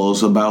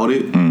laws about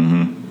it.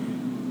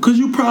 Because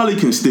you probably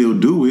can still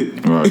do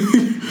it. Right.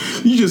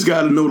 You just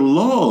got to know the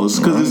laws.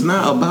 Because it's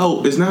not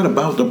about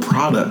the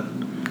product.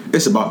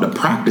 It's about the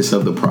practice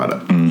of the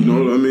product. You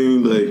know what I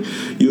mean? Like,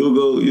 you'll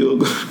go.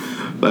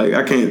 Like,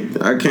 I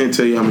can't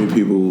tell you how many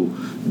people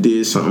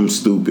did something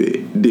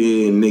stupid.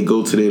 Then they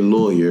go to their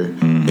lawyer,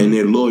 and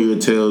their lawyer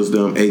tells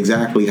them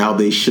exactly how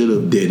they should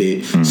have did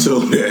it, so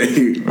that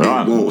it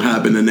won't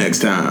happen the next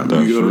time.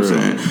 That's you know what real.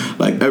 I'm saying?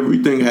 Like,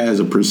 everything has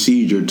a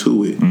procedure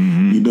to it.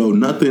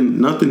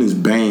 Nothing is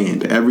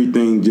banned.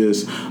 Everything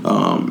just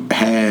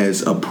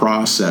has a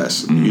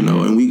process.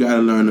 And we got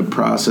to learn the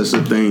process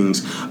of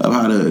things, of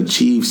how to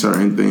achieve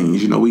certain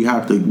things. We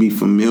have to be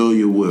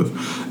familiar with,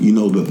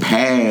 the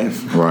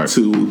path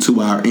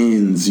to our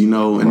ends.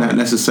 And not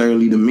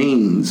necessarily the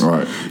means.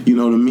 Right.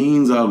 The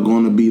means are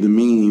going to be the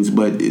means,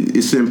 but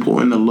it's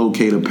important to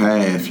locate a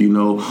path,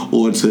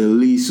 or to at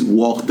least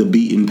walk the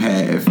beaten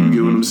path. You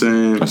get what I'm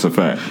saying? That's a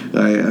fact.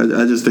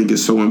 I just think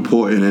it's so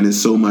important, and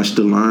it's so much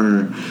to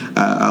learn.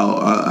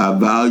 I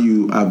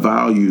value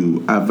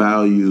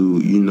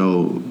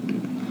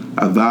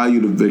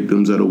the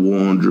victims of the war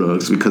on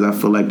drugs, because I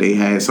feel like they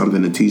had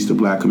something to teach the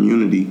black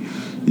community.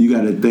 You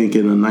got to think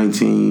in the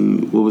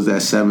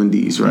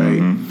 70s,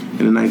 right?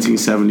 In the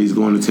 1970s,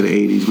 going into the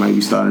 80s, might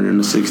be starting in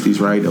the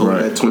 60s, right?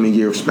 Over that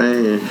 20-year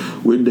span,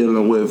 we're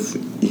dealing with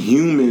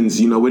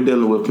humans. We're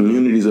dealing with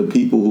communities of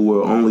people who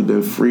have only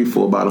been free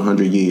for about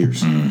 100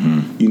 years.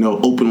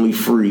 Openly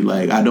free.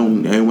 Like,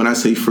 and when I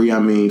say free, I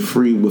mean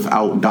free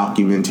without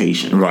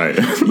documentation. Right.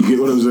 You get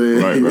what I'm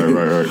saying?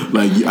 Right.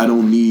 Like, I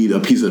don't need a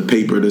piece of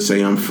paper to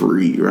say I'm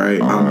free, right?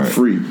 I'm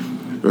free,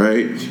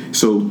 right?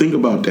 So think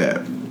about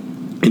that.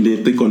 And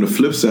then think on the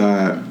flip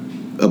side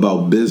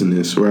about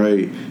business,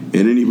 right?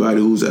 And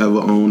anybody who's ever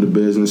owned a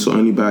business, or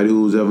anybody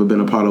who's ever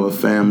been a part of a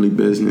family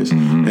business,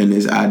 and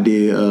this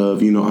idea of,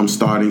 I'm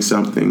starting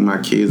something, my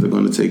kids are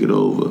going to take it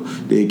over,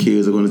 their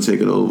kids are going to take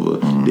it over,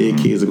 their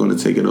kids are going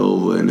to take it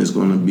over, and it's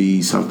going to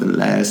be something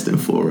lasting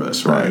for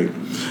us, right?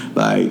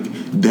 Like,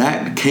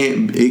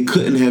 it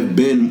couldn't have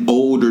been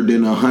older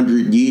than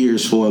 100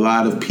 years for a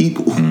lot of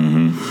people. You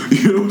know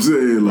what I'm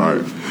saying?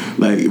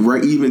 Like,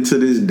 right, even to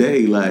this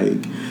day,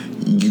 like,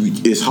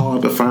 it's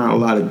hard to find a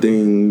lot of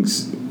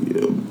things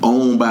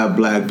owned by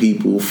black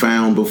people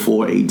found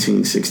before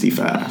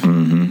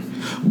 1865.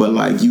 But,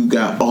 like, you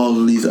got all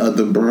of these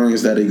other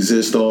brands that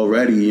exist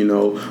already,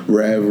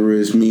 wherever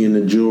it's me in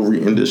the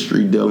jewelry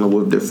industry dealing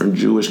with different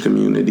Jewish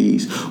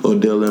communities, or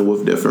dealing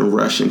with different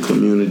Russian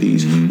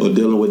communities, or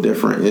dealing with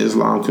different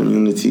Islam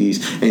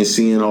communities, and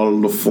seeing all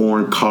of the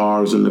foreign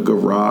cars in the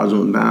garage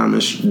on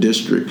Diamond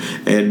District,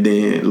 and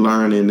then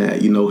learning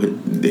that,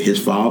 his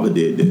father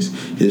did this,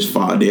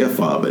 their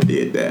father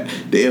did that,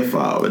 their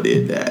father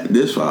did that,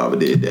 this father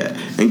did that.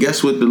 And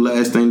guess what the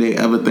last thing they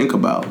ever think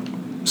about?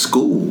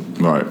 School.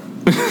 Right.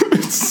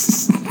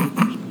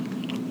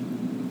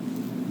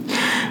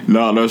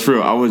 No, that's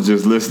real. I was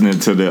just listening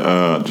to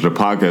the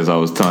podcast I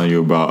was telling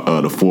you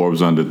about, the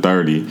Forbes under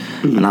 30,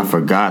 and I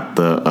forgot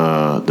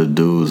the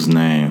dude's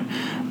name,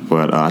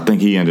 but I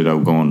think he ended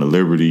up going to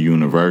Liberty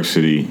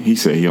University. He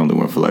said he only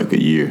went for like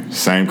a year.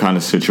 Same kind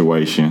of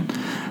situation.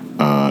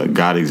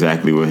 Got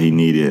exactly what he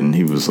needed, and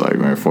he was like,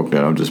 man, fuck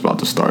that, I'm just about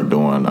to start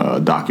doing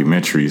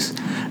documentaries,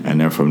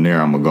 and then from there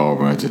I'm gonna go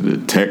over into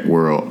the tech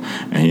world.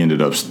 And he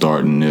ended up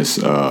starting this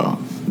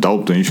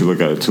dope thing, you should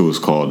look at it too, it's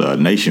called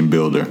Nation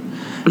Builder.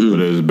 But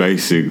it's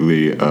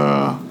basically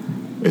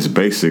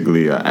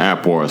an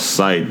app or a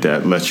site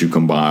that lets you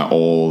combine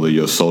all of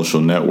your social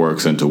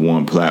networks into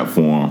one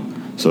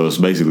platform, So it's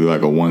basically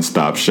like a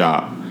one-stop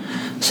shop.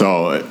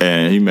 So,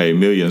 and he made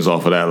millions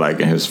off of that,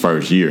 like, in his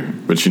first year.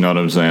 But you know what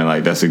I'm saying?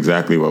 Like, that's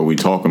exactly what we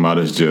talking about,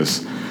 is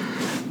just,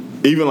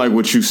 even like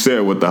what you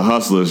said with the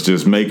hustlers,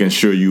 just making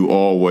sure you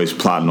always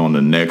plotting on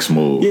the next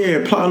move.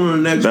 Yeah, plotting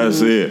on the next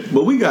That's move. it.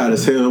 But we gotta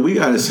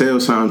sell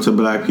something to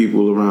black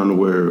people around the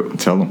world.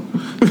 Tell them.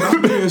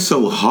 Stop being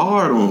so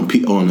hard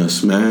on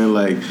us, man.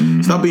 Like,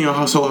 stop being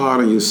so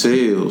hard on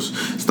yourselves.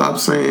 Stop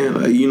saying,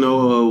 like,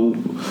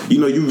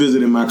 you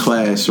visited my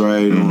class,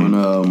 right,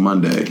 on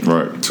Monday,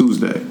 right,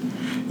 Tuesday.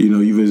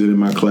 You visited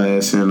my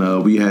class,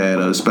 and we had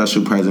a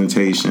special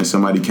presentation.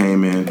 Somebody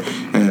came in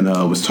and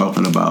was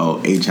talking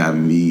about HIV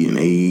and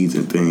AIDS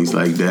and things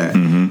like that.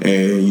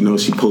 And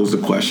she posed a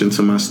question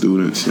to my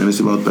students, and it's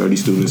about 30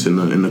 students in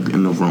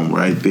the room,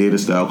 right, theater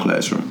style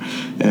classroom.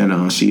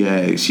 And she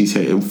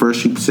said,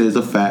 first she says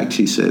a fact.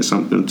 She said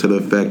something to the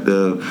effect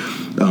of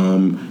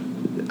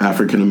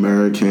African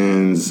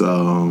Americans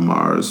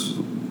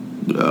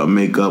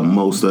make up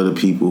most of the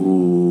people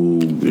who.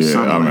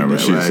 Yeah, I remember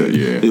she said.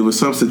 Yeah, it was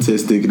some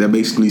statistic that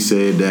basically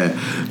said that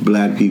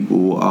black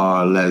people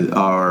are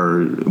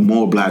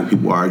more black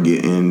people are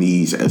getting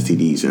these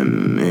STDs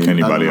and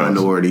anybody other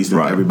minorities than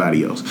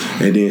everybody else.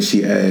 And then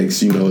she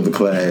asked, the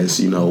class,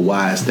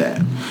 why is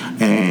that?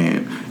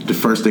 And the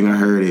first thing I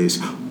heard is,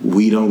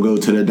 we don't go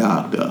to the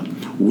doctor.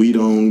 We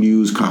don't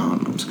use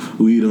condoms.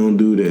 We don't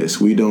do this.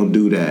 We don't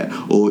do that.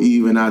 Or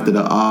even after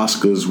the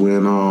Oscars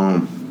when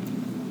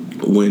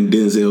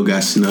Denzel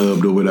got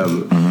snubbed or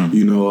whatever.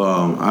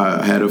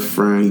 I had a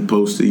friend, he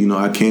posted,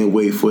 I can't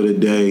wait for the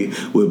day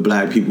where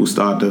black people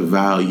start to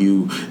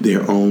value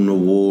their own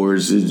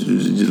awards. It's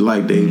just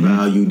like they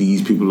value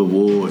these people's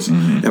awards.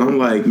 And I'm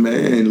like,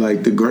 man,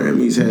 like, the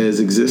Grammys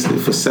has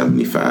existed for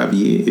 75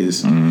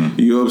 years. You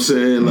know what I'm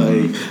saying?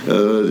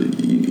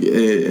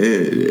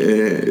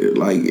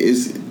 Like,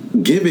 it's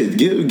give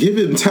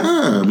it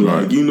time.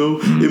 Right. Like,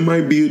 it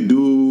might be a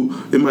dude,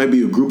 it might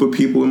be a group of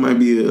people, it might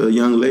be a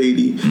young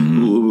lady,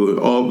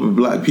 all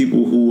black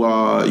people who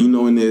are,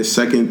 in their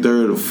second,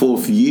 third, or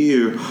fourth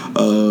year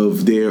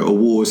of their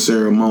award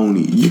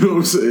ceremony. You know what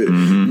I'm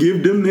saying?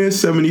 Give them their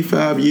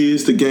 75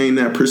 years to gain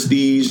that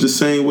prestige the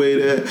same way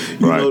that,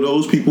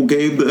 those people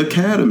gave the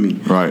Academy.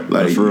 Right.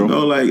 Like, that's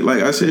real.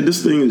 Like I said,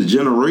 this thing is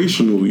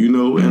generational,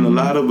 and a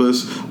lot of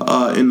us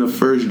are in the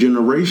first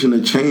generation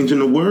of changing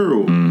the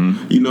world.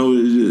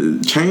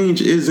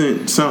 Change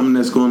isn't something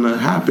that's going to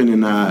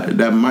happen,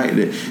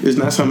 it's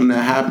not something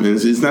that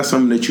happens. It's not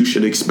something that you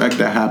should expect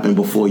to happen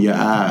before your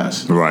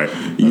eyes. Right.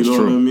 You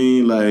know what I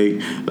mean?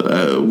 Like,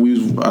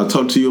 I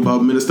talked to you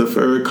about Minister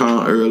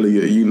Farrakhan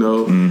earlier,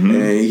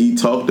 and he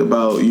talked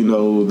about,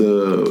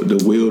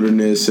 the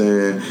wilderness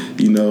and,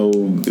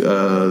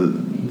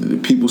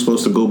 people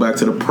supposed to go back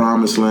to the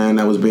promised land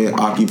that was being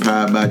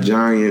occupied by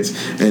giants,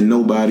 and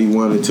nobody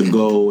wanted to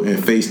go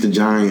and face the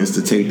giants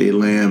to take their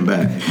land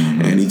back.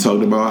 And he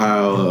talked about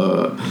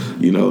how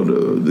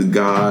the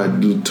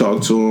God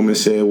talked to him and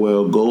said,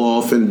 well, go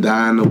off and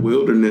die in the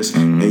wilderness,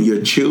 and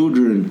your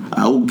children,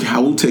 I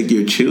will take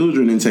your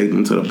children and take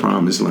them to the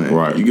promised land.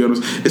 Right. You get what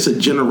I'm saying? It's a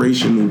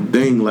generational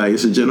thing. Like,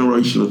 it's a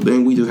generational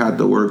thing. We just have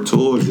to work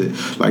towards it.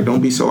 Like,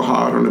 don't be so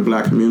hard on the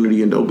black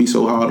community, and don't be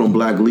so hard on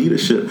black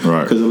leadership.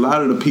 Right. Because a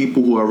lot of the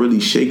people who are really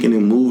shaking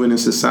and moving in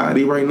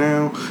society right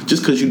now,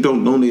 just because you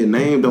don't know their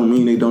name don't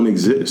mean they don't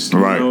exist.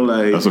 Right.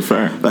 Like, that's a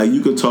fact. Like,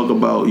 you could talk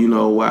about,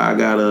 why I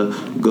gotta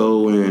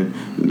go and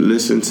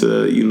listen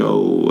to,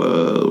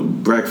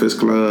 Breakfast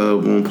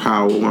Club on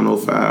Power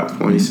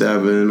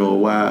 105.7, or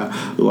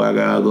why do I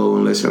gotta go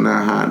and listen to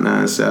Hot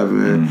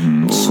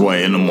 97,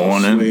 Sway in the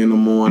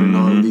morning.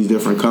 All of these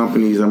different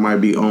companies that might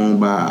be owned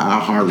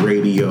by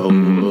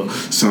iHeartRadio or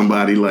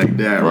somebody like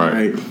that,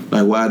 right?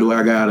 Like, why do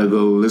I gotta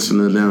go listen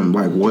to them?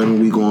 Like, when are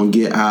we gonna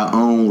get our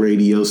own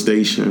radio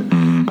station?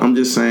 I'm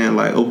just saying,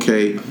 like,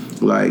 okay,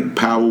 like,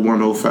 Power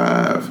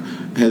 105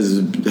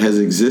 has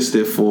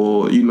existed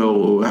for,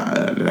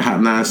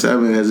 Hot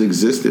 97 has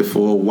existed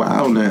for a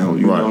while now.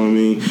 You know what I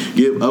mean?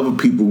 Give other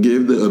people,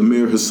 give the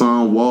Amir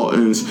Hassan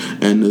Waltons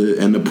and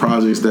the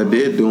projects that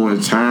they're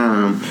doing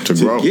time to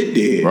get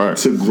there,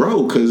 to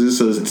grow, because it's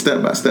a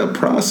step-by-step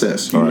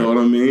process. You know what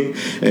I mean?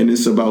 And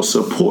it's about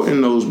supporting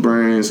those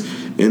brands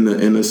in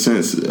a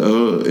sense,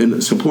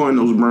 supporting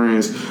those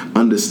brands,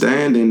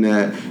 understanding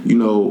that,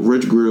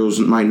 Rich Grills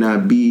might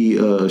not be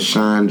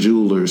Shine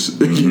Jewelers.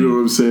 You know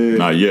what I'm saying?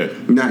 Not yet.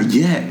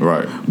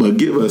 Right. But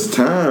give us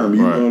time.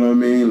 You know what I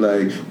mean?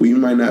 Like, we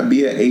might not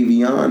be at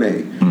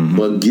Aviane,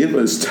 but give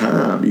us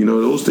time.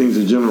 Those things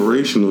are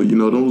generational.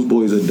 Those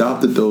boys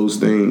adopted those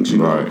things.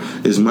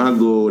 It's my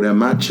goal that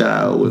my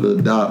child would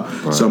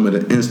adopt some of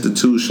the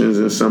institutions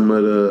and some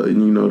of the,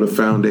 the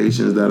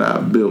foundations that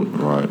I've built.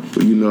 Right.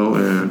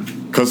 And...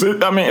 Because,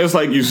 it's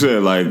like you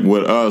said, like,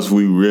 with us,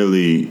 we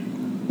really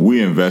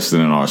we invested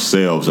in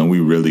ourselves and we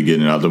really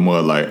getting out the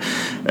mud. Like,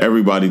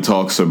 everybody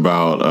talks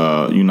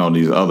about,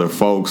 these other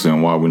folks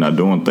and why we're not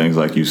doing things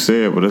like you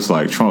said, but it's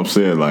like Trump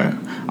said, like,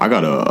 I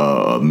got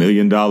a $1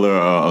 million,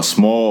 a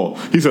small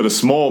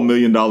 $1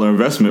 million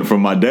investment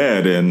from my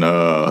dad, and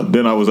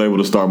then I was able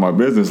to start my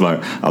business.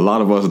 Like, a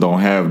lot of us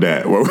don't have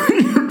that. Well,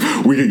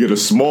 we could get a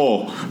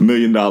small $1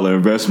 million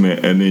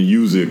investment and then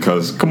use it,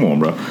 because, come on,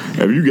 bro.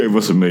 If you gave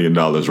us $1 million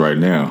right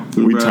now,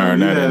 we turn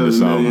that into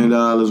something. $1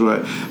 million,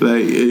 right?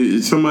 Like,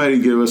 if somebody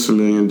give us $1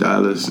 million,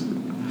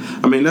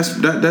 I mean,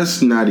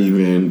 that's not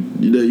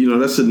even,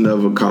 that's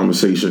another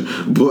conversation.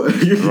 But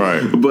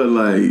right. But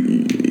like,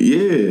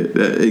 yeah,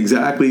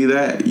 exactly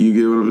that. You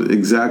get what I'm,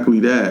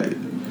 exactly that.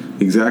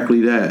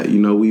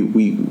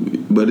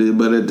 But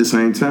at the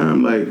same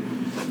time, like,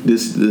 the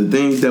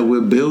things that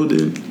we're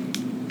building,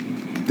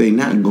 they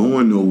not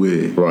going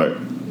nowhere. Right.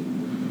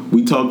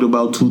 We talked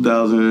about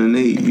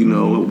 2008.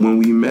 When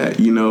we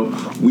met.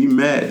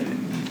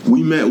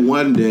 We met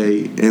one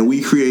day and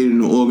we created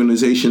an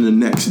organization the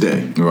next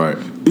day. Right.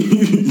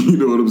 You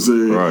know what I'm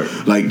saying? Right.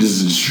 Like,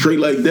 just straight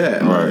like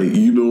that. Right. Like,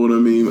 you know what I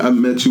mean? I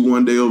met you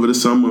one day over the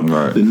summer.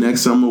 Right. The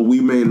next summer, we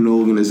made an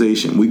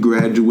organization. We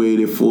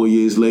graduated 4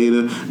 years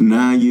later.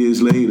 9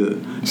 years later.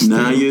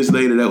 9 years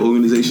later, that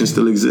organization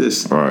still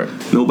exists. Right.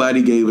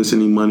 Nobody gave us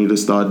any money to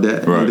start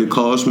that. Right. Did it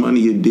cost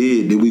money? It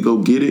did. Did we go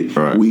get it?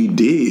 Right. We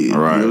did.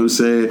 Right. You know what I'm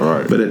saying?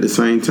 Right. But at the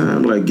same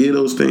time, like, give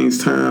those things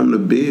time to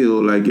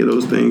build. Like, give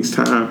those things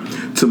time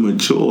to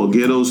mature.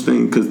 Give those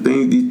things, because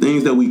these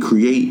things that we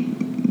create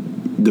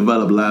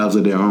develop lives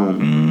of their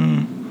own.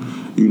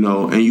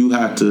 And you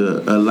have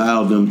to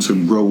allow them to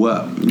grow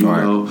up, you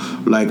know,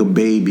 like a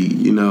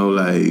baby,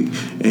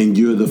 and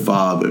you're the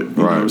father, you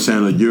know what I'm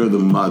saying, or you're the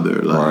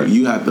mother. Like,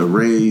 you have to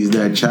raise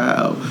that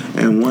child,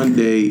 and one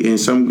day, and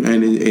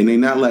they're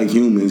not like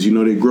humans,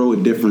 they grow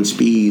at different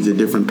speeds, at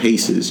different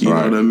paces, you know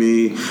what I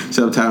mean?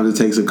 Sometimes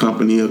it takes a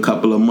company a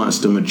couple of months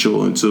to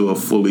mature into a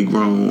fully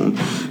grown,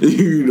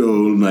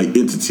 like,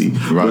 entity.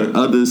 But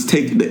others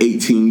take the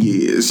 18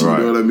 years, you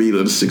know what I mean,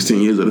 or the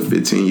 16 years, or the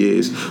 15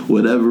 years,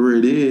 whatever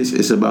it is.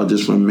 It's about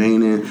just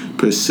remaining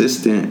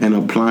persistent and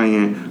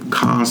applying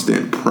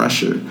constant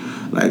pressure.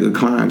 Like,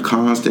 applying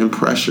constant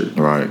pressure.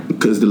 Right.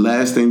 Because the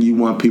last thing you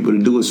want people to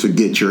do is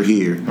forget you're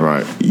here.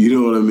 Right. You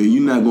know what I mean?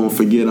 You're not going to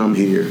forget I'm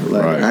here.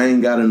 Like, I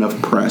ain't got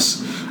enough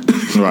press.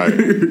 Right.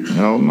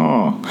 Hell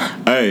no.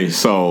 Hey,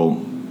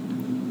 so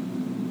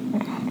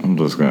I'm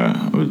just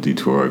gonna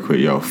detour right quick.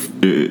 Yo,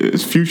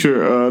 is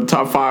Future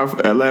top 5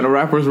 Atlanta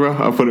rappers, bro?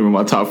 I put him in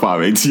my top 5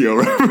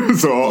 ATL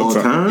rappers of all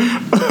time.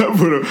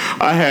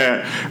 I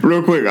had,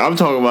 real quick, I'm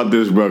talking about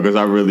this, bro, because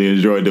I really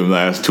enjoyed them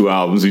last 2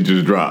 albums he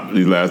just dropped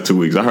these last 2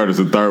 weeks. I heard there's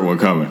a third one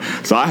coming.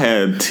 So I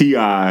had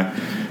T.I.,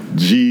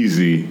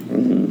 Jeezy,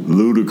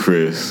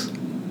 Ludacris,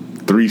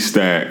 3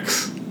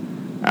 Stacks,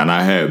 and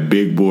I had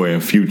Big Boy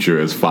and Future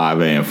as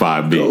 5A and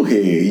 5B. Go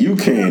ahead, you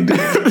can't do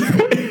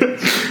it.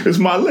 It's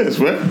my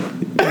list, man.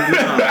 Nah.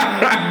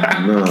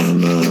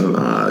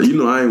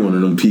 I ain't one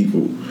of them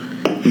people.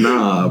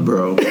 Nah,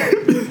 bro.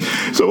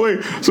 So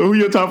who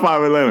your top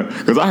 5 Atlanta?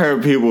 Because I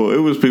heard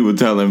people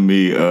telling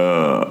me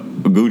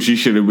Gucci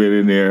should have been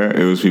in there.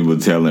 It was people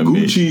telling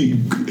me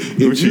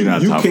Gucci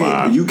not top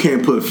 5. You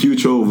can't put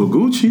Future over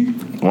Gucci.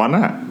 Why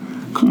not?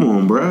 Come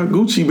on, bro.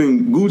 Gucci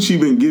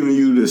been giving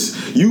you this.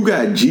 You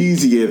got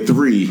Jeezy at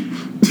 3.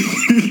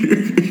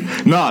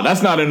 No,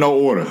 that's not in no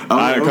order.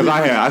 Because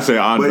I said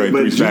Andre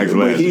 3 Stacks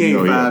last. But he ain't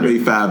 5A,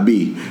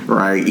 5B,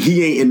 right?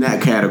 He ain't in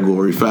that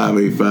category,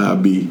 5A,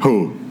 5B.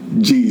 Who?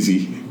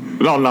 Jeezy.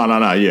 No.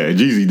 Yeah,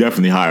 Jeezy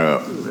definitely higher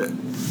up.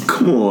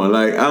 Come on,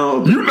 like, I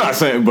don't. You're not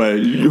saying, but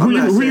who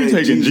you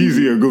taking,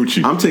 Jeezy or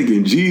Gucci? I'm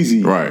taking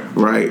Jeezy. Right.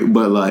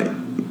 But, like,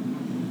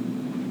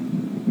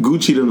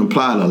 Gucci done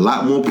applied a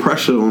lot more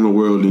pressure on the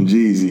world than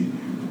Jeezy.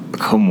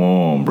 Come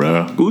on,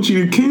 bruh.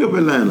 Gucci the king of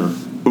Atlanta.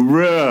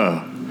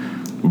 Bruh.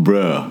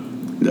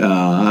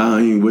 I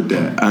ain't with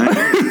that.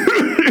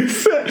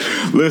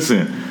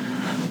 Listen,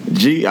 I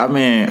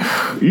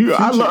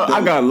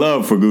got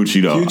love for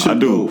Gucci though. Future I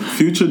do. Dope.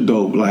 Future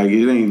dope. Like,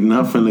 it ain't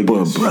nothing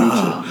against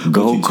Future.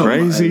 Go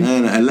crazy.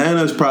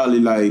 Atlanta's probably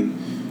like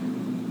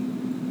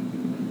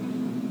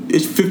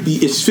it's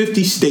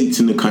 50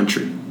 states in the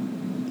country.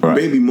 Right.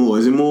 Maybe more.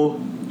 Is it more?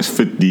 It's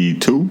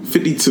 52.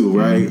 52,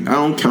 right? I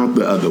don't count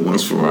the other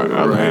ones for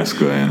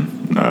Alaska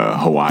and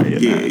Hawaii.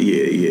 And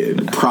yeah.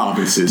 The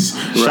provinces.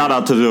 Right? Shout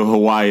out to the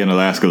Hawaii and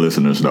Alaska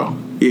listeners, though.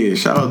 Yeah,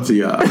 shout out to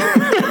y'all.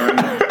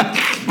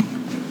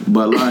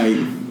 But, like,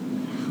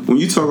 when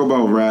you talk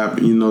about rap,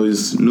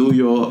 it's New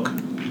York,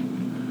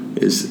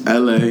 it's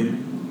LA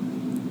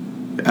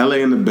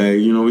and the Bay.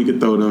 We could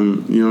throw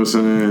them, you know what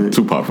I'm saying?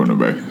 Tupac from the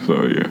Bay,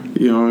 so yeah.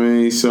 You know what I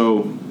mean?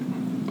 So,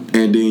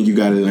 and then you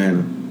got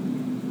Atlanta.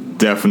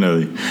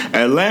 Definitely.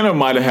 Atlanta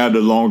might have had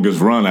the longest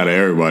run out of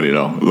everybody,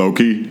 though. Low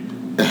key.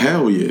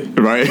 Hell yeah.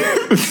 Right?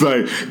 It's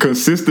like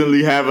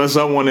consistently having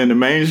someone in the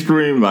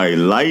mainstream, like,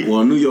 light.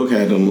 Well, New York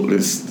had the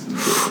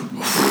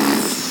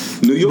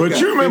New York But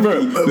you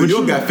remember, New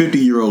York got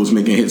 50-year-olds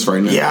making hits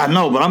right now. Yeah, I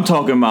know, but I'm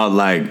talking about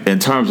like in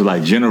terms of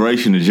like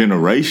generation to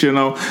generation,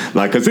 though.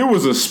 Like, cause it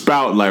was a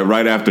spout like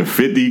right after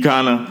 50,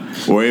 kind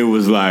of, where it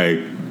was like,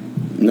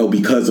 no,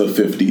 because of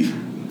 50.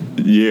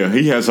 Yeah,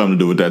 he had something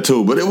to do with that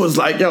too. But it was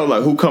like, yo,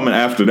 like who coming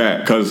after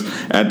that? Because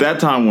at that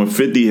time when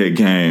 50 had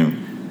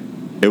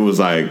came, it was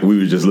like we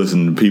were just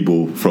listening to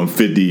people from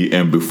 50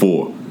 and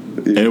before,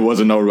 and it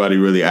wasn't nobody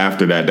really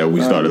after that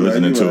we started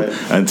listening to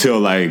until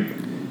like,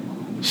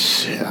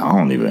 shit, I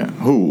don't even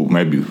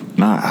maybe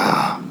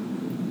not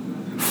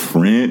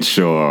French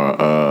or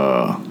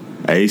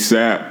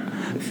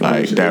ASAP,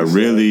 like that A$AP.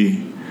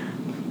 Really.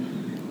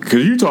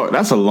 Cause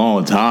that's a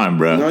long time,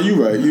 bro. No,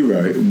 you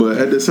right. But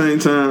at the same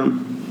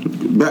time,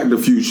 Back to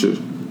Future.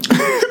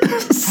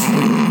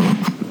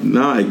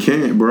 No, I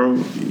can't, bro.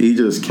 He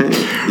just can't.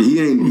 He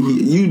ain't.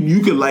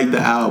 You can like the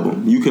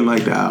album. You can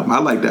like the album. I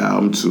like the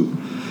album too.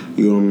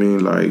 You know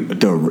what I mean?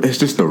 Like it's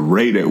just the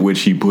rate at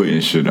which he putting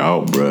shit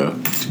out, bro.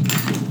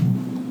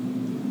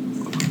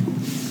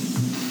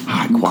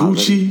 High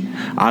quality. Gucci.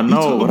 I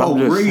know, but I'm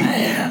just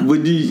saying.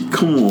 But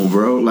come on,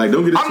 bro. Like,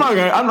 don't get.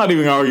 I'm not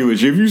even arguing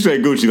with you. If you say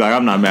Gucci, like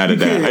I'm not mad at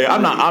that. Hey,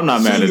 I'm not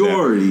mad at that.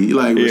 Seniority,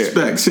 like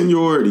respect,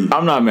 seniority.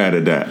 I'm not mad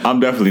at that. I'm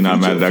definitely not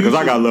mad at that because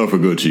I got love for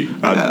Gucci.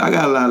 I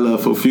got a lot of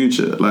love for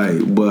Future.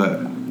 Like, but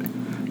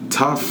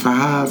top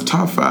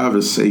five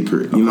is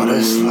sacred. You know what I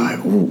mean? Like,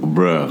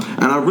 bruh.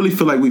 And I really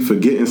feel like we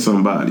forgetting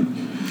somebody.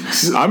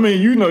 I mean,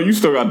 you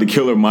still got the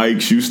Killer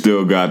Mikes. You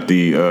still got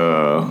the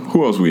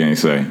who else we ain't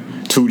say?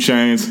 2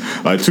 Chainz.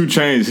 Like 2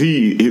 Chainz,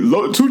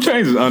 2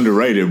 Chainz is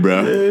underrated,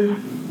 bro. Yeah.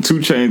 2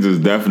 Chainz is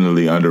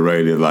definitely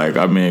underrated. Like,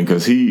 I mean,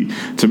 because he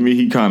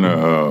kind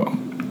of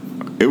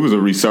it was a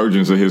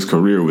resurgence of his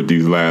career with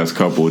these last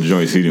couple of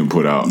joints he didn't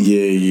put out.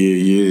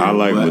 Yeah. I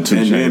like what 2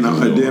 Chainz.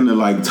 And then the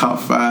like top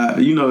 5,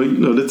 you know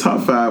the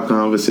top 5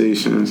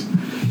 conversations,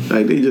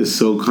 like they just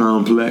so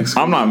complex.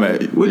 I'm not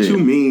mad. What you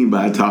mean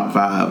by top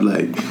 5?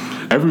 Like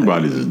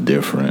everybody's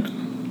different.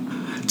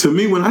 To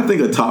me, when I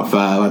think of top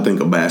 5, I think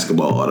of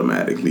basketball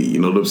automatically. You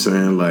know what I'm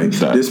saying? Like,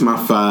 this is my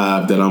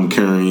 5 that I'm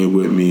carrying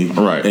with me.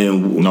 Right.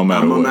 And no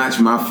matter I'm going to match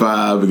my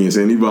 5 against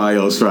anybody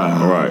else's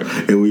 5. Right.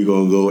 And we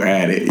going to go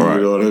at it. Right.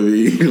 You know what I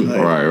mean? Like,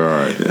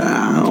 right.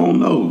 I don't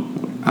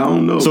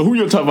know. So who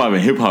your top 5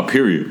 in hip-hop,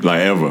 period? Like,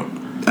 ever?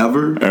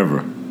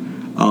 Ever.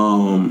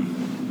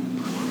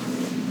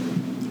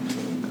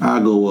 I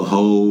go with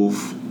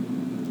Hove.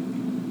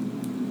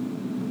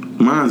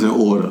 Mine's in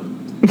order.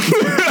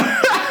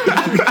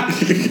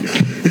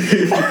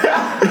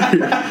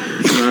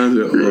 Mine's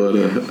in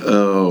order.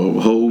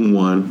 Hove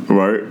 1.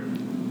 Right.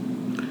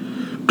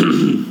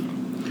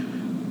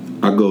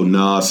 I go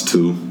Nas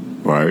 2.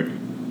 Right.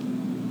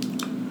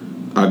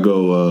 I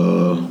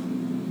go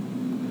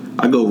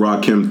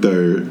Rakim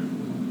 3rd.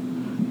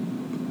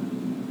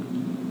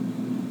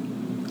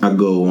 I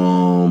go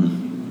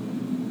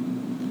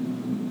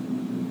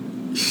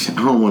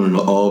I don't want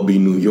to all be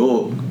New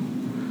York,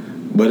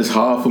 but it's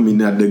hard for me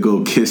not to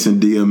go Kiss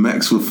and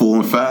DMX with 4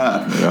 and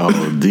 5. Yo,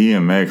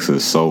 DMX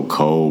is so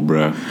cold,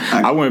 bruh.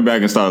 I went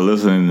back and started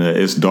listening to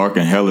It's Dark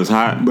and Hell is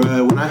Hot.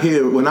 Bruh,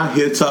 when I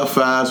hear top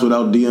 5s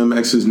without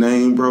DMX's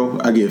name, bro,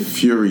 I get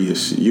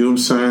furious. You know what I'm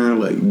saying?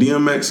 Like,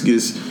 DMX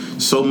gets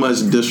so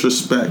much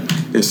disrespect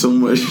and so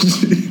much.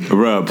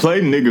 Bruh, Play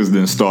Niggas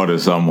done started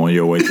something on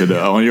your way to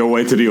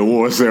the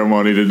award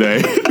ceremony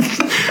today.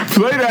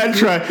 Play that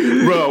track,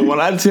 bro. When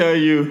I tell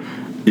you,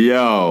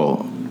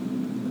 yo.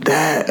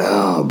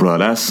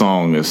 That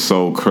song is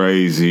so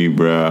crazy,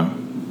 bro.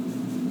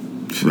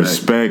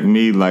 Respect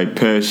me like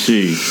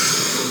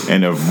Pesci.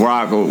 And if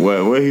rock,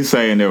 what he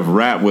saying? If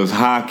rap was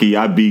hockey,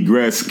 I'd be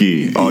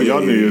Gretzky. Oh,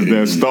 y'all niggas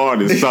done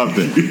started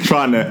something,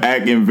 trying to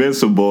act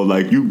invincible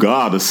like you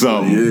God or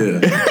something. Yeah.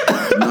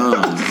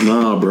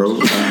 Nah, bro.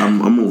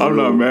 I'm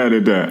not mad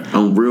at that.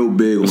 I'm real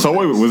big. So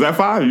wait, was that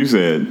 5? You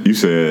said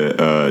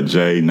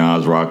Jay,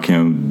 Nas,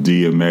 Rakim,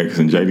 DMX,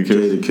 and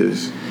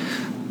Jadakiss.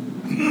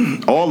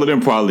 All of them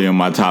probably in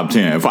my top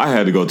 10. If I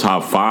had to go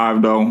top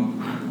 5, though,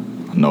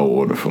 no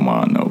order for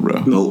mine, no,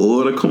 bro. No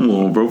order? Come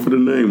on, bro, for the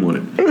name on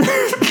it.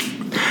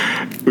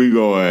 We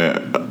go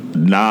at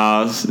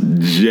Nas,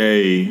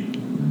 Jay,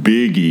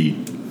 Biggie,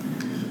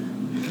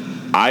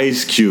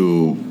 Ice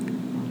Cube.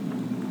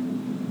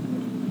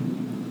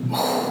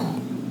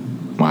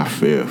 My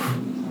 5th.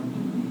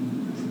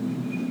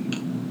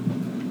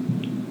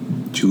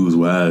 Choose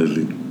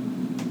wisely.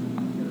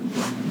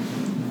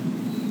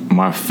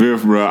 My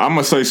 5th, bro. I'm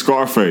gonna say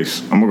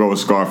Scarface. I'm gonna go with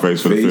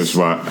Scarface for the 5th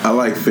spot. I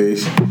like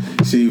Face.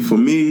 See, for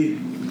me,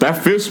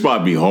 that 5th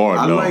spot be hard,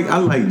 though. I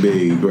like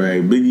Big,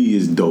 right? Biggie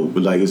is dope,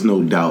 like it's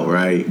no doubt,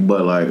 right?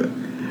 But like,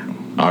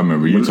 I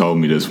remember you told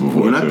me this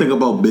before. When I think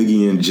about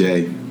Biggie and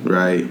Jay,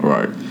 right?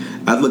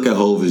 I look at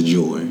Hov as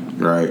Joy,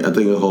 right? I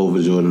think of Hov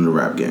as Jordan in the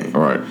rap game,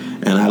 right?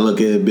 And I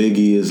look at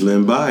Biggie as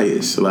Len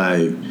Bias,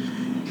 like,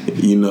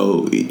 you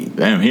know.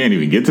 Damn, he ain't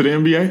even get to the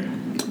NBA.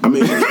 I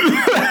mean.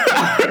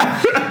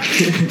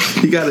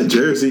 He got a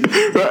jersey.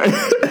 Right.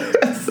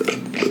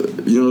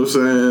 You know what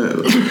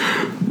I'm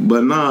saying?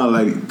 But nah,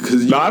 like,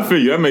 cause No, I feel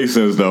you. That makes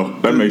sense, though.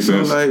 That makes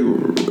sense. Like,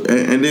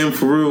 and then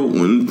for real,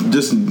 when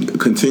just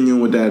continuing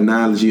with that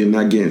analogy and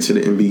not getting to the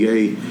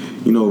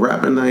NBA, you know,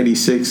 rap in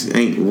 '96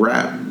 ain't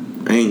rap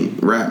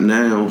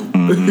now.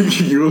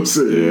 Mm-hmm. You know what I'm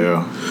saying?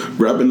 Yeah.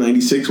 Rap in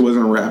 '96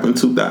 wasn't rap in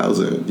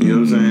 2000. You know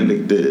what I'm saying? They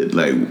did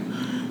like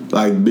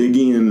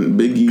Biggie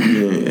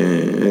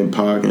and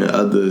Pac and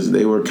others.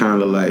 They were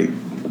kind of like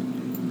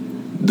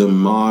the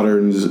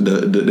moderns.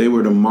 They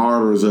were the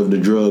martyrs of the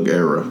drug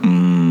era.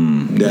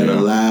 That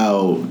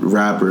allowed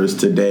rappers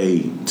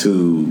today to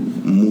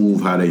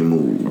move how they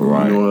move.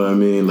 Right. You know what I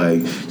mean?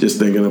 Like, just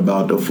thinking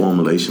about the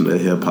formulation of the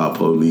hip hop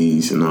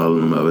police and all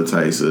of them other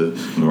types of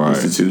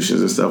institutions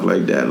and stuff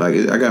like that. Like,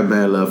 I got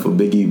mad love for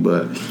Biggie,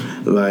 but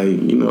like,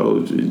 you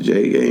know,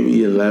 Jay gave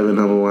me 11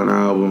 #1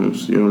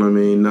 albums. You know what I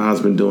mean? Nas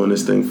been doing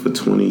this thing for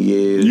 20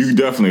 years. You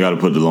definitely got to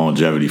put the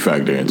longevity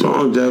factor into it.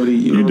 Longevity,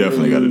 you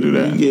definitely got to do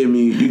that.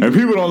 And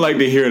people don't like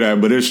to hear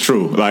that, but it's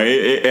true. Like,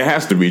 it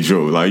has to be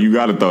true. Like, you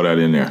got to throw that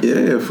in there.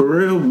 Yeah, for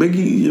real.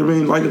 Biggie, I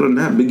mean, like it or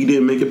not, Biggie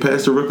didn't make it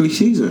past the rookie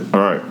season. All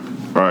right.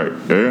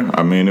 Yeah.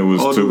 I mean, it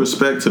was all due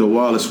respect to the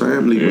Wallace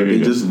family, but they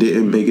just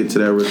didn't make it to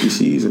that rookie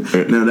season.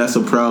 Now that's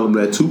a problem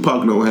that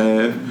Tupac don't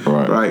have,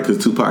 right?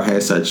 Because Tupac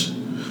had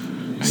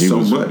so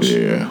much,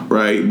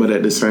 right? But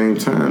at the same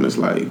time, it's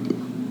like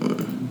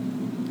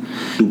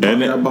Tupac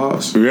that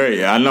boss.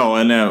 Right, I know.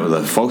 And then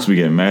like, folks be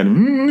getting mad.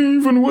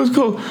 You from the West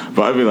Coast,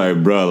 but I be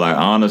like, bro, like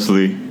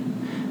honestly.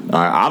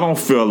 I don't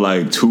feel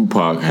like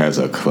Tupac has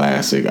a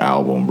classic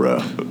album,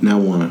 bro. Not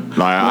one. Like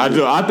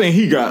I think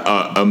he got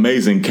an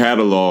amazing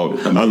catalog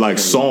of like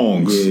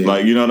songs. Yeah.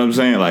 Like, you know what I'm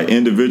saying? Like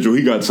individual,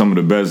 he got some of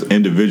the best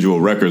individual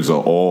records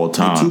of all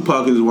time. And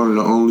Tupac is one of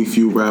the only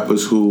few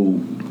rappers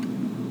who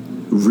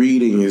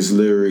reading his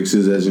lyrics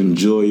is as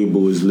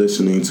enjoyable as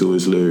listening to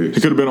his lyrics.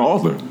 He could have been an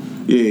author.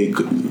 Yeah, he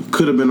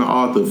could have been an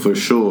author for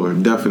sure,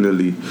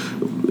 definitely.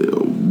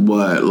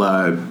 But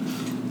like,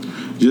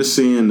 just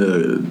seeing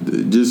the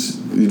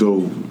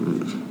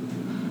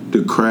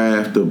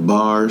craft of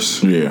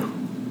bars. Yeah.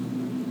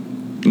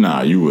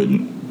 Nah, you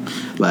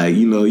wouldn't. Like,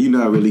 you know, you're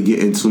not really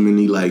getting too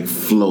many like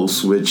flow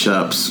switch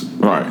ups.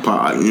 Right.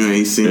 You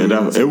ain't seen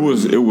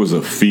it was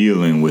a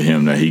feeling with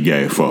him that he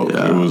gave folks.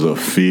 Yeah. It was a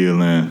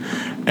feeling,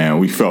 and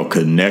we felt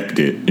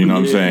connected. You know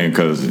what I'm saying?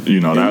 Because you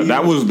know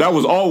that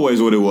was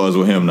always what it was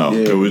with him. Though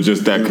it was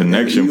just that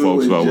connection,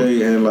 folks.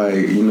 Jay and like,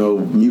 you know,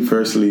 me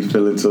personally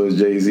feeling towards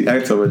Jay-Z. I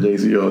talk about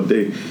Jay-Z all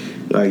day.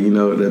 Like, you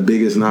know, the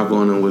biggest knock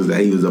on him was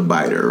that he was a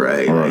biter,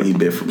 right? Like, he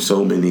been from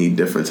so many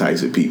different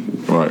types of people.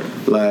 Right.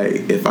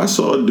 Like, if I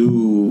saw a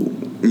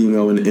dude, you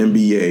know, in the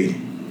NBA,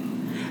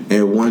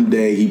 and one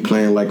day he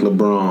playing like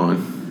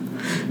LeBron,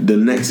 the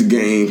next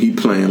game he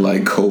playing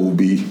like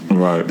Kobe,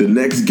 right? The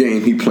next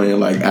game he playing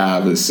like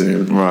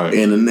Iverson, right?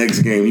 And the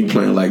next game he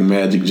playing like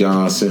Magic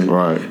Johnson,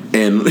 right?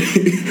 And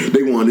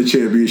they won the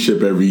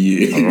championship every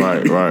year,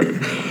 right?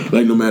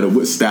 Like, no matter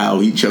what style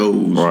he chose,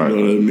 right. You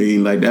know what I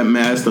mean? Like, that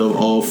Master of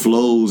All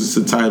Flows is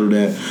a title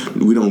that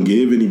we don't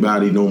give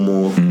anybody no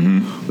more.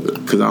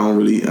 Because I don't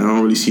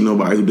really see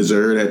nobody who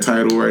deserve that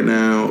title right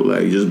now.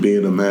 Like, just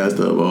being a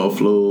Master of All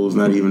Flows,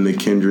 not even the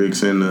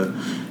Kendricks and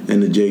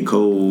the J.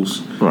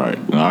 Coles. Right,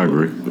 I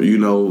agree. You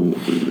know,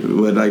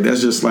 but like,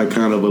 that's just like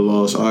kind of a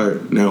lost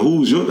art. Now,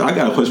 I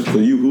got a question for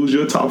you. Who's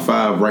your top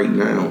 5 right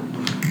now?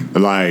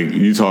 Like,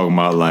 you talking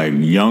about like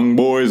young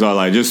boys or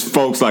like just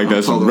folks like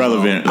that's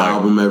relevant? Like,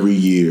 album every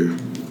year.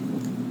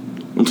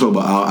 I'm talking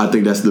about. I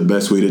think that's the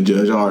best way to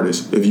judge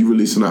artists. If you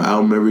releasing an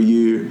album every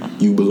year,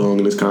 you belong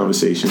in this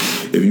conversation.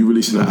 If you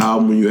releasing an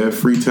album when you have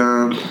free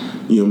time,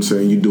 you know what I'm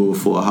saying, you do it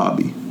for a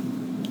hobby.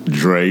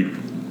 Drake.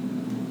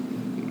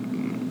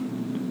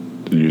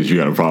 You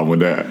got a problem with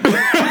that?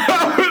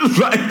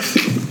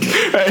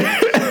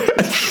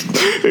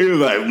 He was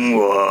like,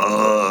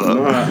 whoa.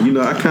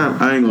 No,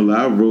 I ain't gonna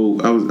lie. I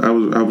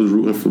was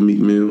rooting for Meek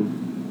Mill.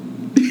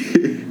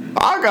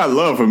 I got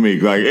love for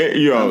Meek. Like,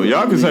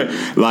 y'all can say,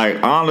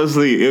 like,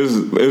 honestly,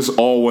 it's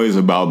always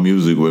about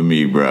music with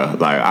me, bro.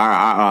 Like,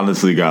 I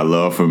honestly got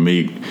love for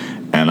Meek,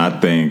 and I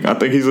think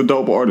he's a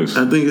dope artist.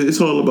 I think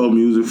it's all about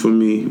music for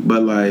me,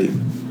 but like,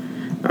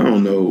 I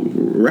don't know,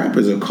 rap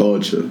is a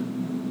culture.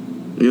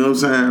 You know what I'm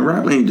saying?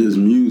 Rap ain't just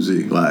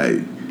music.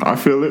 Like, I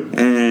feel it.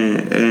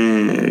 And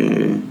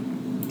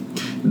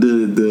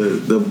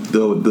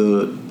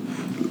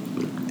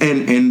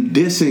and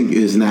dissing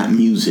is not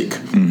music.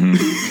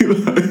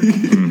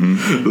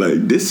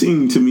 Like,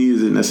 dissing to me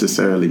isn't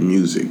necessarily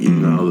music. You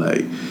know,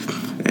 like,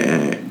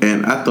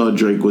 and I thought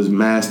Drake was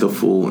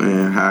masterful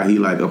in how he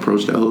like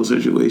approached that whole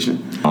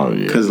situation. Oh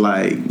yeah. Because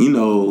like, you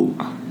know,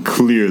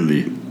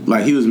 clearly,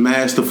 like, he was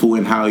masterful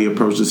in how he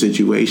approached the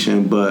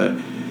situation, but.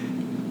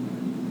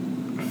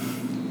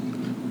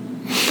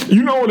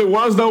 You know what it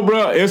was though,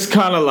 bro? It's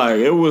kind of like,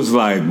 it was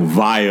like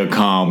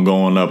Viacom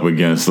going up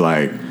against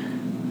like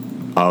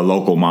a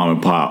local mom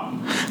and pop.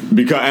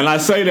 Because, and I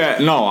say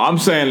that, no, I'm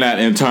saying that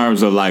in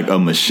terms of like a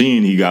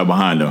machine he got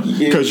behind him.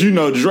 Because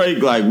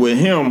Drake, like with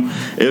him,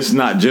 it's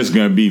not just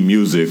gonna be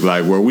music,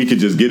 like where we could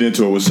just get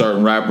into it with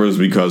certain rappers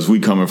because we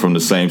coming from the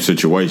same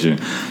situation.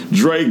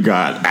 Drake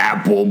got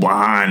Apple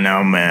behind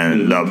him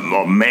and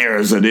the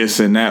mayors of this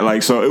and that,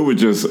 like, so it was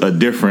just a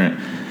different.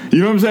 You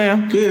know what I'm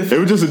saying? Yeah, it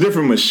was just a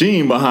different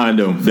machine behind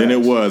him than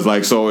it was.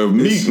 Like, so if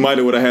Meek might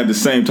have would have had the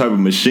same type of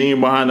machine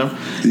behind him,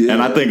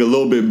 and I think a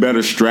little bit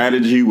better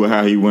strategy with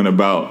how he went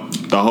about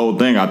the whole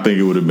thing, I think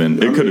it would have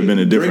been. It could have been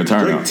a different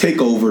turnout. Drake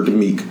take over to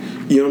Meek.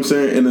 You know what I'm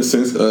saying? In the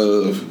sense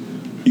of,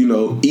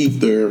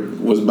 Ether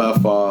was by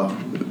far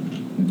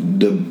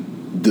the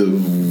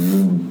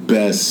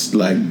best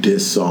like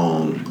diss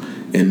song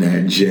in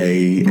that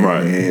Jay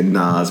and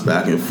Nas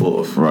back and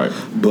forth. Right.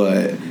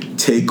 But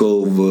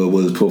Takeover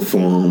was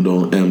performed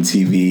on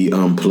MTV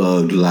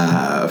Unplugged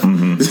Live.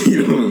 Mm-hmm.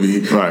 You know what I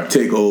mean? Right.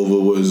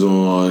 Takeover was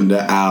on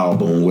the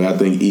album where I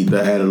think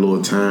Ether had a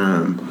little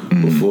time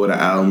before the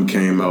album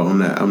came out.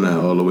 I'm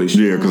not all the way sure.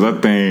 Yeah, because I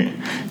think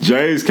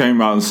Jay's came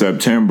out in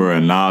September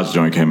and Nas'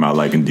 joint came out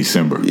like in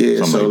December.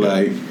 Yeah, so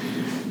like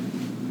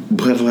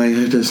but like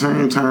at the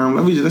same time,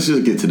 let's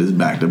just get to this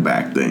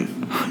back-to-back thing.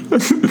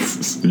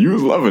 You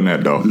was loving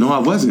that though. No, I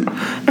wasn't.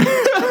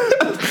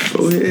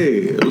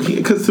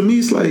 Because to me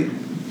it's like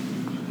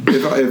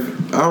if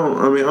I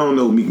don't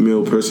know Meek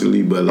Mill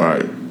personally, but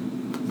like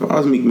if I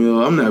was Meek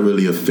Mill, I'm not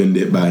really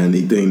offended by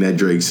anything that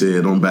Drake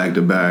said on back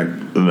to back.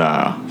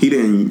 Nah, he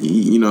didn't.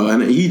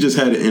 And he just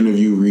had an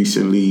interview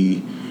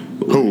recently.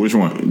 Who? Which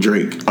one?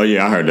 Drake. Oh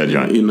yeah, I heard that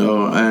joint.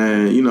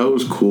 And it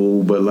was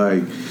cool, but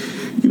like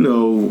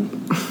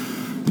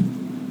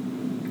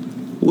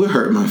what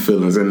hurt my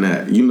feelings in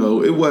that?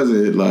 It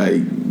wasn't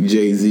like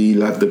Jay-Z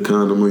left a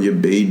condom on your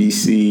baby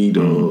seat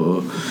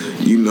or,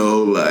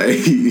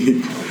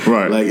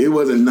 right. Like it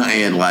wasn't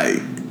nothing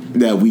like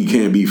that we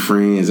can't be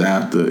friends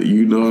after.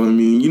 You know what I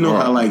mean?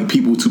 How like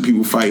two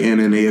people fighting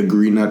and they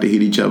agree not to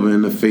hit each other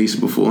in the face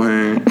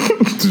beforehand.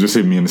 Just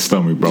hit me in the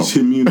stomach, bro. Just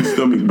hit me in the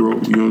stomach,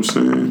 bro. You know what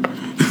I'm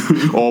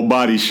saying? All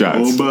body shots.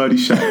 All body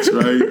shots,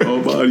 right?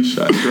 All body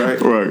shots, right?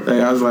 Right.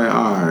 Like, I was like,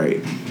 all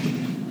right.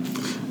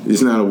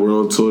 It's not a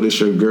world tour. This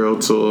your girl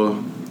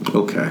tour.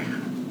 Okay.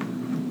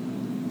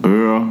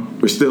 Yeah.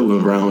 We're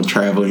still around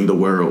traveling the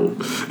world.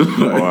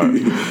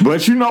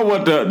 But you know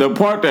what? The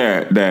part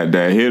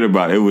that hit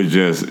about it was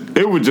just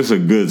a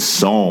good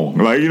song.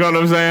 Like, you know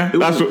what I'm saying?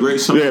 That's a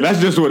great song. Yeah, that's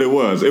just what it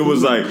was. It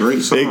was like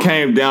great song. It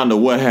came down to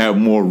what had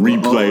more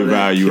replay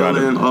value out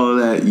of it. All of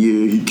that,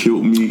 yeah, he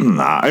killed me.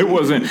 Nah, it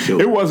wasn't.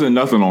 It wasn't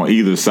nothing on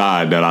either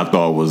side that I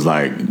thought was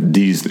like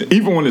decent.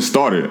 Even when it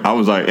started, I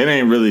was like, it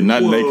ain't really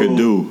nothing they could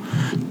do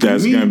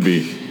that's gonna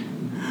be.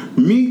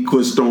 Meek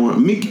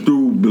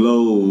threw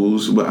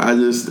blows, but I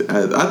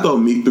thought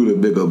Meek threw the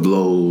bigger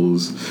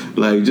blows.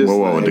 Like just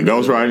with the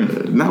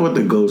ghostwriting? Not with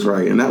the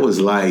ghostwriting. That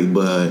was light,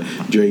 but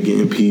Drake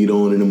getting peed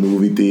on in the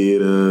movie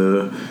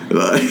theater.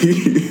 Like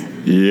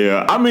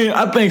yeah, I mean,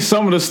 I think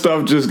some of the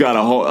stuff just got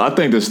a hold. I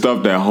think the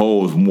stuff that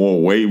holds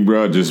more weight,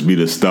 bro, just be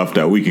the stuff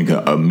that we can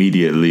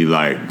immediately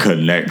like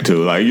connect to.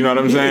 Like, you know what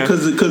I'm saying?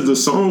 Because the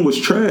song was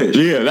trash.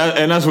 Yeah,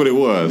 that's what it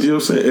was. You know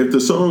what I'm saying? If the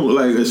song,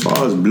 like, as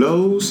far as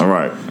blows, all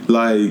right,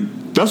 like.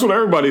 That's what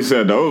everybody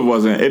said though.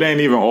 It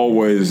ain't even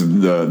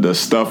always the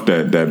stuff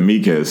that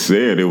Meek has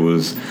said. It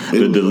was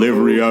the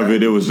delivery of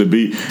it. It was the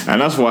beat,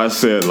 and that's why I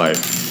said like.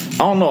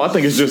 I don't know. I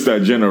think it's just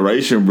that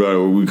generation,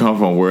 bro, where we come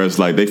from, where it's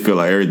like they feel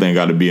like everything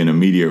got to be an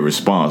immediate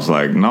response.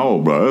 Like, no,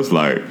 bro. It's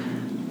like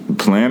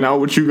plan out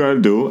what you're gonna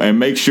do and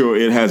make sure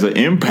it has an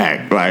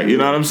impact. Like, you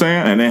know what I'm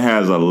saying? And it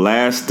has a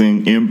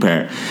lasting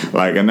impact.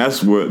 Like, and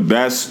that's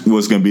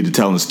what's gonna be the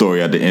telling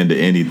story at the end of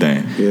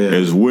anything. Yeah.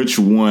 Is which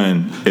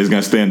one is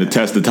gonna stand the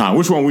test of time?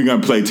 Which one we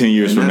gonna play 10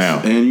 years from now?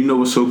 And you know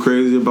what's so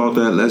crazy about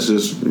that? Let's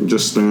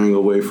just steering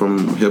away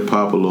from hip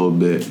hop a little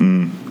bit.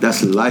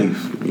 That's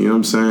life. You know what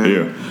I'm saying?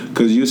 Yeah.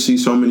 Because you see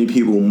so many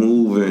people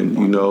moving,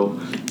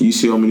 you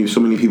see so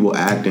many people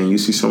acting, you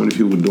see so many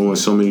people doing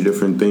so many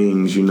different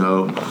things,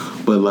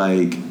 but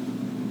like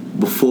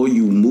before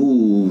you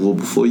move or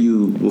before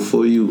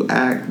you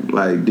act,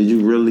 like, did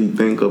you really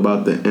think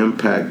about the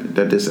impact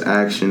that this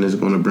action is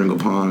going to bring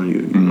upon you?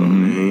 You know what I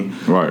mean?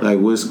 Right. Like,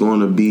 what's going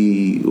to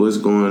be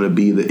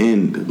the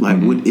end? Like,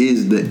 what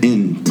is the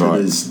end to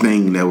this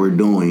thing that we're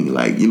doing?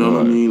 Like, you know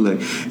what I mean? Like,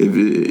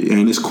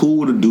 and it's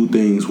cool to do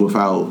things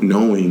without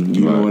knowing.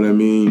 You know what I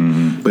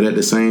mean? But at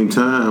the same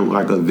time,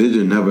 like, a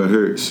vision never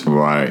hurts.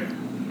 Right.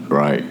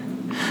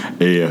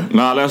 Yeah,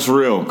 no, that's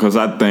real, because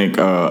I think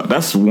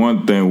that's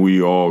one thing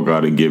we all got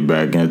to get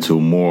back into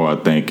more. I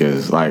think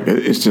is like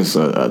it's just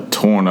a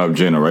torn up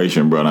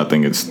generation, bro. And I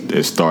think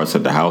it starts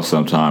at the house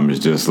sometimes.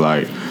 It's just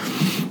like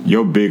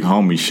your big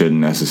homie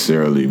shouldn't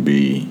necessarily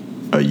be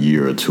a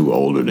year or two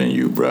older than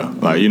you, bro.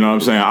 Like, you know what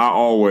I'm saying? I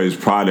always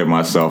prided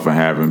myself in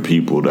having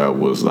people that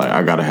was like,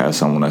 I gotta have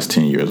someone that's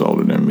 10 years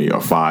older than me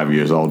or 5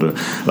 years older.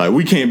 Like,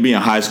 we can't be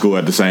in high school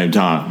at the same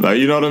time. Like,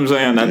 you know what I'm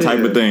saying? That type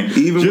of thing.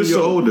 Even just when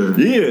you're older.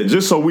 Yeah,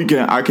 just so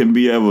I can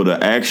be able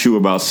to ask you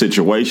about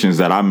situations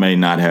that I may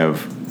not have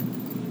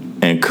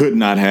and could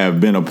not have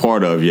been a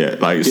part of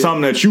yet. Like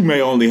something that you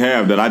may only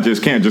have that I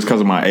just can't just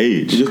because of my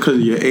age. Just because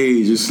of your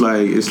age, it's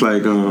like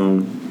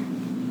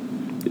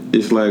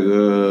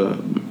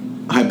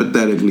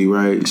hypothetically,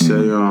 right?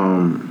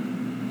 Mm-hmm.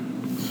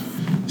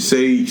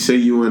 Say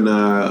you and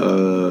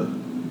I.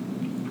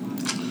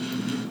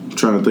 I'm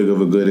trying to think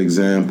of a good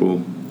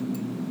example.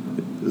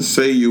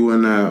 Say you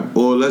and I,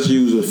 or let's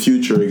use a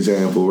future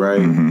example, right?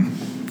 Mm-hmm.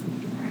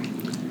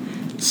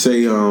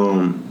 Say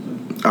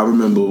I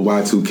remember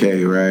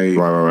Y2K, right?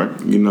 Right.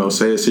 You know,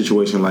 say a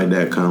situation like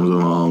that comes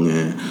along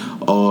and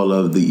all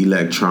of the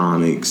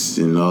electronics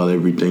and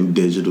everything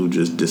digital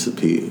just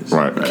disappears.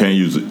 Right. Can't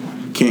use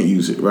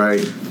it,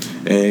 right?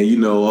 And, you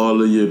know,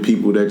 all of your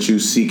people that you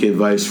seek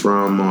advice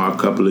from are a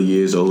couple of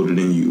years older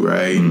than you,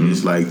 right? Mm-hmm. And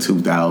it's like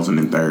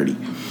 2030.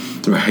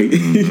 Right,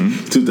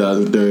 mm-hmm.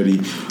 2030,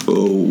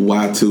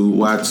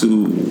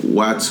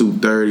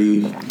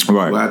 Y230,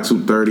 right.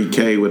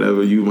 Y230K,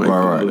 whatever you might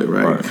call it,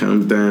 right?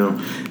 Comes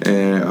down,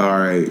 and all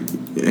right,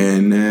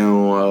 and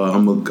now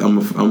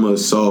I'm a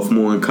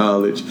sophomore in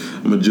college,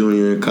 I'm a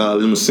junior in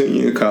college, I'm a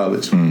senior in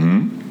college,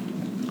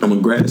 mm-hmm. I'm a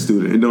grad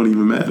student. It don't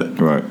even matter,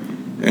 right?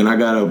 And I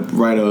gotta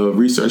write a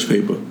research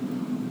paper,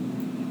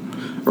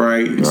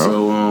 right? Yep.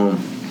 So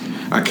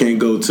I can't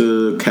go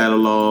to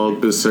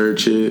catalog to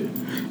search it.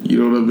 You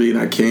know what I mean?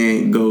 I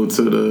can't go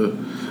to the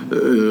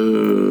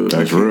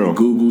that's real.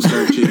 Google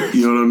search it.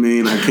 You know what I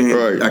mean? I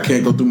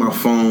can't go through my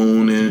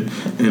phone and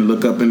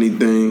look up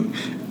anything.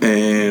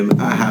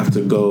 And I have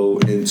to go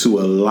into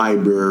a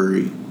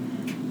library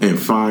and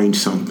find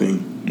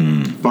something.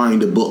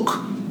 Find a book.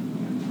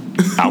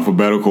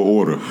 Alphabetical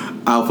order. You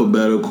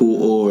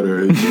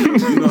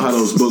know how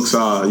those books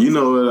are. You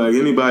know, like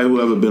anybody who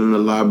ever been in the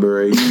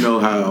library, you know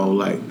how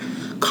like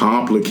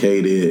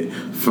complicated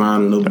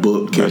finding a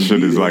book can that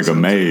shit be. Is like a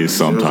maze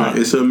sometimes.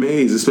 It's a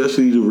maze,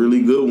 especially the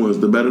really good ones.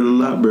 The better the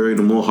library,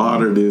 the more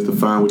harder it is to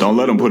find. Don't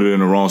let them put it in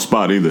the wrong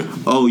spot either.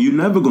 Oh, you're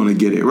never gonna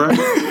get it right.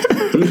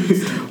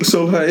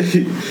 So like,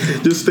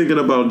 just thinking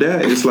about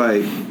that, it's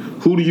like,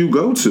 who do you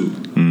go to?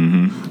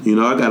 Mm-hmm. You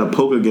know, I got a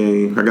poker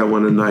game. I got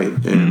one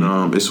tonight, and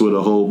it's with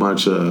a whole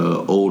bunch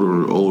of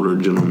older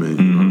gentlemen.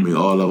 You know what I mean?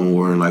 All of them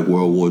were in like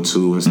World War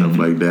II and stuff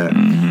like that.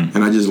 Mm-hmm.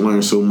 And I just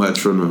learned so much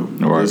from them.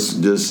 Right.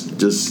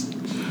 Just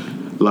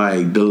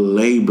like the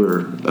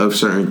labor of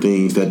certain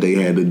things that they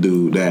had to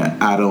do that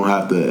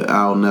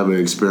I'll never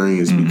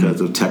experience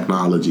because of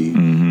technology,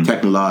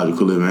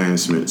 technological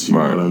advancements. You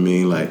know what I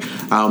mean? Like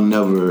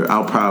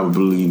I'll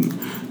probably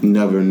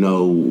never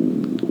know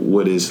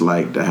what it's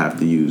like to have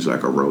to use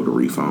like a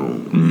rotary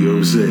phone. You know what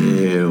I'm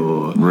saying?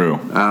 Or real.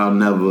 I'll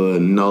never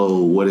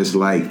know what it's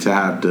like to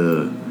have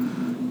to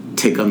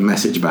take a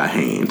message by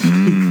hand.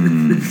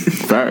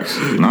 Facts.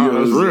 No,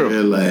 that's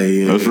real.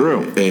 Like, that's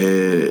real.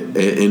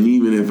 And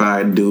even if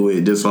I do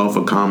it just off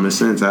of common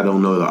sense, I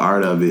don't know the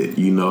art of it.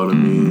 You know what I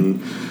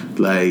mean?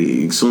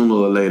 Like sooner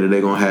or later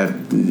they're gonna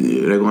have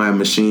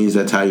machines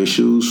that tie your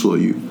shoes for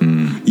you.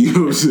 You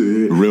know what I'm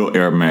saying? Real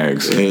Air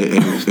Mags.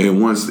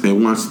 And once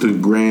the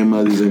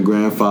grandmothers and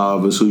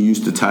grandfathers who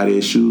used to tie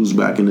their shoes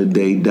back in the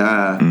day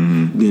die,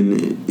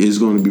 then it's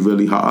going to be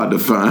really hard to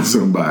find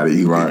somebody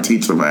who can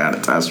teach somebody how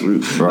to tie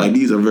shoes. Right. Like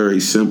these are very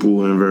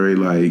simple and very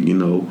like, you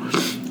know,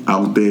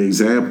 out there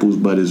examples,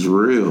 but it's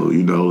real.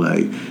 You know,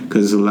 like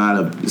because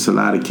it's a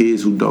lot of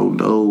kids who don't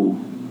know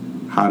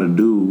how to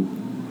do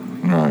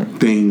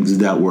things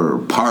that were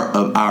part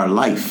of our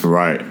life.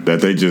 Right.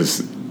 That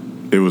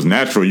it was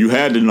natural. You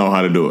had to know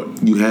how to do it.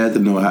 You had to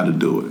know how to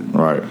do it.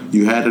 Right.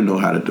 You had to know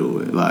how to do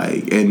it.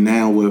 Like, and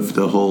now with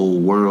the whole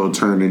world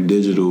turning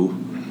digital,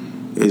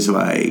 it's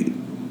like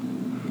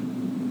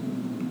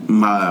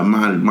my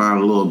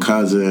little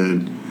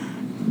cousin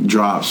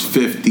drops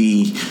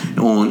 50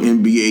 on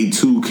NBA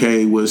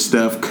 2K with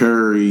Steph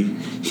Curry.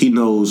 He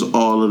knows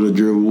all of the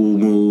dribble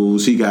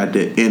moves. He got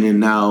the in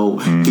and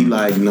out. He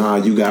like, nah,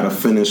 you got to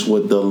finish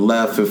with the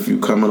left if you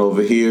coming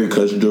over here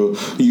because you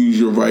use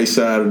your right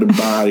side of the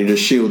body to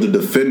shield the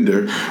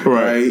defender.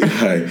 Right?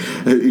 Like,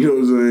 you know what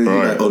I'm saying?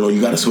 Right. Like, oh no,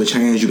 you got to switch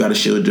hands. You got to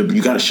shield the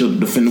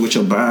defender with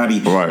your body.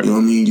 Right. You know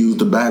what I mean? Use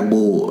the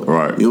backboard.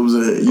 Right. You know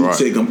what I'm saying? You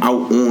take them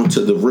out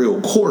onto the real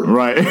court.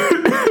 Right.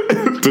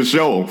 To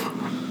show them.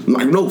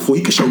 Like, no, before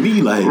he could show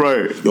me, like,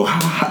 yo,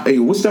 hey,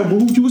 what's that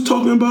move you was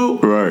talking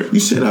about? Right.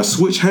 You said I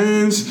switch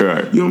hands.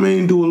 Right. You know what I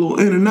mean? Do a little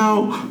in and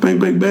out, bang,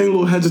 bang, bang,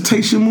 little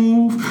hesitation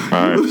move.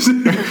 Right. You know what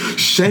I'm saying?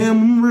 Sham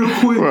him real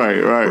quick.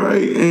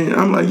 Right. And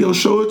I'm like, yo,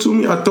 show it to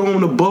me. I throw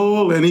him the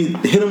ball and he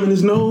hit him in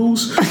his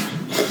nose.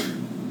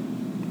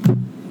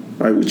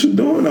 Like, what you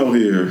doing out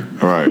here?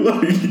 Right.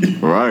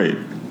 Right.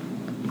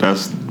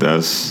 That's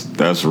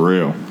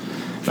real.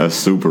 That's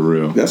super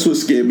real. That's what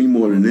scared me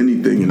more than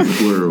anything in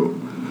this world.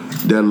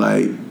 That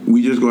like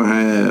we just gonna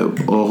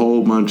have a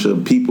whole bunch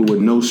of people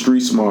with no street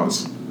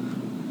smarts.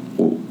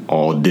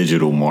 All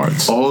digital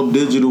marts. All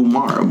digital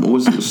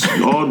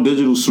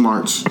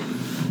smarts.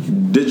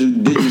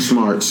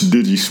 Digi-smarts.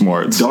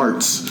 Digi-smarts.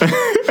 Darts. You know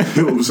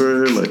what I'm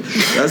saying? Like,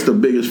 that's the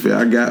biggest fear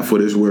I got for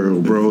this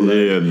world, bro. Like,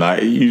 yeah,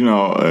 like, you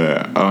know,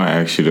 I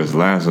asked you this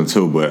last one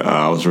too, but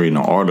I was reading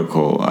an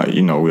article.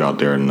 You know, we out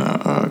there in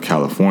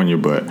California,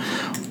 but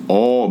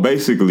all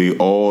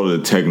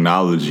the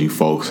technology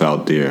folks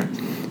out there,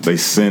 they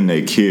send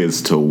their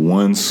kids to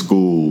one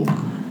school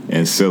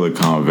in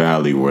Silicon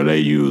Valley where they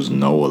use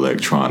no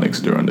electronics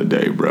during the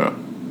day, bro.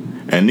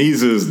 And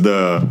these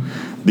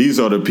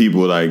are the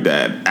people like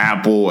that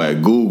Apple,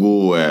 at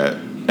Google,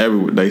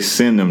 they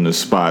send them to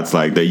spots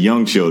like they're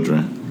young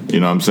children, you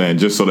know what I'm saying,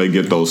 just so they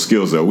get those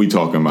skills that we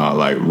talking about,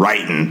 like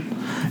writing.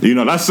 You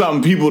know, that's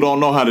something people don't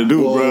know how to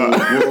do, bro.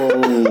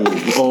 Whoa,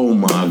 oh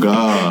my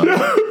God.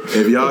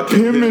 If y'all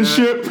can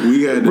penmanship,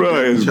 we had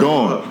bro, it's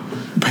gone.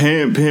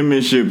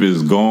 Penmanship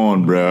is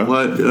gone, bro.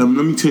 But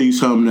let me tell you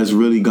something that's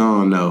really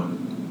gone though,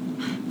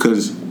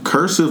 because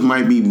cursive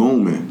might be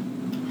booming.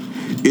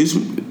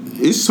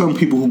 It's some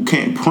people who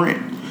can't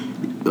print.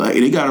 Like,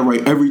 they gotta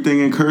write everything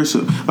in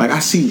cursive. Like, I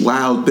see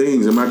wild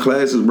things in my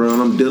classes, bro,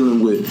 and I'm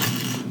dealing with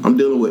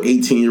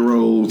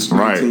 18-year-olds,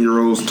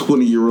 19-year-olds,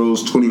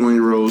 20-year-olds,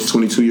 21-year-olds,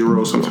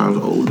 22-year-olds, sometimes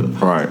older.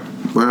 Right.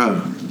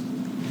 Bro.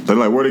 They're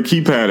like, where the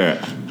keypad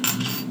at?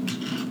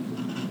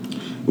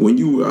 When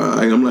you,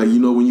 I'm like, you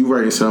know, when you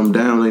writing something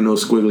down, ain't no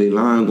squiggly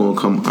line gonna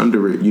come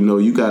under it. You know,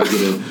 you gotta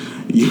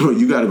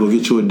you gotta go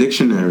get you a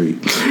dictionary.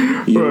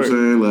 You know what I'm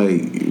saying?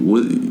 Like,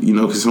 what? You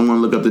know, because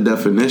someone look up the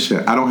definition.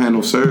 I don't have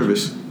no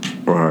service.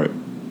 Right.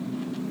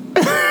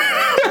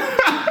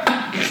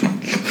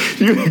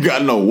 You ain't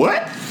got no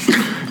what?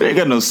 You ain't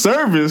got no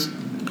service.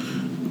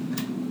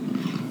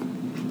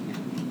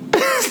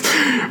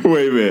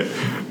 Wait a minute.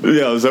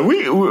 Yeah, so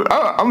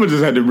I'm gonna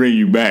just have to bring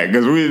you back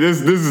because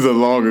this is a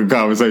longer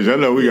conversation. I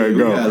know we gotta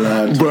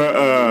go,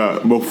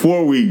 but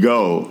before we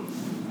go,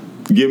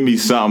 give me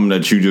something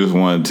that you just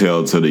want to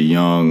tell to the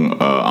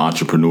young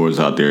entrepreneurs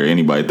out there.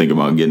 Anybody thinking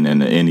about getting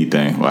into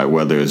anything, like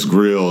whether it's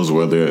grills,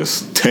 whether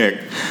it's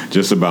tech,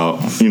 just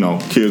about, you know,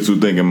 kids who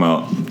thinking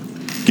about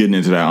getting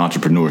into that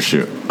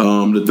entrepreneurship.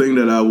 The thing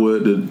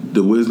that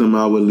the wisdom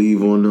I would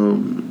leave on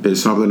them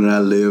is something that I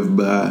live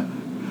by.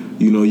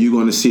 You know, you're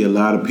going to see a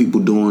lot of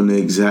people doing the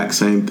exact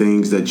same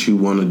things that you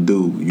want to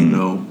do, you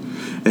know,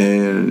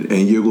 and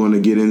you're going to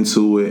get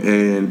into it,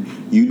 and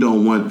you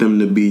don't want them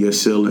to be your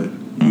ceiling.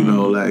 You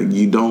know, like,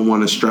 you don't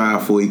want to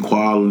strive for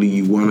equality.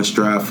 You want to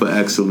strive for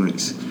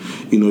excellence.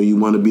 You know, you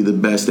want to be the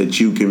best that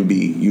you can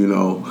be, you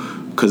know,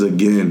 because,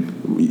 again,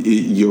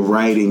 you're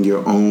writing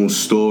your own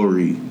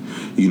story.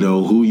 You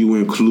know, who you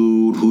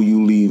include, who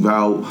you leave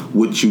out,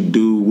 what you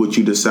do, what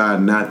you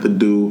decide not to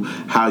do,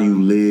 how you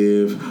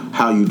live,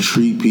 how you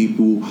treat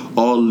people.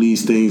 All of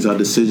these things are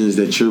decisions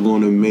that you're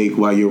going to make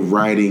while you're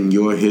writing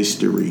your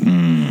history.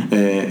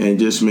 And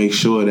just make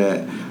sure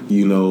that,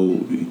 you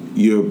know,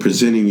 you're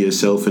presenting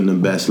yourself in the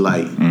best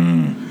light.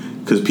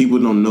 Because people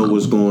don't know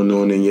what's going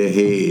on in your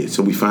head.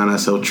 So we find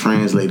ourselves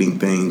translating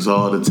things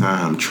all the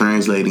time.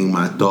 Translating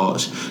my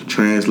thoughts.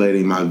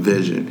 Translating my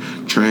vision.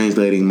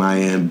 Translating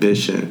my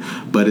ambition.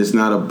 But it's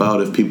not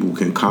about if people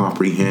can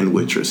comprehend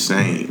what you're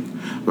saying.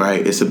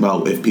 Right? It's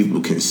about if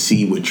people can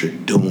see what you're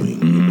doing.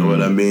 You know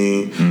what I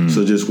mean?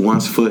 So just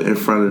one foot in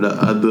front of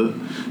the other.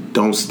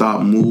 Don't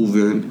stop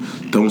moving.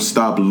 Don't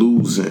stop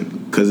losing.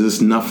 Because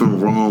there's nothing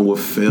wrong with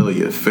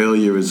failure.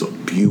 Failure is a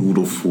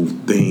beautiful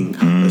thing,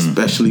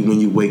 especially when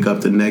you wake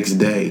up the next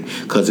day.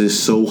 Because it's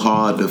so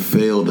hard to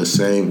fail the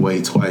same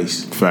way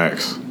twice.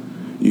 Facts.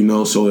 You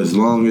know, so as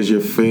long as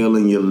you're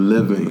failing, you're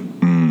living.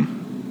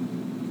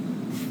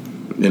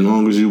 As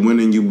long as you're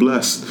winning, you're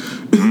blessed.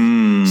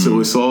 So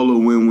it's all a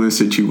win-win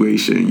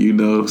situation, you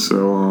know.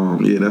 So,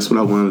 yeah, that's what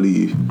I want to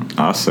leave.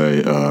 I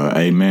say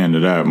amen to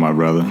that, my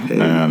brother. Hey,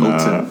 and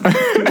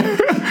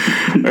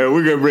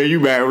we're going to bring you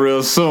back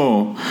real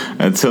soon.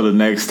 Until the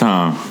next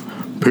time.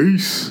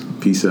 Peace.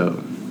 Peace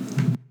out.